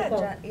 right? Yeah, Let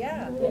go.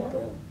 yeah. Yeah.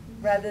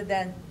 Rather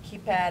than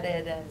keep at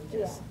it and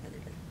just.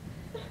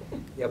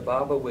 Yeah,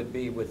 Baba would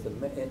be with the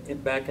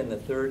back in the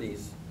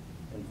 30s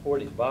and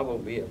 40s. Baba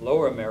would be at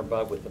Lower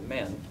Mehrabad with the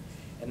men,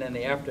 and then in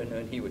the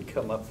afternoon he would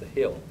come up the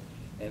hill,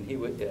 and he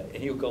would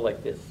go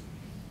like this.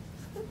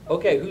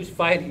 Okay, who's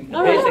fighting?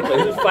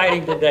 Basically, who's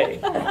fighting today?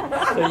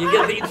 So you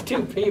get these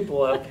two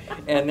people up,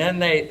 and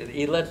then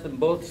he lets them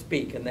both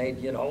speak, and they,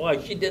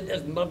 oh, she did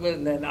this,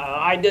 and then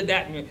I did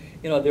that, and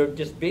there would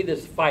just be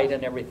this fight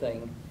and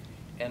everything,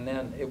 and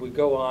then it would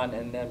go on,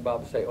 and then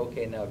Bob would say,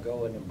 okay, now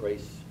go and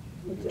embrace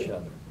each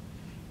other.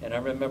 And I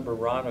remember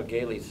Ron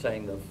O'Galey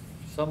saying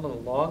some of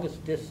the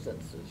longest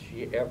distances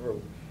she ever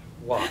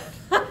walked.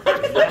 10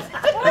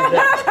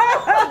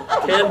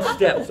 10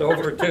 steps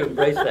over to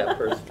embrace that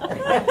person.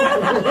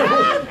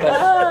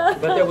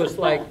 But there was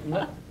like,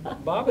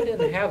 Baba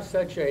didn't have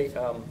such a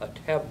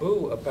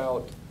taboo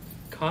about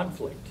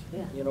conflict.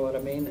 Yeah. You know what I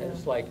mean? Yeah.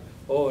 It's like,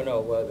 oh no,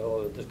 well,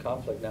 oh, there's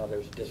conflict now,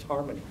 there's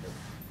disharmony.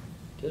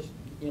 Just,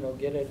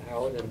 get it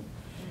out and,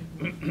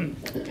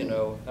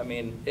 I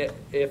mean,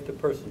 if the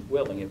person's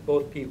willing, if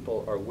both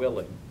people are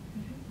willing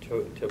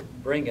to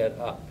bring it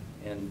up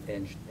and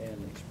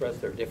express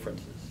their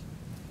differences.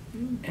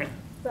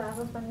 So I have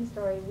a funny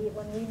story.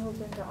 When we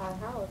moved into our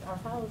house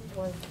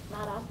was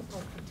not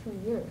occupied for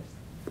 2 years.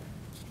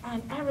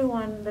 And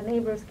everyone, the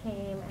neighbors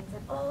came and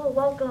said, oh,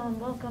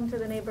 welcome to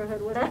the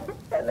neighborhood, whatever.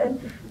 And then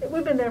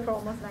we've been there for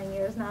almost 9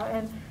 years now.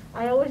 And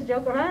I always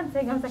joke around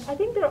saying, I was like, I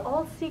think they're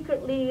all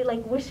secretly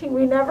like wishing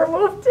we never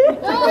moved in.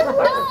 It's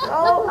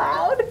so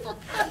loud.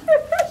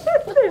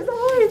 There's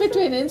always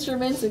Between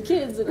instruments and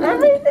kids and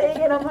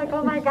everything. And I'm like,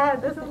 oh my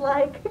God, this is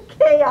like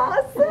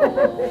chaos.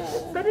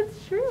 But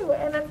it's true.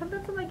 And then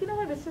sometimes I'm like, you know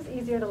what, it's just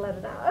easier to let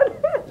it out.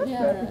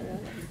 Yeah.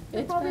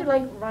 It's probably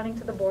like running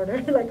to the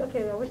border, like,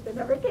 okay, I wish they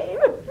never came.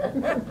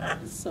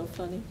 It's so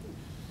funny.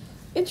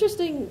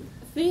 Interesting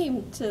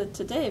theme to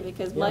today,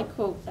 because my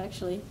quote,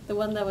 actually, the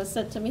one that was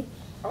sent to me,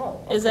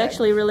 is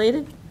actually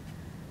related.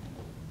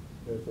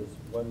 There's this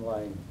one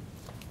line.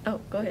 Oh,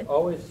 go ahead.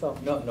 Always some,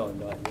 no, you don't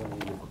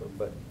need to quote,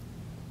 but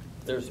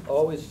there's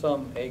always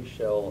some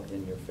eggshell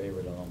in your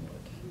favorite omelet.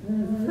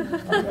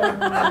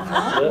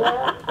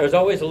 There's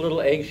always a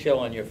little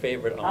eggshell in your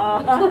favorite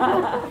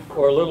omelet,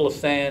 or a little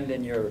sand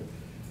in your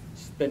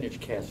spinach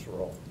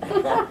casserole. Never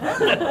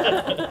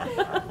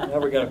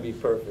going to be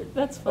perfect.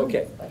 That's funny.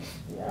 Okay.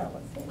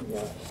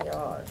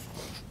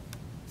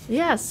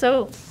 Yeah,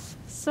 so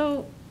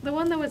the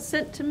one that was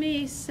sent to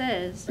me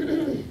says,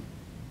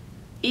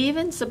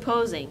 even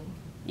supposing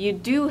you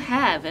do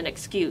have an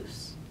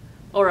excuse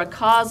or a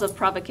cause of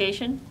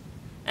provocation,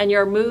 and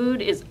your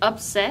mood is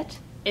upset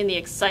in the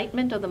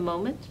excitement of the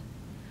moment,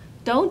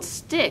 don't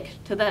stick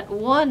to that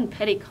one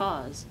petty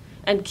cause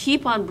and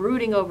keep on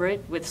brooding over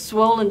it with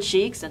swollen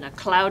cheeks and a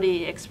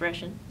cloudy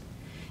expression.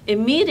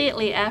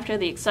 Immediately after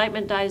the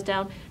excitement dies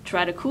down,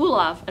 try to cool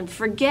off and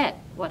forget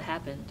what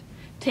happened.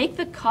 Take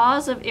the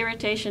cause of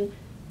irritation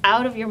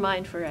out of your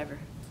mind forever.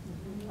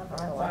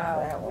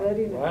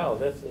 Wow,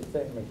 that's the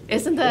thing.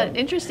 Isn't that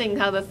interesting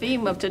how the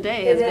theme of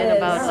today has It been is.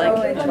 about So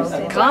like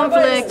interesting.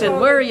 conflict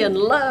and worry and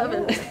love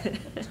and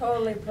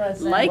Totally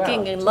present.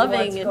 liking and to loving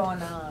what's and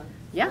going on.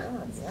 yeah.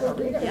 Yeah,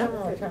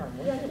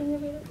 can you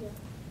read it? Yeah.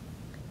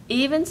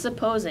 Even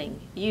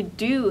supposing you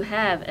do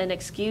have an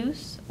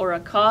excuse or a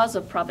cause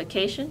of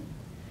provocation,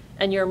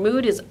 and your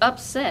mood is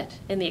upset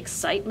in the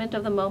excitement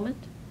of the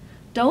moment,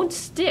 don't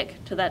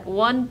stick to that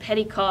one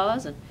petty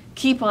cause and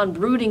keep on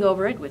brooding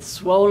over it with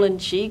swollen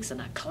cheeks and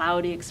a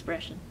cloudy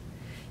expression.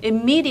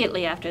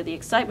 Immediately after the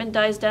excitement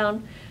dies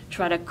down,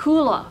 try to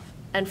cool off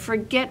and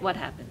forget what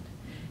happened.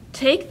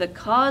 Take the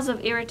cause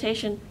of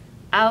irritation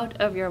out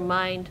of your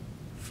mind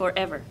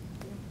forever.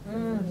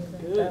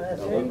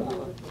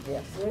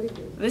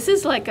 This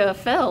is like a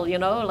fell,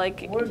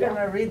 like... We're going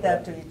to read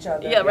that to each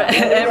other. Yeah, right.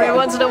 Every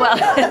once in a while.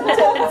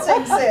 Until it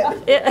sinks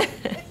in. Yeah.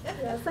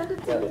 Yeah, send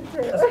it to me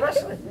too.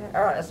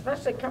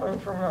 Especially coming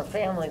from a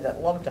family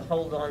that loved to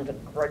hold on to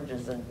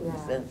grudges and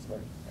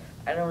resentment.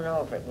 I don't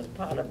know if it was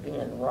part of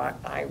being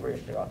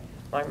Irish, or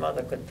my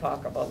mother could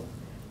talk about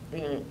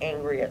being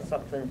angry at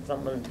something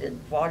someone did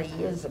 40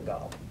 years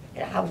ago,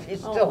 and how she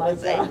still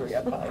was angry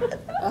about it.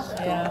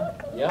 Yeah.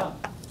 Yeah.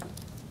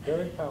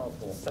 Very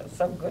powerful.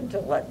 So good to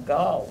let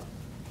go.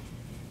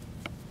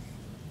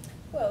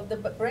 Well, the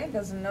brain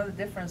doesn't know the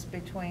difference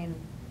between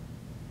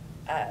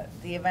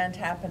the event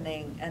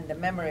happening and the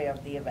memory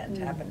of the event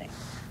happening.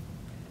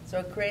 So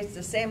it creates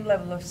the same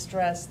level of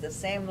stress, the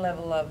same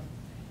level of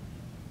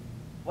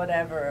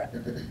whatever,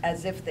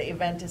 as if the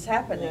event is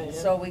happening. Yeah,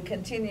 yeah. So we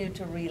continue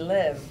to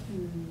relive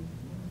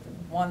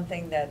one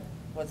thing that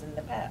was in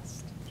the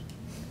past.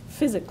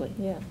 Physically,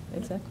 yeah,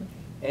 exactly.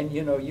 And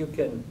you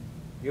can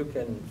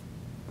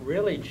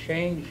really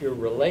change your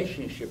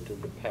relationship to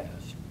the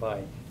past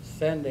by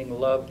sending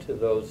love to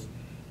those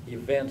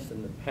events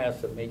in the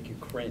past that make you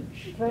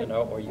cringe,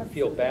 or you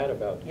feel bad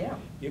about. Yeah.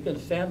 You can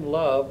send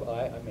love.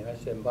 I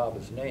send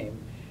Baba's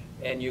name,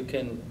 and you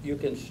can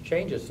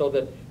change it so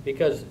that,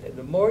 because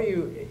the more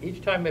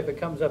each time if it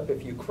comes up,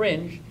 if you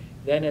cringe,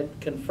 then it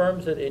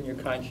confirms it in your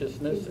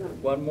consciousness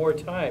one more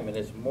time, and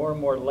it's more and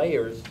more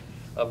layers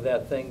of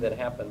that thing that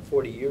happened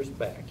 40 years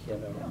back,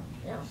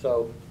 Yeah.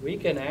 So we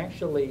can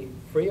actually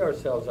free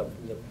ourselves up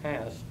from the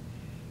past,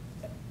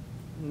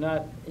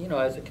 not,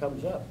 as it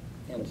comes up,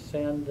 and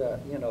send,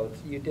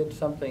 you did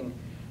something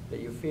that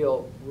you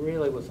feel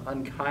really was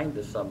unkind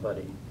to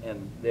somebody,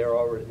 and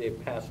they've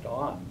passed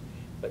on,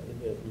 but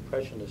the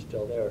impression is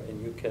still there,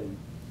 and you can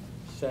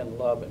send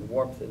love and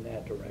warmth in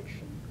that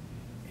direction,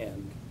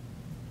 and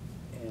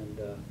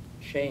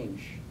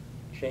change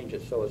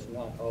it so it's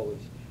not always,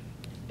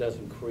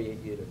 doesn't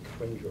create you to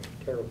cringe or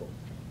terrible.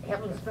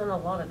 Having spent a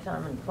lot of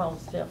time in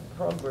 12-step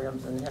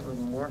programs and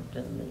having worked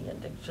in the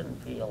addiction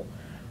field,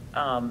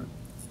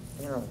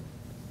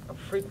 a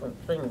frequent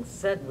thing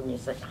said when you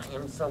say, I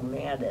am so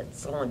mad at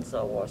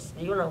so-and-so, or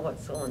you know what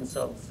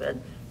so-and-so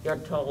said, you're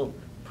told,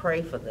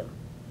 pray for them.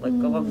 Let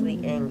go of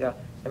the anger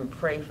and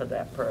pray for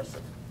that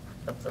person.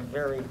 That's a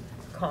very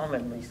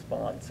common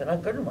response and a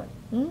good one.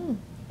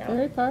 Yeah.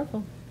 Very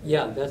powerful.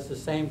 Yeah, that's the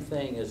same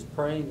thing as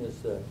praying is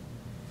the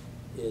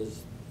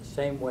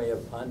same way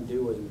of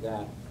undoing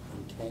that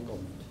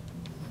entanglement.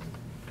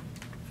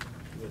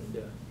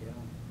 Yeah.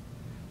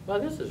 Well,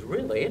 this is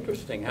really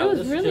interesting. How It was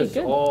this really just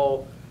good.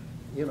 all,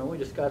 you know, we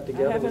just got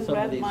together with haven't some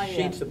of read these mine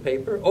sheets yet. of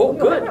paper. Oh,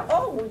 good.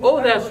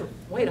 Oh, That's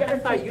wait. I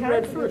thought you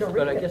read first,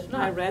 but I guess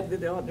I not. read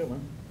the other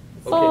one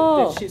Okay.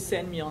 Oh. that she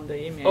sent me on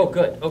the email. Oh,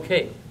 good.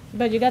 Okay.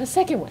 But you got a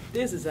second one.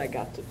 This is I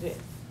got today.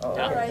 Oh,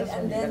 All right, this one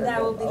and you then gotta that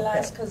do. will be Okay.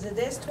 last, because it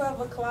is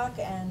 12 o'clock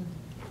and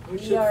We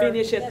we should are-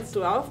 finish at yes.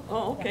 12?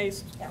 Oh, okay. Yeah.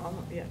 So-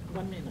 Yeah. yeah,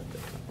 1 minute.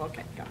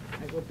 Okay, come.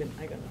 I'm gonna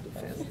do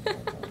fast.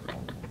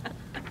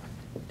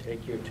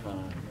 Take your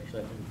time. There's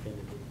nothing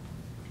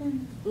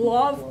infinity.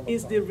 Love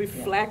is the It only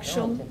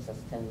reflection. takes us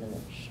 10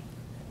 minutes.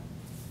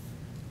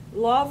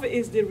 Love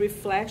is the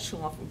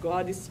reflection of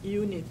God's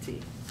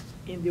unity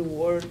in the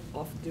world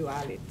of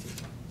duality.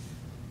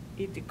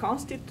 It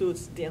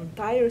constitutes the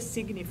entire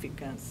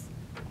significance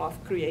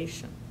of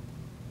creation.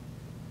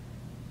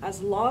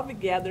 As love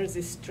gathers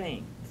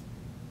strength,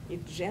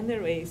 it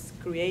generates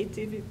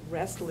creative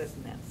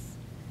restlessness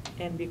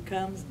and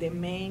becomes the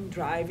main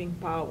driving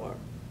power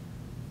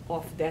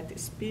of that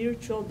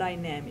spiritual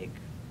dynamic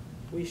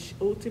which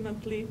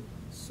ultimately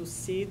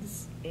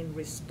succeeds in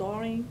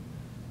restoring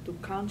to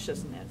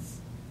consciousness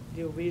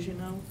the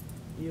original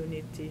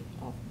unity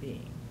of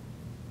being.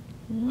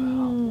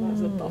 Wow,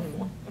 that's a tough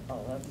one.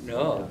 Oh, that's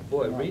No,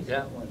 boy, read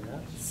that one.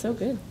 That's So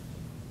good.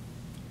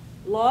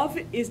 Love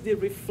is the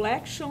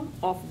reflection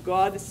of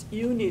God's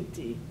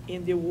unity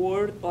in the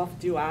world of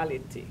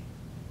duality.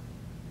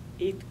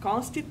 It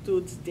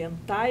constitutes the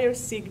entire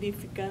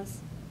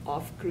significance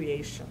of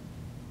creation.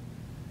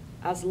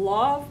 As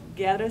love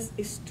gathers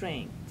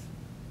strength,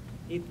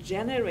 it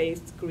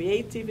generates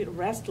creative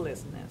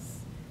restlessness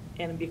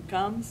and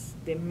becomes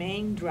the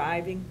main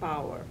driving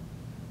power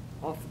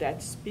of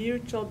that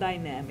spiritual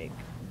dynamic,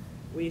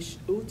 which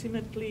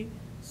ultimately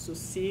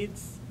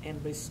succeeds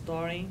in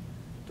restoring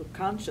to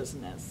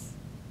consciousness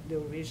the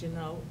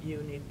original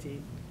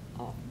unity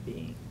of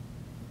being.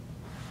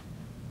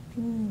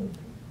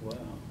 wow.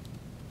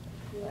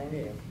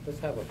 Hey, let's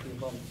have a few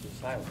moments of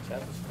silence.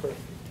 That was perfect.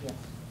 Yeah.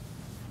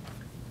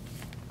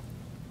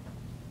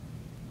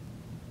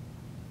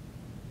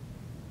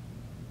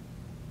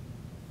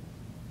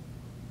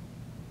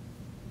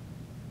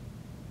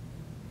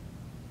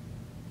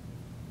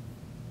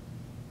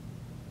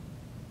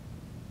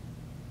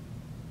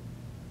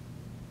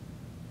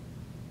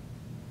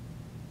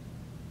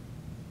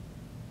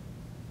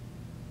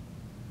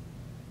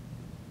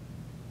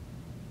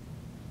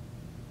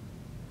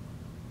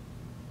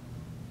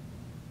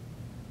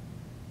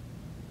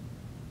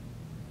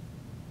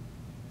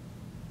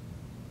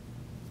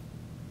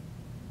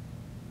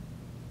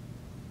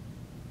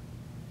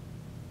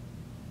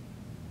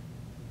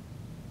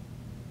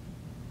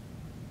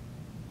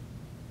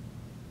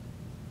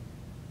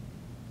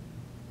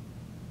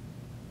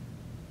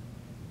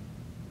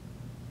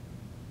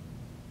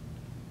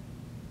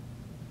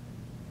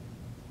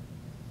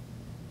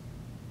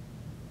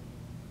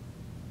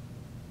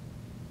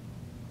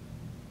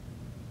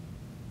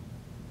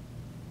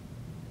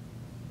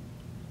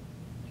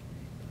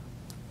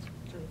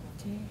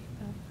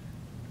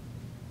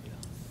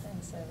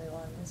 Thanks,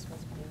 everyone, this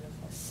was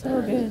beautiful.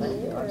 So good.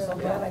 I'm so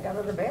glad I got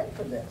out of bed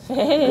for this.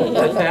 Hey.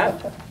 What's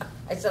that?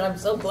 I said, I'm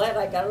so glad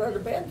I got out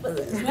of bed for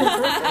this.